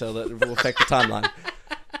forget me cell that will affect the timeline.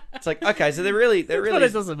 It's like, okay, so they're really. But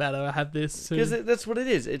it doesn't matter. I have this because that's what it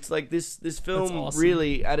is. It's like this film awesome.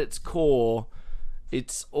 Really at its core,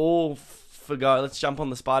 it's all for go. Let's jump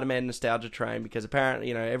on the Spider-Man nostalgia train because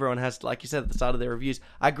apparently, everyone has, like you said at the start of their reviews.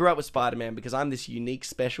 I grew up with Spider-Man because I'm this unique,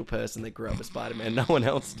 special person that grew up with Spider-Man. No one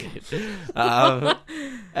else did, and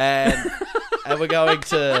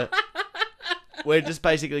we're just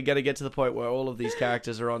basically going to get to the point where all of these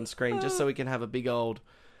characters are on screen just so we can have a big old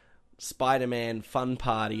Spider-Man fun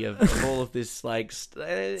party of all of this, like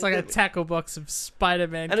it's like a tackle box of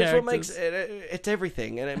Spider-Man characters. And it's what makes it's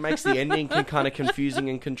everything, and it makes the ending kind of confusing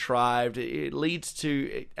and contrived. It leads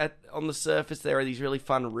to on the surface there are these really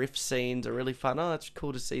fun riff scenes, are really fun. Oh, that's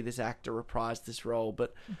cool to see this actor reprise this role,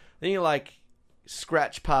 but then you like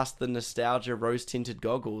scratch past the nostalgia rose-tinted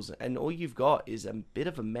goggles, and all you've got is a bit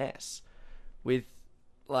of a mess with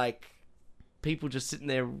like. People just sitting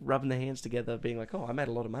there rubbing their hands together being like, oh, I made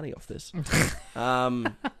a lot of money off this.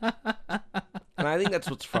 And I think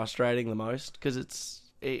that's what's frustrating the most because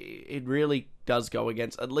it really does go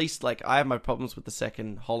against, at least like I have my problems with the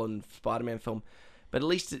second Holland Spider-Man film, but at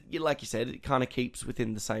least, like you said, it kind of keeps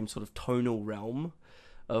within the same sort of tonal realm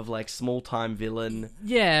of like small-time villain,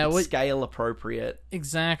 scale appropriate.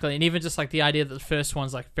 Exactly, and even just like the idea that the first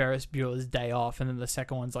one's like Ferris Bueller's Day Off and then the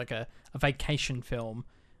second one's like a vacation film.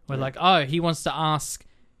 Where like, oh, he wants to ask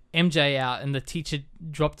MJ out, and the teacher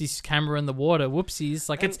dropped his camera in the water. Whoopsies!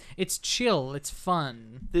 Like it's chill, it's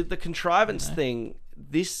fun. The contrivance thing,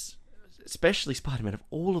 this especially Spider-Man of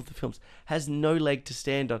all of the films has no leg to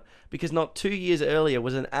stand on because not 2 years earlier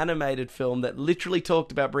was an animated film that literally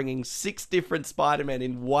talked about bringing 6 different Spider-Men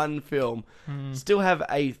in one film. Still have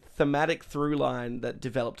a thematic through line that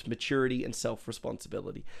developed maturity and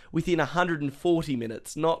self-responsibility within 140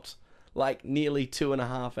 minutes, not. Like nearly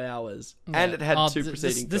 2.5 hours, and it had 2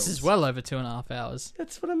 preceding films. This is well over 2.5 hours.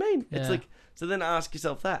 That's what I mean. Yeah. It's like, so then ask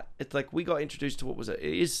yourself that. It's like we got introduced to what was it?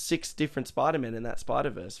 It is 6 different Spider-Men in that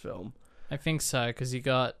Spider-Verse film. I think so because you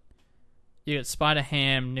got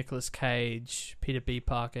Spider-Ham, Nicolas Cage, Peter B.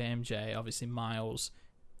 Parker, MJ, obviously Miles.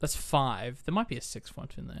 That's 5. There might be a 6th one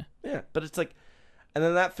in there. Yeah, but it's like, and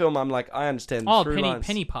then that film, I'm like, I understand. Oh,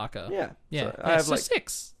 Penny Parker. Yeah, yeah. So I have so like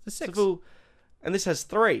 6. The 6. And this has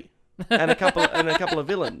 3. and a couple of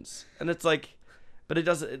villains, and it's like, but it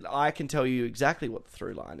doesn't. I can tell you exactly what the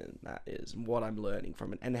through line in that is, and what I'm learning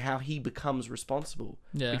from it, and how he becomes responsible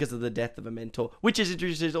because of the death of a mentor, which is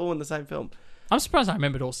introduced all in the same film. I'm surprised I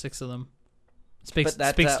remembered all 6 of them. Speaks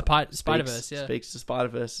to Spider-Verse, yeah. Speaks to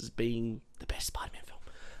Spider-Verse as being the best Spider-Man film.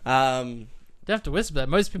 You don't have to whisper that.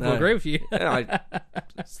 Most people agree with you.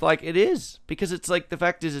 It's like it is because it's like the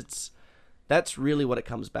fact is that's really what it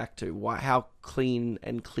comes back to. How clean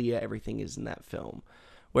and clear everything is in that film.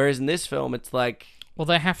 Whereas in this film, it's like... Well,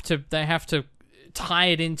 they have to tie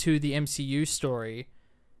it into the MCU story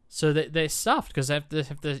so that they're stuffed because they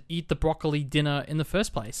have to eat the broccoli dinner in the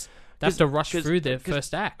first place. They have to rush through their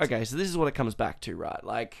first act. Okay, so this is what it comes back to, right?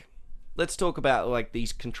 Like, let's talk about like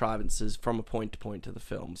these contrivances from a point to point to the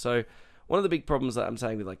film. So one of the big problems that I'm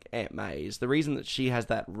saying with like Aunt May is the reason that she has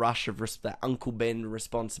that rush of that Uncle Ben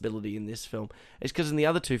responsibility in this film is because in the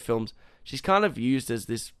other two films she's kind of used as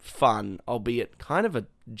this fun, albeit kind of a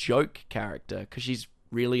joke character because she's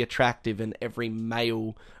really attractive and every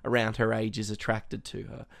male around her age is attracted to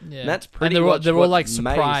her. Yeah. And that's pretty much they're all like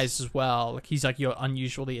surprised as well. Like he's like, "You're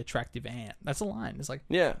unusually attractive aunt." That's a line. It's like,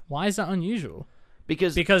 yeah, why is that unusual?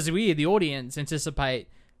 Because we, the audience, anticipate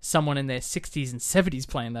someone in their 60s and 70s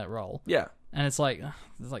playing that role. Yeah. And it's like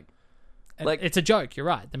it's a joke. You're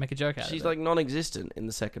right. They make a joke out of it. She's like non-existent in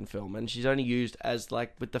the second film, and she's only used as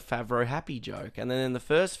like with the Favreau happy joke. And then in the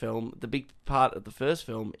first film, the big part of the first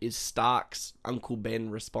film is Stark's Uncle Ben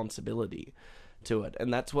responsibility to it,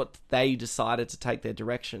 and that's what they decided to take their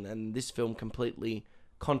direction. And this film completely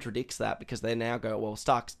contradicts that because they now go, well,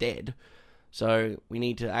 Stark's dead, so we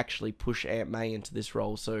need to actually push Aunt May into this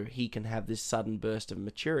role so he can have this sudden burst of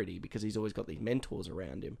maturity because he's always got these mentors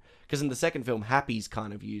around him. Because in the second film, Happy's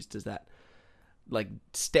kind of used as that like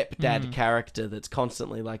stepdad character that's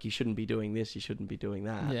constantly like, you shouldn't be doing this, you shouldn't be doing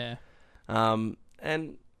that. Yeah.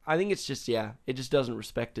 And I think it's just, it just doesn't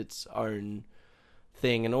respect its own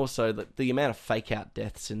thing. And also the amount of fake out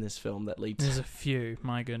deaths in this film that leads... There's a few,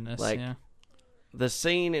 my goodness, yeah. The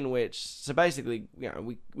scene in which... So basically,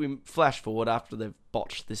 we flash forward after they've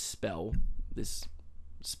botched this spell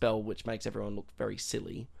which makes everyone look very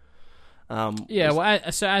silly. So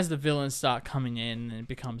as the villains start coming in, it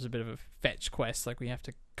becomes a bit of a fetch quest. Like, we have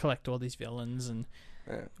to collect all these villains, and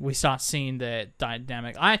we start seeing their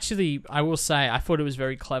dynamic. I will say, I thought it was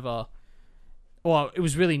very clever. Well, it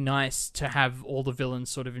was really nice to have all the villains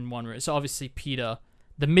sort of in one room. So obviously Peter,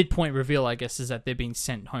 the midpoint reveal, I guess, is that they're being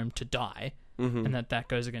sent home to die, and that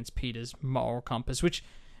goes against Peter's moral compass, which,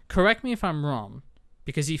 correct me if I'm wrong,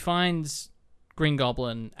 because he finds Green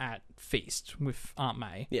Goblin at feast with Aunt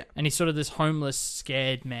May. Yeah. And he's sort of this homeless,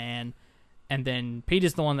 scared man. And then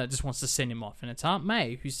Peter's the one that just wants to send him off. And it's Aunt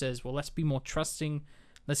May who says, well, let's be more trusting.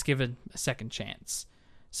 Let's give it a second chance.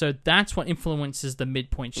 So that's what influences the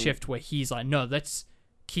midpoint shift where he's like, no, let's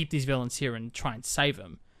keep these villains here and try and save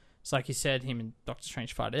them. So like you said, him and Doctor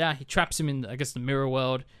Strange fight it out. He traps him in, I guess, the mirror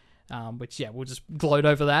world. Which we'll just gloat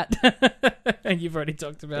over that, and you've already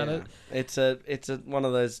talked about it. It's a one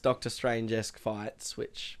of those Doctor Strange-esque fights,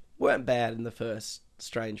 which weren't bad in the first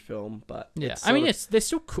Strange film, but they're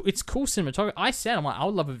still cool. It's cool cinematography. I'm like, I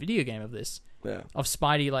would love a video game of this. Yeah, of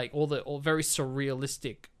Spidey, like all very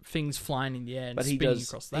surrealistic things flying in the air and spinning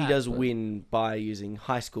across that. He does win by using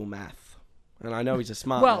high school math, and I know he's a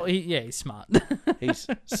smart. Well, he's smart. He's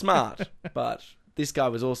smart, but this guy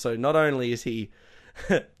was also, not only is he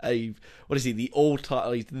the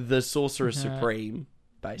Sorcerer Supreme,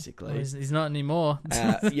 basically. He's not anymore.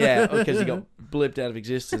 Because he got blipped out of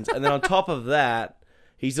existence. And then on top of that,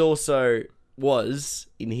 he's also was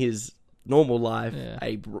in his normal life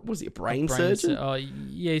a brain surgeon?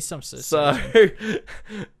 He's some sort of surgeon.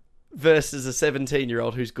 Versus a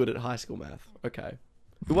 17-year-old who's good at high school math. Okay.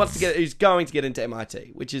 Who's going to get into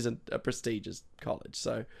MIT, which is a prestigious college.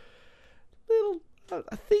 So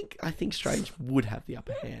I think Strange would have the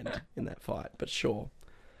upper hand in that fight, but sure.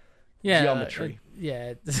 Yeah, geometry.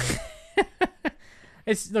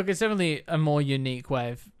 It's definitely a more unique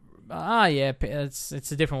way of. It's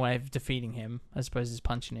a different way of defeating him as opposed to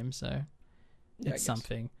punching him. So it's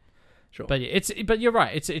something. Sure. But you're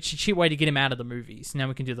right. It's a cheap way to get him out of the movies. Now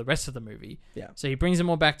we can do the rest of the movie. Yeah. So he brings them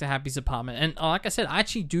all back to Happy's apartment, and like I said, I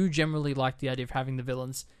actually do generally like the idea of having the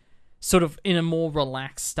villains sort of in a more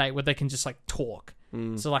relaxed state where they can just like talk.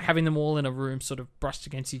 So like having them all in a room sort of brushed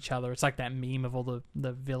against each other. It's like that meme of all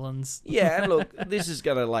the villains. Yeah, and look, this is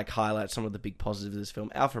going to like highlight some of the big positives of this film.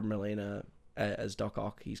 Alfred Molina as Doc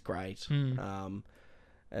Ock, he's great. And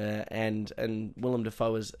Willem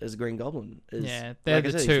Dafoe as Green Goblin. They're like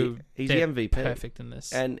the two. He's the MVP. Perfect in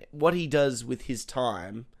this. And what he does with his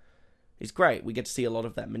time is great. We get to see a lot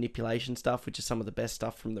of that manipulation stuff, which is some of the best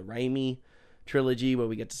stuff from the Raimi trilogy, where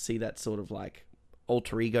we get to see that sort of like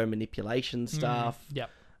alter ego manipulation stuff. Yep.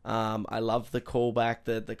 I love the callback,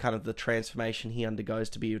 the kind of the transformation he undergoes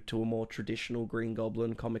to a more traditional Green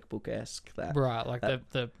Goblin comic book esque. Right, like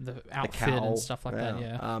the outfit and stuff like that.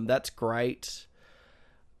 Yeah. That's great.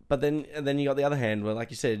 But then you got the other hand where, like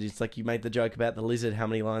you said, it's like you made the joke about the lizard, how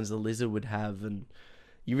many lines the lizard would have, and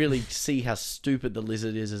you really see how stupid the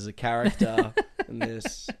lizard is as a character in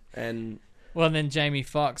this. And Well, and then Jamie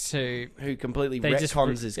Foxx, who completely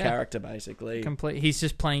retcons his character, basically. He's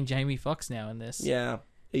just playing Jamie Foxx now in this. Yeah,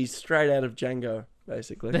 he's straight out of Django,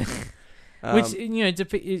 basically.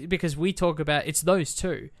 Which, because we talk about, it's those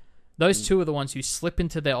two. Those two are the ones who slip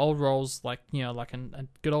into their old roles, like a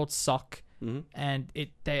good old sock, and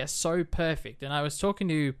they are so perfect. And I was talking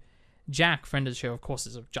to Jack, friend of the show, of course,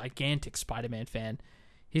 is a gigantic Spider-Man fan.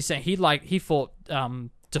 He's saying he thought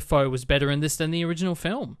Dafoe was better in this than the original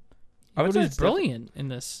film. I thought he was brilliant in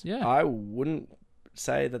this. Yeah, I wouldn't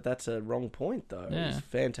say that that's a wrong point, though. Yeah. It was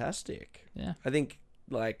fantastic. Yeah, I think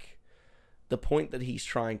the point that he's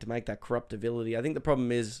trying to make, that corruptibility. I think the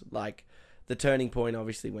problem is the turning point,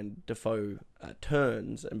 obviously, when Dafoe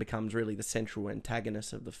turns and becomes really the central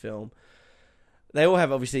antagonist of the film. They all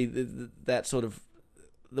have, obviously, that sort of...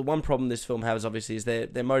 The one problem this film has, obviously, is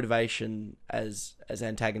their motivation as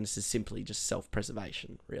antagonists is simply just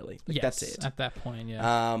self-preservation, really. Yes, that's it. At that point,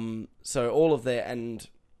 yeah. So all of their... And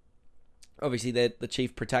obviously, the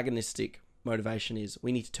chief protagonistic motivation is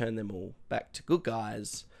we need to turn them all back to good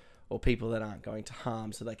guys or people that aren't going to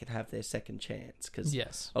harm so they can have their second chance. Because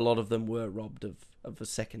a lot of them were robbed of a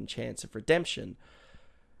second chance of redemption.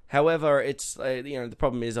 However, it's the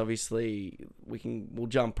problem is, obviously, we'll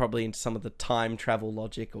jump probably into some of the time travel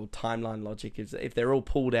logic or timeline logic. If they're all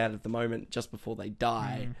pulled out at the moment just before they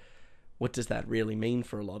die, what does that really mean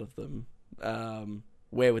for a lot of them?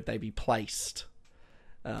 Where would they be placed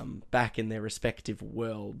back in their respective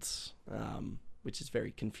worlds? Which is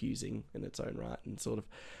very confusing in its own right, and sort of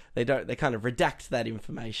they kind of redact that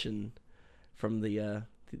information from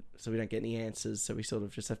so we don't get any answers. So we sort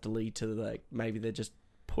of just have to lead to maybe they're just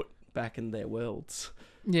put back in their worlds.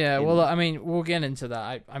 Yeah, well, I mean, we'll get into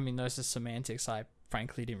that. I mean, those are semantics I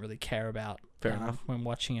frankly didn't really care about. Fair enough. When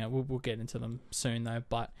watching it. We'll get into them soon, though.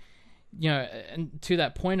 But, and to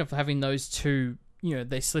that point of having those two,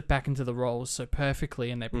 they slip back into the roles so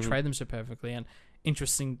perfectly and they portray them so perfectly. And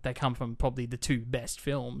interesting, they come from probably the two best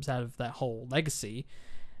films out of that whole legacy.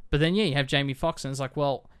 But then, you have Jamie Foxx, and it's like,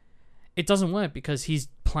 well, it doesn't work because he's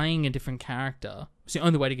playing a different character. So the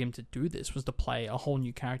only way to get him to do this was to play a whole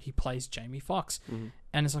new character. He plays Jamie Foxx.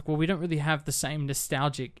 And it's like, well, we don't really have the same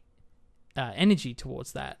nostalgic energy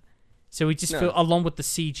towards that. So we just feel, along with the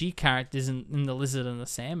CG characters in The Lizard and the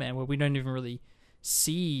Sandman, where we don't even really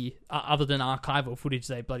see, other than archival footage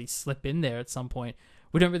they bloody slip in there at some point,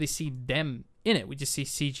 we don't really see them in it. We just see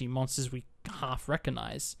CG monsters we half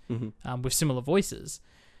recognize with similar voices.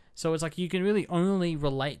 So it's like you can really only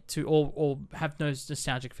relate to or have those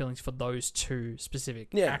nostalgic feelings for those two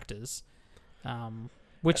specific actors.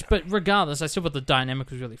 But regardless, I still thought the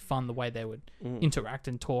dynamic was really fun, the way they would interact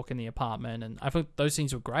and talk in the apartment. And I thought those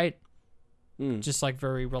scenes were great. Just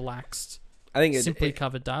very relaxed, I think simply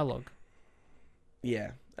covered dialogue.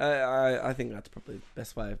 Yeah. I think that's probably the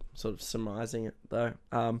best way of sort of summarizing it, though.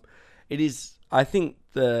 It is, I think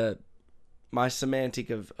my semantic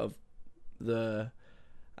of the...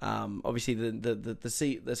 obviously,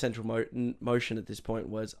 the central motion at this point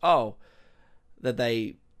was, that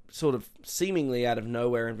they sort of seemingly out of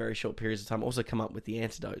nowhere in very short periods of time also come up with the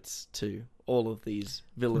antidotes to all of these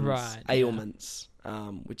villains' ailments,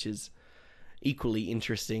 which is equally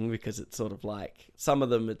interesting because it's sort of like, some of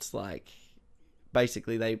them it's like,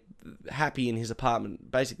 basically Happy in his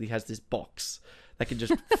apartment basically has this box that can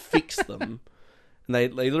just fix them. And they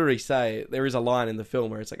literally say, there is a line in the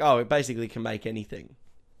film where it's like, it basically can make anything.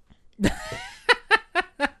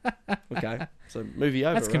 Okay, so movie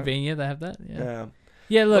over. That's right? Convenient. They have that.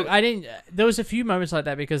 Yeah. Look, I didn't. There was a few moments like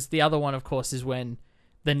that because the other one, of course, is when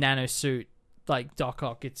the nano suit, Doc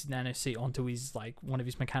Ock gets nano suit onto his one of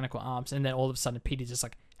his mechanical arms, and then all of a sudden Peter just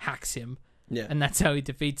hacks him. Yeah, and that's how he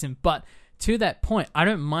defeats him. But to that point, I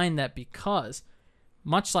don't mind that because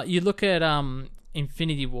much like you look at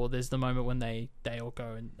Infinity War, there's the moment when they all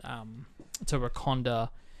go and to Wakanda.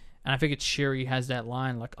 And I think it's Shuri has that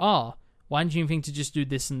line why didn't you think to just do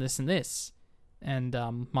this and this and this? And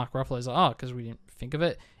Mark Ruffalo's like, because we didn't think of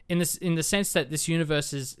it. In the sense that this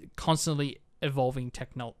universe is constantly evolving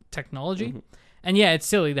technology. And yeah, it's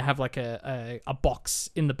silly to have a box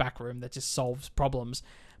in the back room that just solves problems.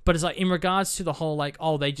 But it's in regards to the whole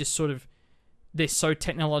they just sort of, they're so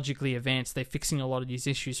technologically advanced, they're fixing a lot of these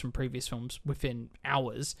issues from previous films within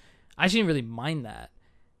hours. I actually didn't really mind that.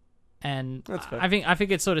 And I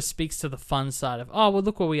think it sort of speaks to the fun side of,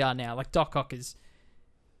 look where we are now. Doc Ock is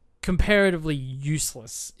comparatively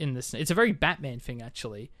useless in this. It's a very Batman thing,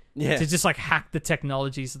 actually. Yeah. To just hack the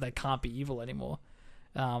technology so they can't be evil anymore.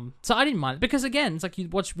 So I didn't mind it. Because again, it's you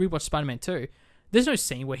rewatch Spider-Man 2. There's no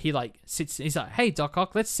scene where he sits, he's like, hey Doc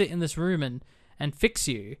Ock, let's sit in this room and fix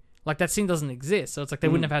you. That scene doesn't exist. So it's they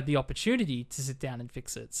wouldn't have had the opportunity to sit down and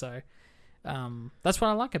fix it. So That's what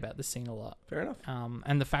I like about this scene a lot. Fair enough.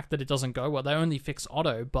 And the fact that it doesn't go well. They only fix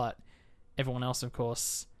Otto, but everyone else, of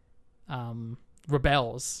course,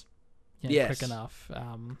 rebels quick enough.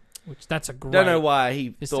 Which that's a great... Don't know why he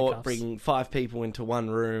thought bringing 5 people into one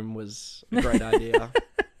room was a great idea.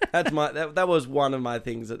 That was one of my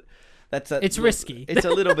things. It's risky. It's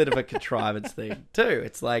a little bit of a contrivance thing too.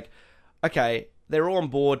 It's like, okay, they're all on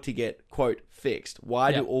board to get, quote, fixed.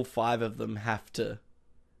 Why do all 5 of them have to,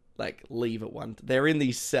 like, leave at one? They're in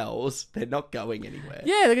these cells. They're not going anywhere.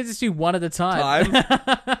 Yeah, they can just do one at a time.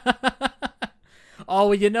 Oh,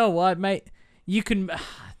 well, you know what, mate? You can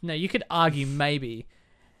argue maybe.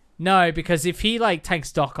 No, because if he, like,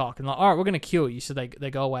 takes Doc Ock and, like, all right, we're going to kill you, so they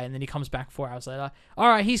go away, and then he comes back 4 hours later. All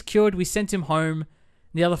right, he's cured. We sent him home.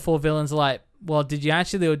 The other 4 villains are like, well, did you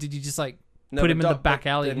actually, or did you just, like, put him in the back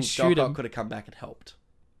alley and shoot him? Doc Ock could have come back and helped.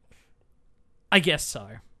 I guess so.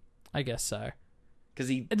 Because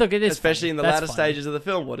funny. especially in the latter funny. stages of the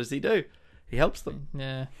film, what does he do? He helps them.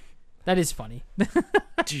 Yeah. That is funny.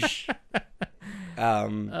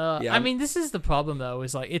 I mean, this is the problem, though,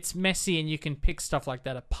 is like it's messy and you can pick stuff like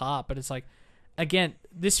that apart, but it's like, again,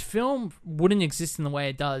 this film wouldn't exist in the way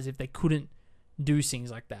it does if they couldn't do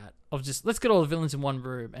things like that of just let's get all the villains in one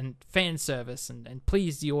room and fan service and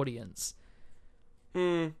please the audience.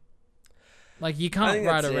 Like, you can't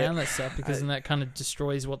write around that stuff because then that kind of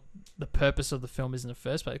destroys what the purpose of the film is in the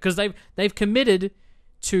first place, because they've committed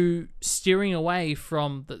to steering away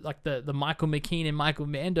from the Michael McKean and Michael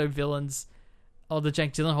Mando villains, or the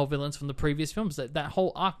Jake Gyllenhaal villains from the previous films. That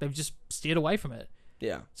whole arc, they've just steered away from it.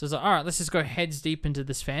 Yeah. So it's like, all right, let's just go heads deep into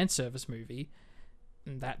this fan service movie.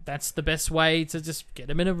 And that's the best way to just get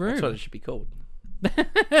them in a room. That's what it should be called.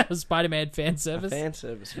 Spider-Man fan service. A fan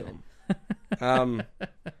service film. No,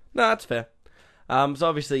 that's fair. So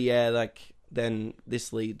obviously, then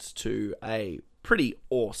this leads to a pretty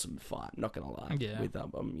awesome fight. Not gonna lie. Yeah.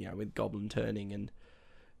 With Goblin turning and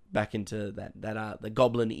back into the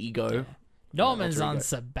Goblin ego. Yeah. Norman's on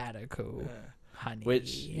sabbatical, honey.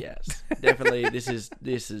 Which, yes, definitely. This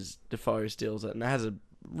is Defoe steals it, and it has a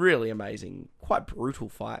really amazing, quite brutal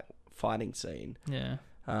fighting scene. Yeah.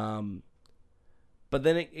 But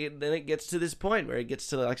then it gets to this point where it gets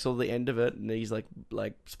to like sort of the end of it, and he's like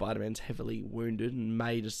Spider-Man's heavily wounded, and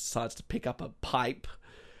May just decides to pick up a pipe,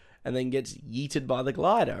 and then gets yeeted by the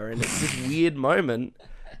glider, and it's this weird moment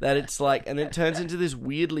that it's like, and it turns into this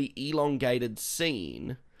weirdly elongated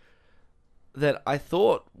scene that I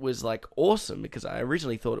thought was like awesome, because I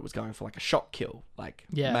originally thought it was going for like a shock kill, like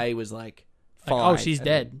May was like fine, oh, she's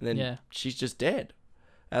dead, and then she's just dead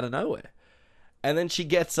out of nowhere, and then she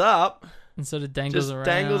gets up. And sort of dangles around.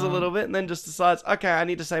 Dangles a little bit, and then just decides, okay, I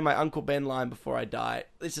need to say my Uncle Ben line before I die.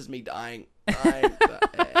 This is me dying.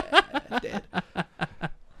 Dead.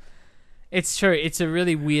 It's true. It's a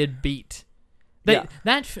really weird beat.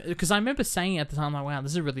 Because I remember saying at the time, like, wow,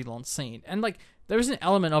 this is a really long scene. And like, there is an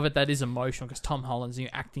element of it that is emotional, because Tom Holland's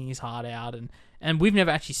acting his heart out, and we've never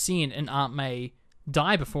actually seen an Aunt May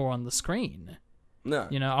die before on the screen. No.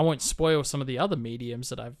 I won't spoil some of the other mediums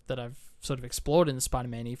that I've sort of explored in the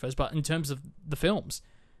Spider-Man ethos, but in terms of the films,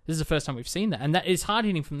 this is the first time we've seen that, and that is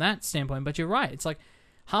hard-hitting from that standpoint. But you're right, it's like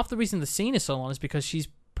half the reason the scene is so long is because she's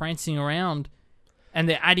prancing around, and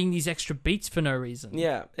they're adding these extra beats for no reason.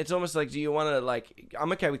 Yeah, it's almost like, do you want to, like,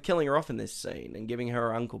 I'm okay with killing her off in this scene and giving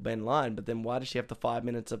her Uncle Ben line, but then why does she have the 5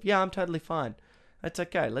 minutes of, I'm totally fine, that's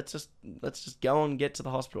okay, let's just go and get to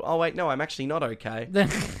the hospital. Oh wait, no, I'm actually not okay.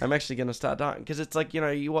 I'm actually going to start dying. Because it's like, you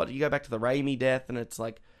go back to the Raimi death, and it's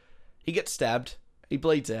like, he gets stabbed, he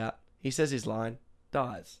bleeds out, he says his line,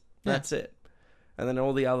 dies. That's it. And then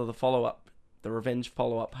all the follow-up, the revenge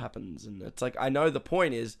follow-up happens. And it's like, I know the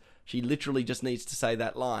point is, she literally just needs to say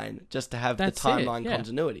that line just to have the timeline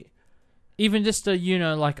continuity. Even just to,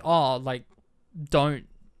 don't...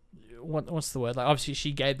 What's the word? Like, obviously,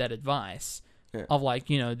 she gave that advice of, like,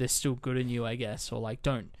 there's still good in you, I guess. Or, like,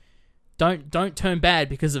 don't turn bad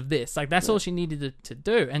because of this. Like, that's all she needed to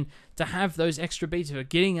do. And to have those extra beats of her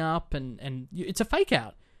getting up and it's a fake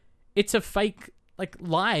out. It's a fake, like,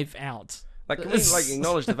 live out. Like, can we, like,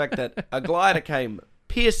 acknowledge the fact that a glider came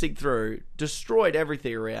piercing through, destroyed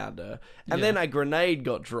everything around her, and then a grenade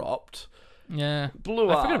got dropped. Yeah. Blew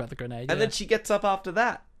up. I forgot about the grenade. And then she gets up after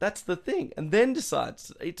that. That's the thing. And then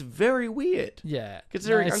decides, it's very weird. Yeah.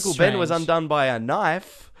 Considering Uncle Ben was undone by a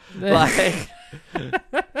knife. Like...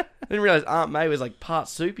 Didn't realize Aunt May was like part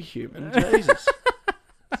superhuman. Jesus.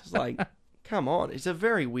 It's like, come on. It's a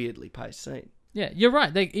very weirdly paced scene. Yeah, you're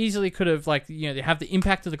right. They easily could have, like, they have the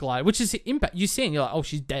impact of the glider, which is the impact. You see it and you're like, oh,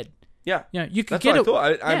 she's dead. Yeah. You could That's get what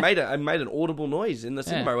I thought. I made an audible noise in the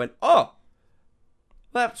cinema. I went, oh.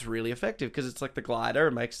 Well, that's really effective because it's like the glider.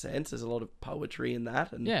 It makes sense. There's a lot of poetry in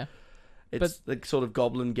that. And it's the sort of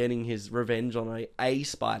Goblin getting his revenge on a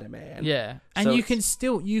Spider-Man. Yeah. And so you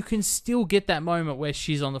can still get that moment where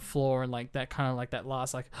she's on the floor and like that kind of like that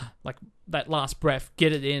last like that last breath,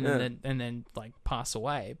 get it in and then like pass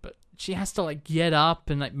away. But she has to like get up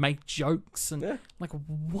and like make jokes and like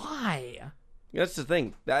why? That's the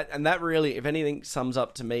thing. That really, if anything, sums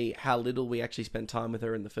up to me how little we actually spent time with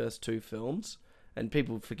her in the first 2 films. And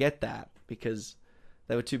people forget that because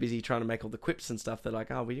they were too busy trying to make all the quips and stuff. They're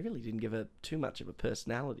like, oh, we really didn't give her too much of a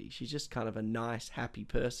personality. She's just kind of a nice, happy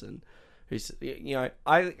person who's, you know,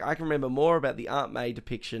 I can remember more about the Aunt May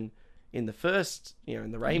depiction in the first, you know,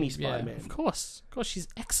 in the Raimi Spider-Man. Of course, she's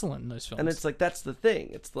excellent in those films. And it's like, that's the thing.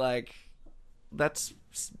 It's like, that's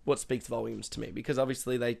what speaks volumes to me because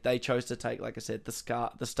obviously they chose to take, like I said,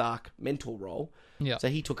 the Stark mentor role. Yeah. So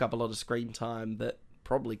he took up a lot of screen time that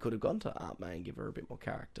probably could have gone to Aunt May and give her a bit more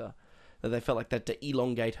character. That they felt like that to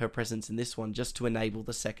elongate her presence in this one just to enable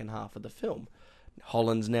the second half of the film.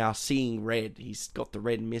 Holland's now seeing red. He's got the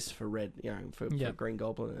red mist for red, you know, for Green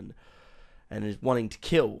Goblin and is wanting to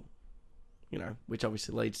kill, you know, which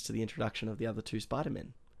obviously leads to the introduction of the other 2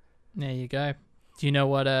 Spider-Men. There you go. Do you know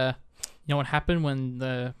what happened when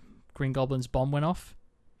the Green Goblin's bomb went off?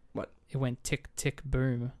 What? It went tick tick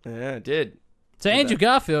boom. Yeah, it did. So Andrew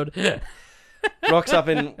Garfield rocks up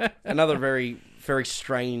in another very, very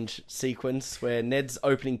strange sequence where Ned's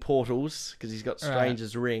opening portals because he's got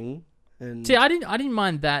Stranger's ring. And see, I didn't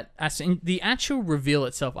mind that. The actual reveal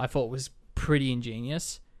itself, I thought was pretty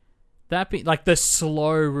ingenious. That be like the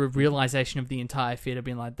slow realization of the entire theater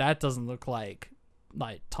being like, that doesn't look like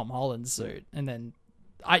Tom Holland's suit, and then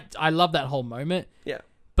I love that whole moment. Yeah,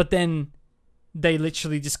 but then they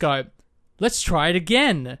literally just go, let's try it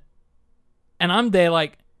again, and I'm there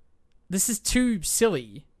like, this is too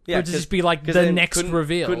silly. Yeah, to just be like the next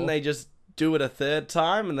reveal. Couldn't they just do it a third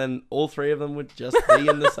time and then all 3 of them would just be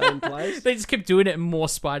in the same place? They just kept doing it in more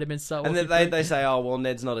Spider-Man style. And then they say, oh, well,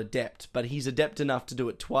 Ned's not adept, but he's adept enough to do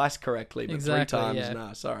it twice correctly, but 3 times,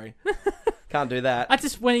 no, sorry. Can't do that.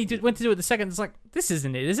 When he went to do it the second, it's like, this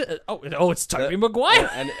isn't it, is it? Oh, it's Tobey Maguire.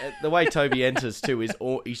 And the way Tobey enters, too, is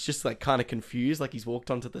he's just like kind of confused, like he's walked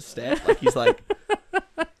onto the step, like he's like...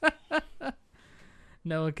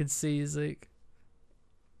 No one can see Zeke.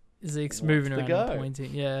 Zeke's moving around and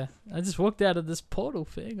pointing. Yeah. I just walked out of this portal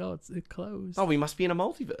thing. Oh, it closed. Oh, we must be in a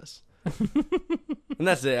multiverse. And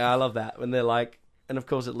that's it. I love that. When they're like... And, of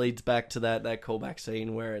course, it leads back to that callback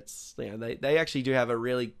scene where it's... You know, they actually do have a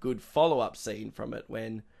really good follow-up scene from it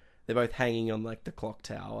when they're both hanging on, like, the clock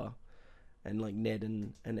tower. And, like, Ned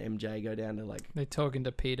and MJ go down to, like... They're talking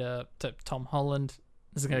to Tom Holland.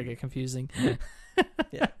 This is going to get confusing.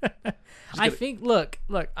 Yeah. I think, look,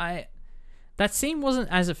 that scene wasn't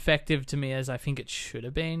as effective to me as I think it should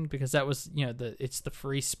have been, because that was, you know, it's the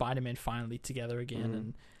 3 Spider-Men finally together again,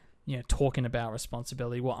 and, you know, talking about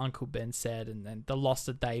responsibility, what Uncle Ben said, and the loss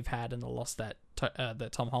that they've had and the loss that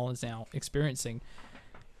Tom Holland's now experiencing.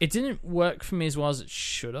 It didn't work for me as well as it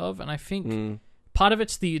should have, and I think part of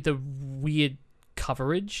it's the weird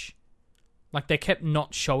coverage. Like, they kept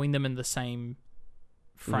not showing them in the same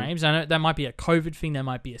frames. I know that might be a COVID thing, there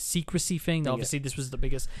might be a secrecy thing. Obviously, this was the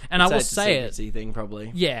biggest, and I will say it. Secrecy thing,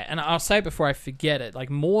 probably. Yeah, and I'll say it before I forget it.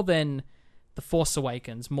 Like, more than The Force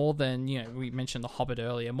Awakens, more than, you know, we mentioned The Hobbit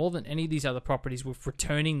earlier, more than any of these other properties with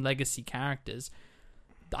returning legacy characters,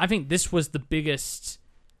 I think this was the biggest.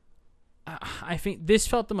 I think this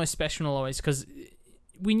felt the most special in a lot of ways because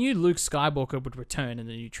we knew Luke Skywalker would return in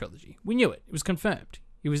the new trilogy. We knew it. It was confirmed.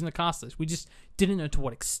 He was in the cast list. We just didn't know to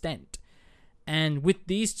what extent. And with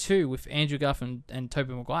these 2, with Andrew Garfield and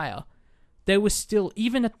Tobey Maguire, there was still,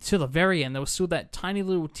 even to the very end, there was still that tiny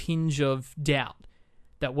little tinge of doubt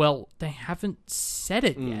that, well, they haven't said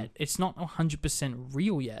it yet. It's not 100%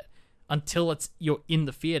 real yet until you're in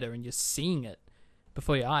the theater and you're seeing it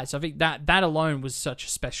before your eyes. So I think that alone was such a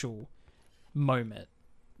special moment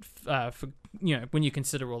for, you know, when you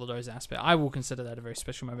consider all of those aspects. I will consider that a very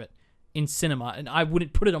special moment in cinema, and I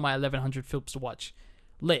wouldn't put it on my 1100 films to watch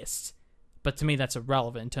list. But to me, that's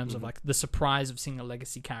irrelevant in terms of like the surprise of seeing a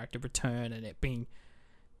legacy character return and it being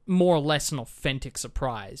more or less an authentic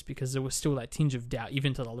surprise, because there was still that tinge of doubt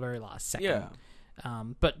even to the very last second. Yeah.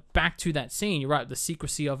 But back to that scene, you're right, the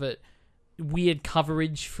secrecy of it, weird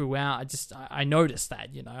coverage throughout. I noticed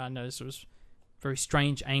that, you know, I noticed it was very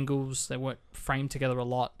strange angles. They weren't framed together a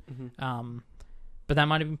lot. But that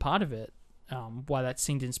might have been part of it, why that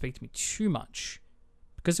scene didn't speak to me too much,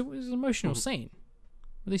 because it was an emotional scene.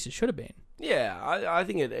 At least it should have been. Yeah, I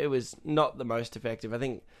think it was not the most effective. I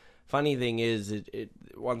think funny thing is, it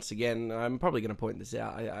once again, I'm probably going to point this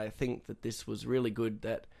out. I think that this was really good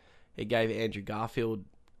that it gave Andrew Garfield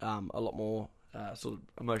a lot more sort of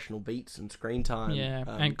emotional beats and screen time. Yeah,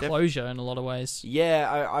 and closure in a lot of ways. Yeah,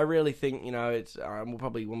 I really think, it's we'll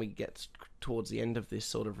probably, when we get towards the end of this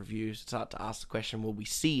sort of review, start to ask the question, will we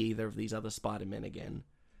see either of these other Spider-Men again?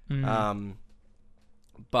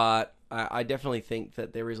 But I definitely think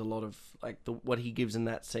that there is a lot of, like, what he gives in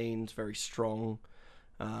that scene is very strong.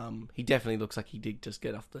 He definitely looks like he did just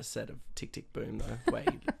get off the set of Tick, Tick, Boom, though, the way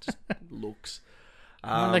he just looks.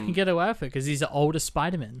 They can get away with it because he's an older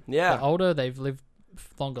Spider-Man. Yeah. They're older, they've lived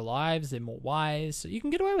longer lives, they're more wise, so you can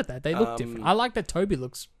get away with that. They look different. I like that Toby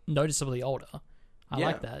looks noticeably older. I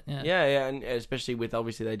like that. Yeah, and especially with,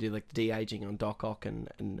 obviously, they do like the de-aging on Doc Ock and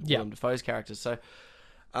Willem Dafoe's characters. So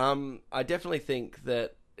I definitely think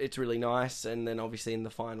that it's really nice. And then obviously in the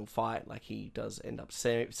final fight, like, he does end up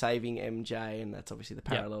saving MJ, and that's obviously the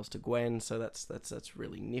parallels to Gwen. So that's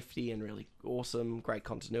really nifty and really awesome. Great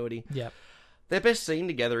continuity. Yeah. Their best scene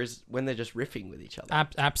together is when they're just riffing with each other.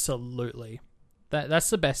 Absolutely. That's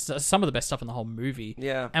the best. Some of the best stuff in the whole movie.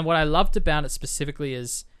 Yeah. And what I loved about it specifically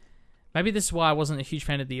is, maybe this is why I wasn't a huge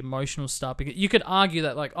fan of the emotional stuff, because you could argue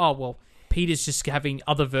that, like, oh, well, Peter's just having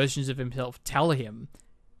other versions of himself tell him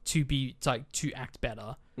to act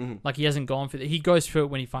better. Mm-hmm. Like, he hasn't gone through it. He goes through it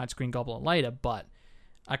when he fights Green Goblin later, but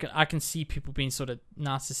I can see people being sort of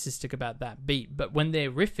narcissistic about that beat. But when they're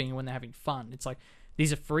riffing, when they're having fun, it's like,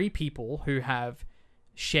 these are three people who have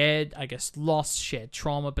shared, I guess, loss, shared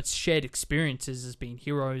trauma, but shared experiences as being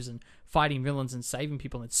heroes and fighting villains and saving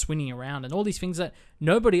people and swinging around and all these things that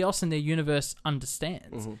nobody else in their universe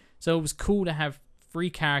understands. Mm-hmm. So it was cool to have three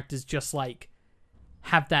characters just, like,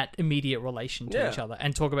 have that immediate relation to each other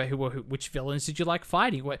and talk about which villains did you like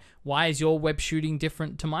fighting? Why is your web shooting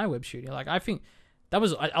different to my web shooting? Like, I think that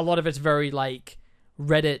was a lot of it's very, like,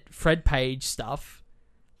 Reddit Fred page stuff.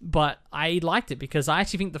 But I liked it because I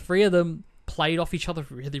actually think the three of them played off each other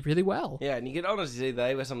really, really well. Yeah, and you can honestly see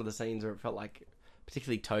they were some of the scenes where it felt like,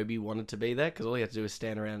 particularly Toby wanted to be there because all he had to do was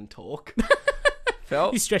stand around and talk.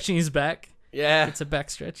 He's stretching his back. Yeah. It's a back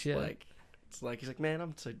stretch, yeah. He's like, man,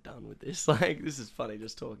 I'm so done with this. Like, this is funny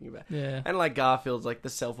just talking about. Yeah. And, like, Garfield's, like, the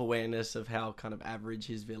self-awareness of how kind of average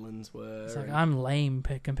his villains were. It's like, I'm lame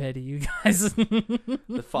compared to you guys.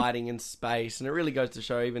 The fighting in space. And it really goes to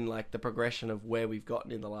show even, like, the progression of where we've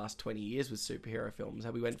gotten in the last 20 years with superhero films.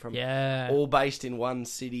 How we went from all based in one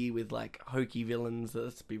city with, like, hokey villains.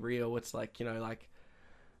 Let's be real. It's like, like,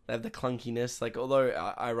 they have the clunkiness. Like, although,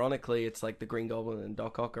 ironically, it's like the Green Goblin and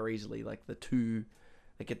Doc Ock are easily, like, the two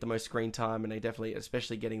that get the most screen time, and they definitely,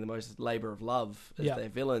 especially getting the most labor of love as their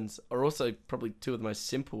villains, are also probably two of the most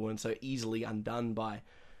simple and so easily undone by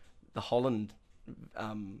the Holland.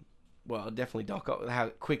 Well, definitely Doc Ock. How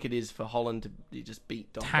quick it is for Holland to just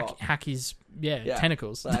beat Doc Ock. Hack his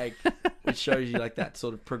tentacles. Like, which shows you, like, that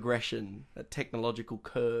sort of progression, that technological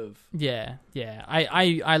curve. Yeah.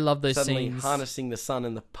 I love those Suddenly scenes. Harnessing the sun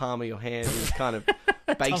in the palm of your hand is kind of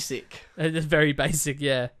basic. It's very basic,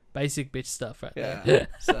 yeah. Basic bitch stuff right there.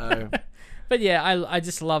 So, but yeah, I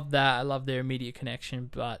just love that. I love their immediate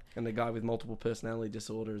connection. And the guy with multiple personality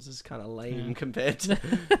disorders is kind of lame compared to.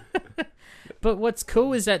 But what's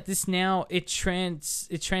cool is that this now it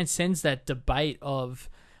transcends that debate of.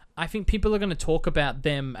 I think people are going to talk about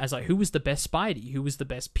them as, like, who was the best Spidey, who was the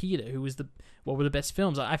best Peter, what were the best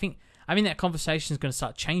films. I think that conversation is going to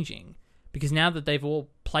start changing because now that they've all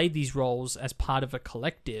played these roles as part of a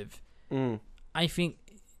collective, I think.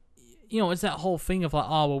 It's that whole thing of, like,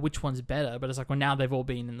 oh, well, which one's better? But it's like, well, now they've all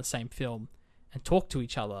been in the same film and talked to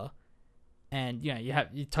each other. And, you have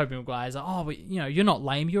Tobey Maguire's like, oh, but, you're not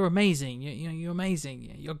lame. You're amazing. You're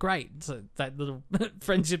amazing. You're great. So that little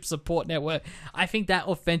friendship support network, I think that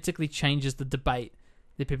authentically changes the debate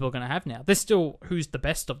that people are going to have now. There's still who's the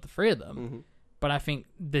best of the three of them. Mm-hmm. But I think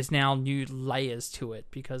there's now new layers to it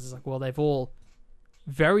because it's like, well, they've all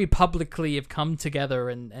very publicly have come together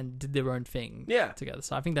and did their own thing together.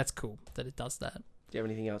 So I think that's cool that it does that. Do you have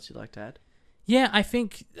anything else you'd like to add? Yeah, I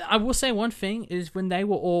think I will say one thing is when they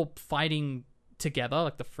were all fighting together,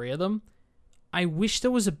 like the three of them, I wish there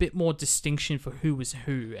was a bit more distinction for who was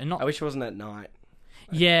who, and not. I wish it wasn't at night.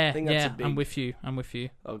 I think that's I'm with you.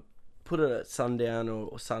 I'll put it at sundown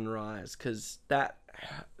or sunrise because that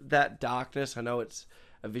darkness. I know it's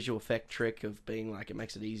a visual effect trick of being like it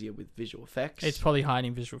makes it easier with visual effects. It's probably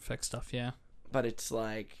hiding visual effect stuff, yeah. But it's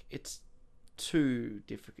like it's too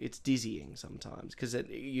difficult. It's dizzying sometimes because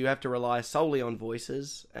you have to rely solely on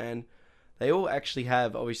voices, and they all actually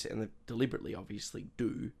have obviously, and they deliberately obviously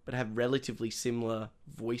do, but have relatively similar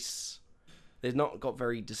voice they've not got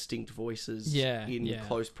very distinct voices in Yeah.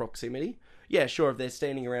 close proximity. Yeah, sure, if they're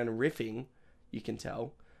standing around and riffing, you can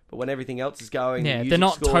tell. But when everything else is going... Yeah, the they're not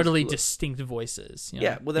music scores totally look- distinct voices. You know?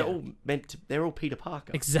 Yeah, well, they're all meant to... They're all Peter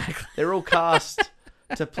Parker. Exactly. They're all cast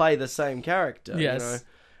to play the same character, Yes. you know?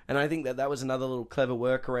 And I think that was another little clever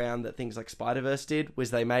workaround that things like Spider-Verse did,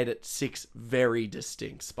 was they made it 6 very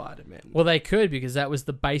distinct Spider-Men. Well, they could, because that was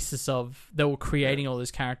the basis of... They were creating all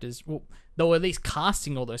those characters... Well, they were at least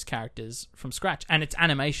casting all those characters from scratch. And it's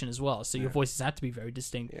animation as well, so your voices had to be very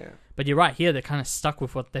distinct. Yeah. But you're right, here they're kind of stuck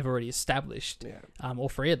with what they've already established. Yeah. All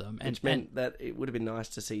 3 of them. Which meant that it would have been nice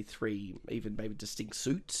to see 3, even maybe distinct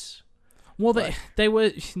suits. Well, they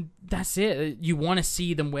were... That's it. You want to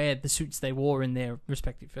see them wear the suits they wore in their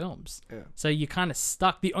respective films. Yeah. So you're kind of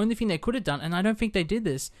stuck. The only thing they could have done, and I don't think they did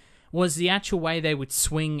this, was the actual way they would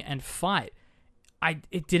swing and fight.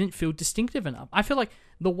 It didn't feel distinctive enough. I feel like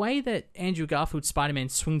the way that Andrew Garfield's Spider-Man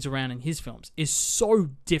swings around in his films is so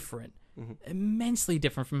different. Immensely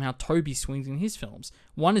different from how Tobey swings in his films.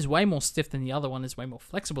 One is way more stiff than the other. One is way more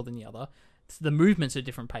flexible than the other. The movements are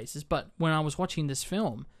different paces. But when I was watching this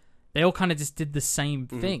film... They all kind of just did the same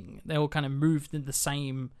thing. They all kind of moved in the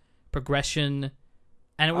same progression,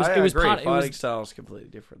 and it was agree. part. Fighting styles completely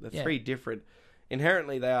different. They're 3 different.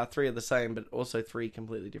 Inherently, they are 3 of the same, but also 3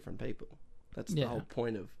 completely different people. That's the whole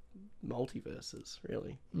point of multiverses,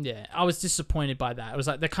 really. Yeah, I was disappointed by that. It was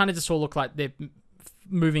like they kind of just all look like they're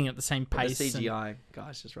moving at the same pace. The CGI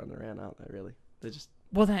guys just running around, aren't they? Really, they're just.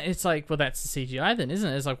 Well, that's the CGI then,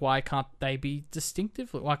 isn't it? It's like, why can't they be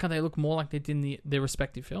distinctive? Why can't they look more like they did in their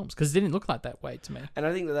respective films? Because it didn't look like that way to me. And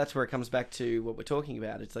I think that's where it comes back to what we're talking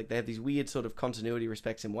about. It's like they have these weird sort of continuity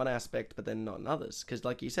respects in one aspect, but then not in others. Because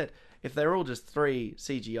like you said, if they're all just 3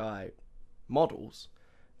 CGI models,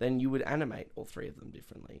 then you would animate all 3 of them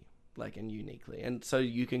differently, like, and uniquely. And so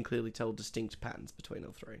you can clearly tell distinct patterns between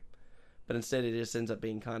all 3. But instead it just ends up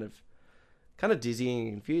being kind of dizzying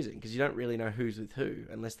and confusing, because you don't really know who's with who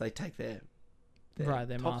unless they take their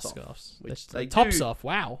mask off, which they tops do. off.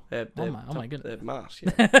 Wow! Oh my goodness, their mask.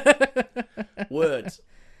 Yeah. Words.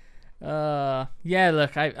 Yeah.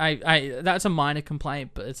 Look, I that's a minor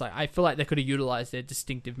complaint, but it's like I feel like they could have utilized their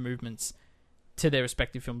distinctive movements to their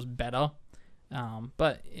respective films better.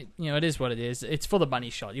 But it is what it is. It's for the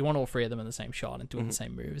money shot. You want all 3 of them in the same shot and doing the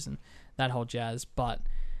same moves and that whole jazz. But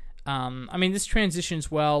I mean, this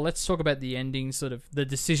transitions well. Let's talk about the ending, sort of the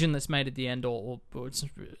decision that's made at the end, or it's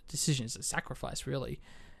decision is a sacrifice, really,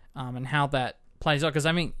 and how that plays out. Because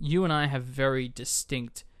I mean, you and I have very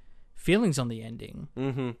distinct feelings on the ending.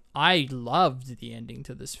 Mm-hmm. I loved the ending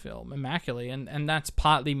to this film immaculately, and that's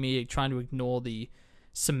partly me trying to ignore the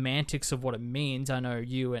semantics of what it means. I know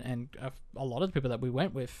you and a lot of the people that we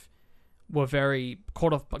went with were very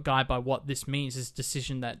caught off guard by what this means. This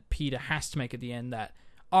decision that Peter has to make at the end, that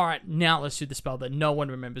all right, now let's do the spell that no one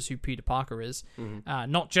remembers who Peter Parker is.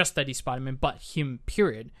 Not just that he's Spider-Man, but him,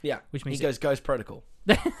 period. Yeah, which means he goes Ghost Protocol.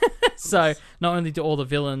 So not only do all the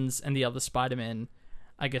villains and the other Spider-Men,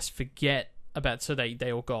 I guess, forget about, so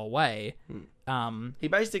they all go away. He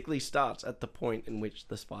basically starts at the point in which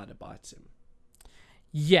the spider bites him.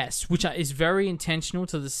 Yes, which is very intentional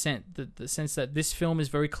to the sense that this film is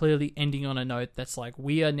very clearly ending on a note that's like,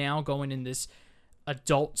 we are now going in this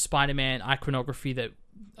adult Spider-Man iconography that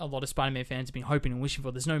a lot of Spider-Man fans have been hoping and wishing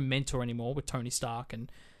for. There's no mentor anymore with Tony Stark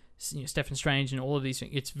and Stephen Strange and all of these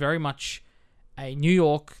things. It's very much a New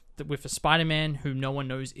York with a Spider-Man who no one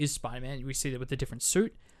knows is Spider-Man. We see that with a different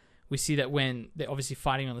suit. We see that when they're obviously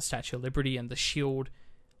fighting on the Statue of Liberty and the shield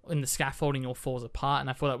and the scaffolding all falls apart. And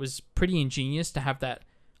I thought that was pretty ingenious to have that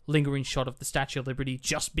lingering shot of the Statue of Liberty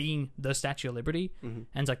just being the Statue of Liberty. And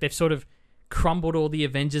it's like they've sort of crumbled all the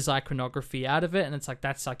Avengers iconography out of it, and it's like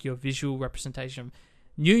that's like your visual representation of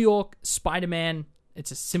New York, Spider-Man.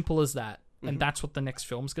 It's as simple as that, and that's what the next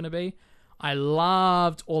film's going to be. I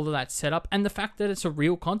loved all of that setup, and the fact that it's a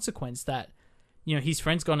real consequence that, his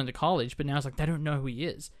friend's gone into college, but now it's like they don't know who he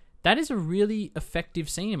is. That is a really effective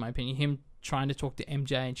scene, in my opinion. Him trying to talk to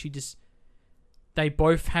MJ, and they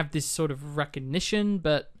both have this sort of recognition,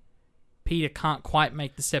 but Peter can't quite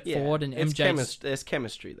make the step forward, and MJ. There's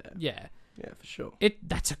chemistry there. Yeah. Yeah, for sure.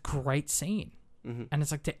 That's a great scene. And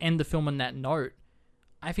it's like to end the film on that note,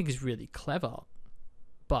 I think is really clever.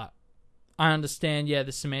 But I understand,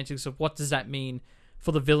 the semantics of what does that mean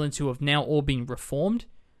for the villains who have now all been reformed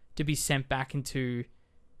to be sent back into,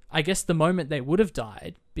 I guess, the moment they would have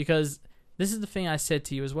died. Because this is the thing I said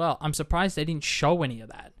to you as well. I'm surprised they didn't show any of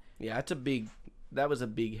that. Yeah, that was a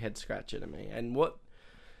big head scratcher to me. And what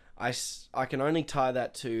I can only tie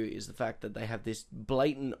that to is the fact that they have this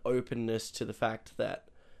blatant openness to the fact that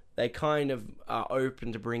they kind of are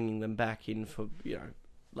open to bringing them back in for,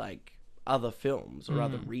 like other films or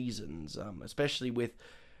other reasons, especially with...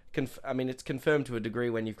 it's confirmed to a degree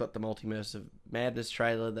when you've got the Multiverse of Madness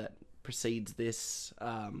trailer that precedes this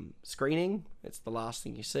screening. It's the last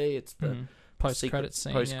thing you see. It's the post-credit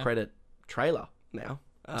scene. Post-credit trailer now.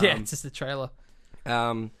 It's just the trailer.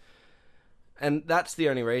 And that's the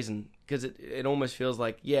only reason, because it almost feels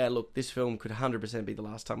like, yeah, look, this film could 100% be the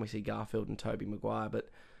last time we see Garfield and Tobey Maguire, but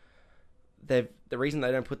the reason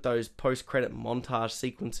they don't put those post-credit montage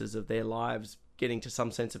sequences of their lives getting to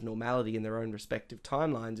some sense of normality in their own respective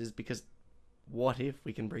timelines is because what if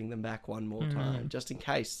we can bring them back one more time, just in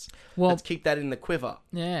case? Well, let's keep that in the quiver.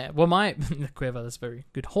 Yeah, well, the quiver, that's a very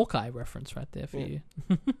good Hawkeye reference right there for you.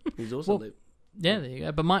 He's also... yeah, there you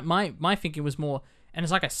go. But my thinking was more... And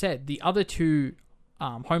it's like I said, the other two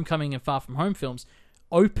Homecoming and Far From Home films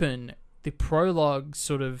open the prologue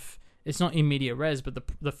sort of... It's not in media res, but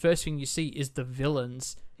the first thing you see is the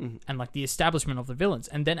villains and like the establishment of the villains.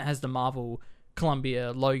 And then it has the Marvel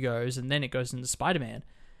Columbia logos, and then it goes into Spider-Man.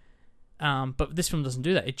 But this film doesn't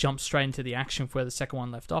do that. It jumps straight into the action for where the second one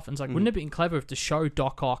left off. And it's like, wouldn't it have been clever if to show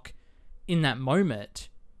Doc Ock in that moment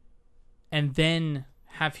and then...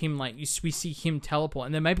 have him, like, we see him teleport,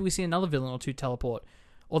 and then maybe we see another villain or two teleport,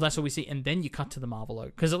 or that's what we see, and then you cut to the Marvel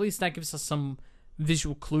logo, because at least that gives us some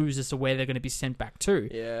visual clues as to where they're going to be sent back to.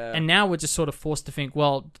 Yeah. And now we're just sort of forced to think,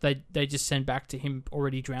 well, they just send back to him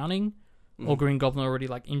already drowning, or Green Goblin already,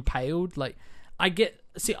 like, impaled. Like, I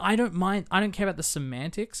don't care about the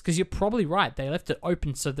semantics, because you're probably right. They left it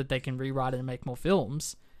open so that they can rewrite it and make more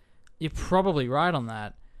films. You're probably right on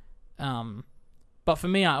that. But for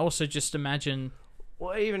me, I also just imagine...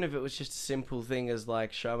 Well, even if it was just a simple thing as,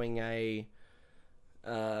 like, showing a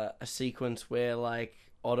sequence where, like,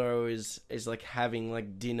 Otto is like, having,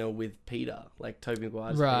 like, dinner with Peter, like, Tobey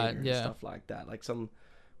Maguire's Peter and stuff like that. Like,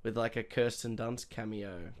 with, like, a Kirsten Dunst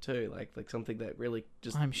cameo, too. Like something that really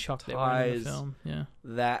just I'm shocked ties the film.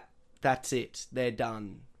 Yeah. That's it. They're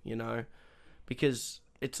done, you know? Because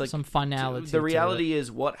it's, like... Some finality the reality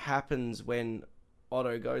is what happens when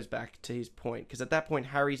Otto goes back to his point. Because at that point,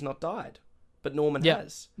 Harry's not died. But Norman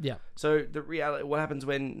has. Yeah. So the reality, what happens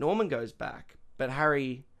when Norman goes back, but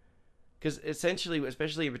Harry, because essentially,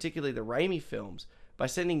 especially particularly the Raimi films, by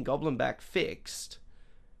sending Goblin back fixed,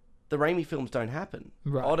 the Raimi films don't happen.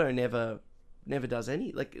 Right. Otto never does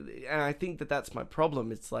any, like, and I think that's my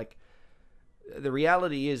problem. It's like, the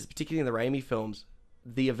reality is, particularly in the Raimi films,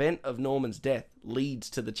 the event of Norman's death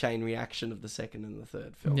leads to the chain reaction of the second and the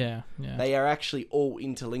third film. Yeah. They are actually all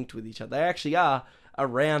interlinked with each other. They actually are a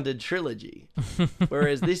rounded trilogy.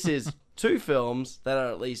 Whereas this is two films that are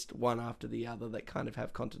at least one after the other that kind of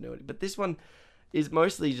have continuity. But this one is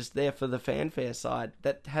mostly just there for the fanfare side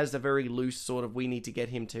that has a very loose sort of, we need to get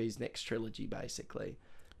him to his next trilogy, basically.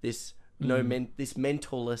 This this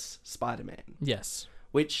mentorless Spider-Man. Yes.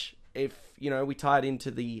 Which, if, we tie it into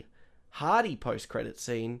the Hardy post-credit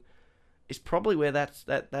scene, is probably where that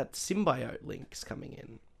symbiote link's coming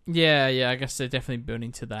in. Yeah, I guess they're definitely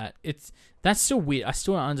building to that. That's still weird. I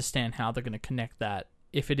still don't understand how they're going to connect that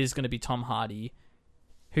if it is going to be Tom Hardy,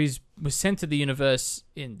 was sent to the universe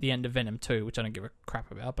in the end of Venom 2, which I don't give a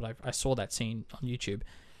crap about, but I saw that scene on YouTube.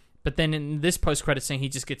 But then in this post-credit scene, he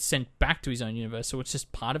just gets sent back to his own universe, so it's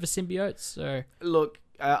just part of a symbiote. So look,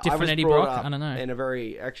 different I was Eddie brought Brock. up I don't know. In a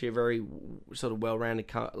very sort of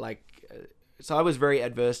well-rounded, so I was very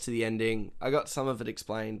adverse to the ending. I got some of it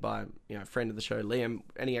explained by a friend of the show, Liam,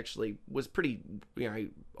 and he actually was pretty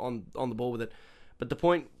on the ball with it. But the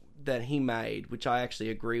point that he made, which I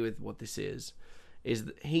actually agree with, what this is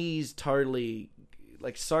that he's totally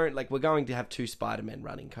we're going to have two Spider-Men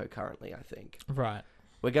running concurrently. I think right.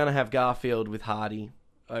 We're going to have Garfield with Hardy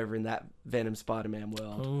over in that Venom Spider-Man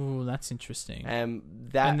world. Oh, that's interesting. And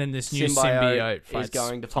then this new symbiote is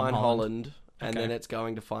going to Tom find Holland. Okay. And then it's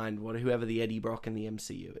going to find whoever the Eddie Brock in the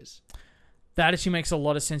MCU is. That actually makes a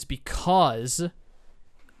lot of sense, because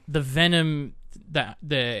the Venom,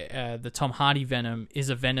 the Tom Hardy Venom,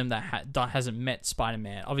 is a Venom that hasn't met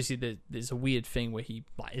Spider-Man. Obviously, there's a weird thing where he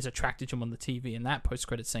is attracted to him on the TV in that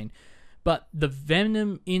post-credit scene. But the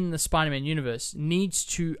Venom in the Spider-Man universe needs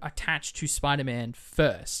to attach to Spider-Man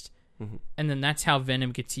first. Mm-hmm. And then that's how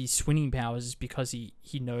Venom gets his swinging powers, is because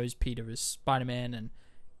he knows Peter is Spider-Man and...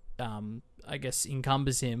 I guess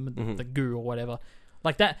encumbers him, the goo or whatever,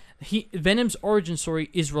 like that. Venom's origin story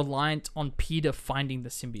is reliant on Peter finding the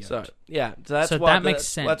symbiote. So that's that makes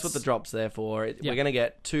sense. That's what the drop's there for. We're going to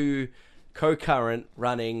get two concurrent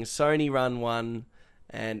running, Sony run one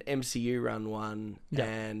and MCU run one,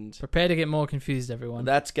 and prepare to get more confused, everyone.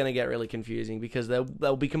 That's going to get really confusing because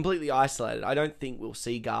they'll be completely isolated. I don't think we'll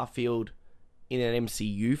see Garfield in an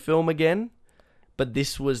MCU film again. But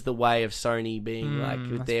this was the way of Sony being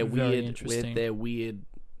with their weird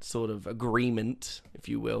sort of agreement, if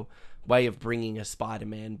you will, way of bringing a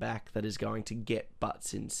Spider-Man back that is going to get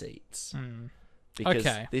butts in seats. Because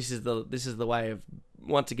this is the way of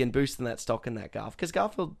once again boosting that stock in that Garfield. Because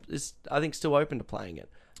Garfield is, I think, still open to playing it.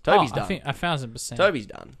 Toby's done. I think 1,000%. Toby's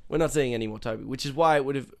done. We're not seeing any more Toby, which is why it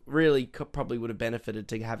would have really probably would have benefited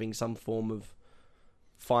to having some form of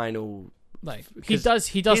final. Like he does.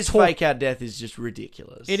 His fake out death is just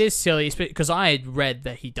ridiculous. It is silly because I had read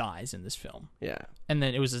that he dies in this film. Yeah, and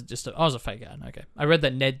then it was I was a fake out. Okay, I read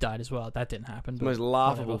that Ned died as well. That didn't happen. It's the most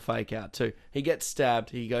laughable fake out too. He gets stabbed.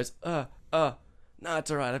 He goes, no, it's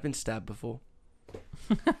all right. I've been stabbed before.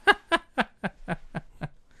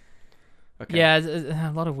 Okay. Yeah,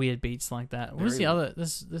 a lot of weird beats like that. What was the other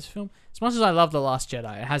this film? As much as I love The Last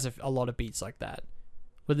Jedi, it has a lot of beats like that.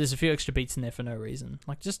 But there's a few extra beats in there for no reason.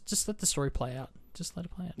 Like just let the story play out. Just let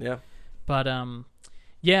it play out. Yeah. But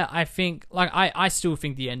yeah, I think I still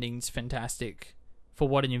think the ending's fantastic for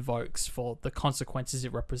what it invokes, for the consequences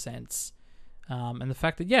it represents, and the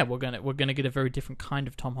fact that we're gonna get a very different kind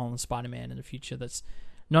of Tom Holland Spider-Man in the future that's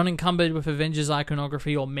not encumbered with Avengers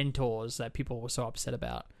iconography or mentors that people were so upset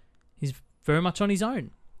about. He's very much on his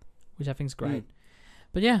own, which I think is great.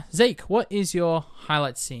 But yeah, Zeke, what is your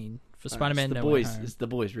highlight scene for Spider-Man No Way Home? It's the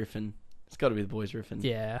boys riffing. It's got to be the boys riffing.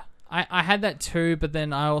 Yeah. I had that too, but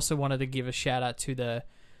then I also wanted to give a shout out to the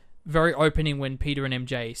very opening when Peter and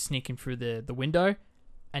MJ sneaking through the window,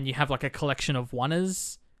 and you have like a collection of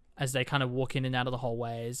oneers as they kind of walk in and out of the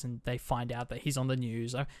hallways, and they find out that he's on the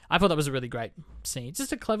news. I thought that was a really great scene.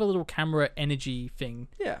 Just a clever little camera energy thing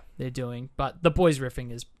they're doing. But the boys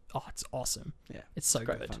riffing is... it's awesome. Yeah. It's so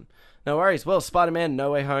good. Fun. No worries. Well, Spider-Man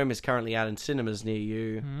No Way Home is currently out in cinemas near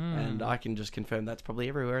you, and I can just confirm that's probably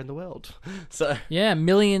everywhere in the world. So yeah, 1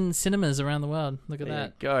 million cinemas around the world. Look at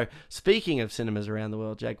that. Go. Speaking of cinemas around the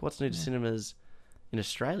world, Jake, what's new to cinemas in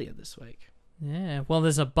Australia this week? Yeah, well,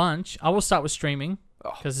 there's a bunch. I will start with streaming,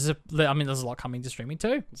 because there's a lot coming to streaming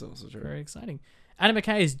too. It's also true. Very exciting. Adam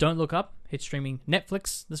McKay's Don't Look Up hit streaming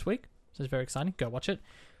Netflix this week, so it's very exciting. Go watch it.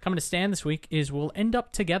 Coming to Stan this week is We'll End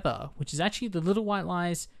Up Together, which is actually the Little White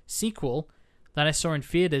Lies sequel that I saw in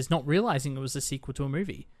theaters, not realizing it was a sequel to a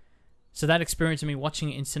movie. So that experience of me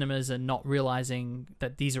watching it in cinemas and not realizing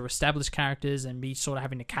that these are established characters and me sort of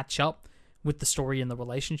having to catch up with the story and the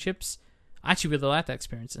relationships, I actually really like that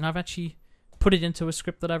experience. And I've actually put it into a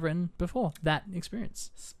script that I've written before, that experience.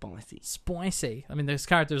 Spicy. I mean, those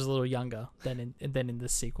characters are a little younger than in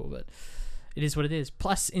this sequel, but... it is what it is.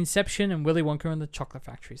 Plus Inception and Willy Wonka and the Chocolate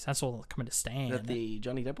Factories. That's all coming to Stan. Is that the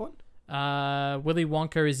Johnny Depp one? Willy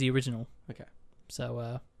Wonka is the original. Okay.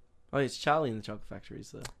 So, it's Charlie and the Chocolate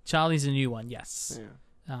Factories, though. Charlie's a new one, yes.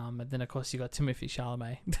 Yeah. And then, of course, you got Timothée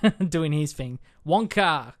Chalamet doing his thing.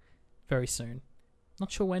 Wonka! Very soon.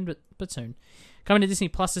 Not sure when, but soon. Coming to Disney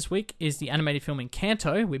Plus this week is the animated film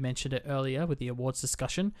Encanto. We mentioned it earlier with the awards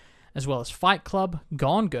discussion. As well as Fight Club,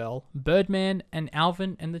 Gone Girl, Birdman, and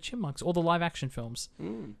Alvin and the Chipmunks, all the live-action films.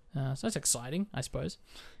 So that's exciting, I suppose.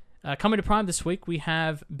 Coming to Prime this week, we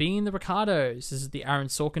have Being the Ricardos. This is the Aaron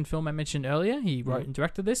Sorkin film I mentioned earlier. He wrote and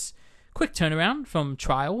directed this. Quick turnaround from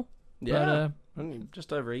Trial. Yeah,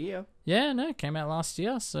 just over a year. Yeah, no, it came out last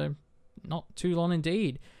year, so not too long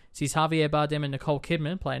indeed. Sees Javier Bardem and Nicole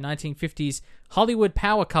Kidman play a 1950s Hollywood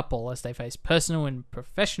power couple as they face personal and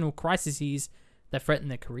professional crises that threaten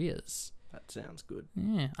their careers. That sounds good.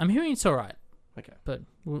 Yeah, I'm hearing it's all right. Okay. But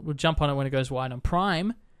we'll jump on it when it goes wide on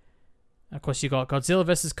Prime. Of course, you got Godzilla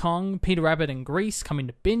vs. Kong, Peter Rabbit and Grease coming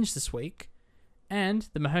to binge this week. And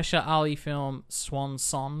the Mahershala Ali film Swan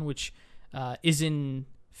Song, which is in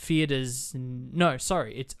theaters.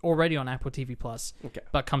 It's already on Apple TV Plus,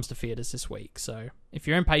 but comes to theaters this week. So if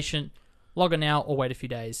you're impatient, log on now or wait a few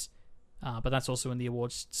days. But that's also in the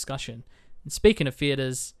awards discussion. And speaking of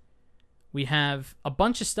theaters, we have a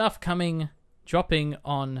bunch of stuff dropping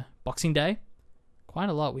on Boxing Day. Quite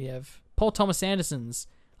a lot. We have Paul Thomas Anderson's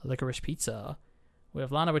Licorice Pizza. We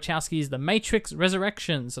have Lana Wachowski's The Matrix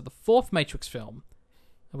Resurrections, so the 4th Matrix film.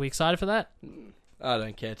 Are we excited for that? I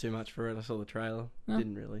don't care too much for it. I saw the trailer.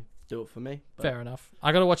 Didn't really do it for me. But... fair enough.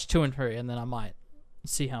 I got to watch 2 and 3, and then I might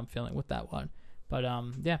see how I'm feeling with that one. But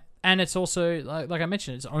yeah. And it's also, like I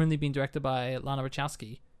mentioned, it's only been directed by Lana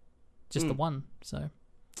Wachowski. Just the one, so...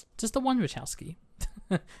 just the one Wachowski.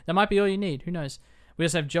 That might be all you need. Who knows? We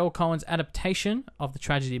also have Joel Coen's adaptation of the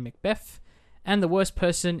tragedy of Macbeth, and The Worst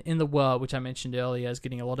Person in the World, which I mentioned earlier, is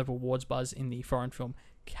getting a lot of awards buzz in the foreign film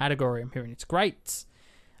category. I'm hearing it's great.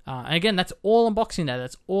 And again, that's all on Boxing Day.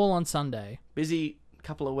 That's all on Sunday. Busy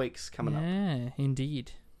couple of weeks coming up. Yeah,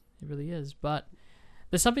 indeed. It really is. But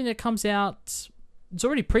there's something that comes out... it's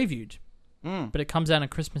already previewed. but it comes out on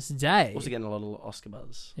Christmas Day. Also getting a lot of Oscar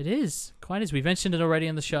buzz. It is. Quite is. We mentioned it already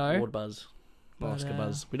on the show. Award buzz. Oscar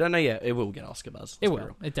buzz. We don't know yet. It will get Oscar buzz. It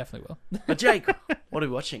will. It definitely will. But Jake, what are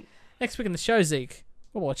we watching? Next week in the show, Zeke,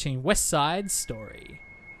 we're watching West Side Story.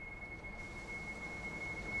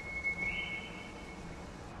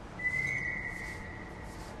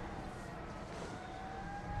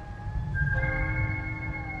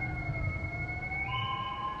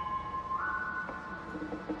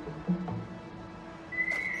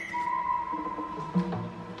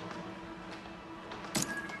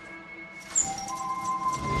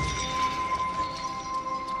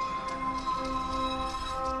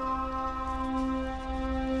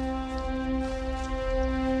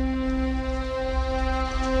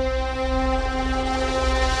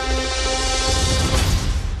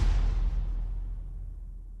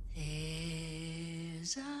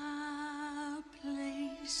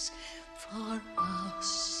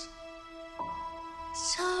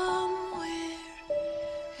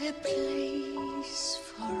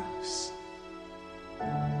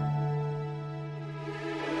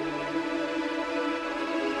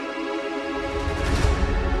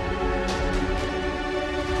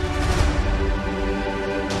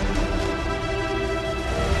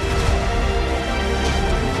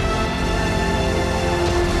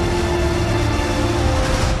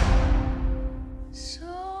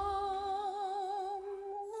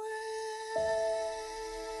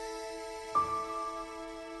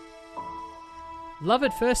 Love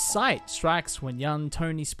at first sight strikes when young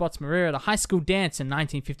Tony spots Maria at a high school dance in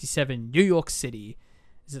 1957, New York City.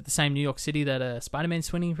 Is it the same New York City that Spider-Man's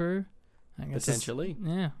swinging through? I guess potentially.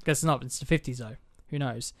 I guess it's not. It's the 50s, though. Who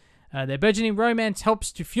knows? Their burgeoning romance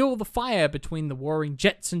helps to fuel the fire between the warring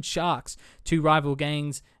Jets and Sharks, two rival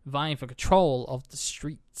gangs vying for control of the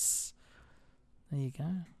streets. There you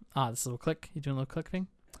go. This little click. You doing a little click thing?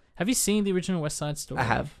 Have you seen the original West Side Story? I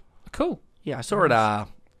have. Cool. Yeah, I saw it,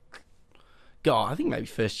 I think maybe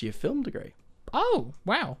first year film degree. Oh,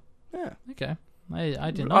 wow. Yeah. Okay.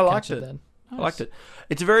 I did not catch it then. Nice. I liked it.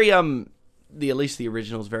 It's a very, at least the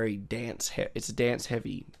original is very it's a dance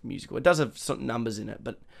heavy musical. It does have some numbers in it,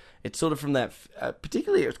 but it's sort of from that,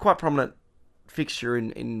 particularly it's quite prominent fixture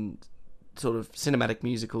in sort of cinematic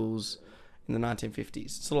musicals in the 1950s.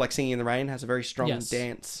 It's sort of like Singing in the Rain, has a very strong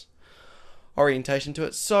dance orientation to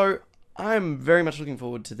it. So I'm very much looking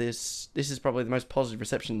forward to this. This is probably the most positive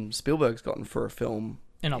reception Spielberg's gotten for a film.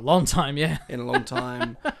 In a long time, yeah. In a long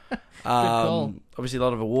time. Obviously a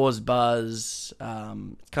lot of awards buzz.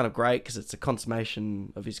 It's kind of great because it's a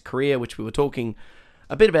consummation of his career, which we were talking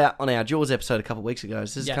a bit about on our Jaws episode a couple of weeks ago.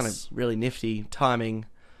 So this is kind of really nifty timing.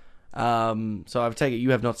 So I take it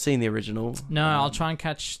you have not seen the original. No, I'll try and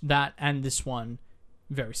catch that and this one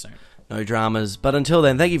very soon. No dramas. But until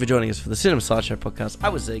then, thank you for joining us for the Cinema Sideshow podcast. I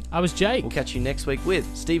was Zeke. I was Jake. We'll catch you next week with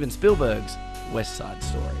Steven Spielberg's West Side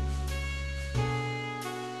Story.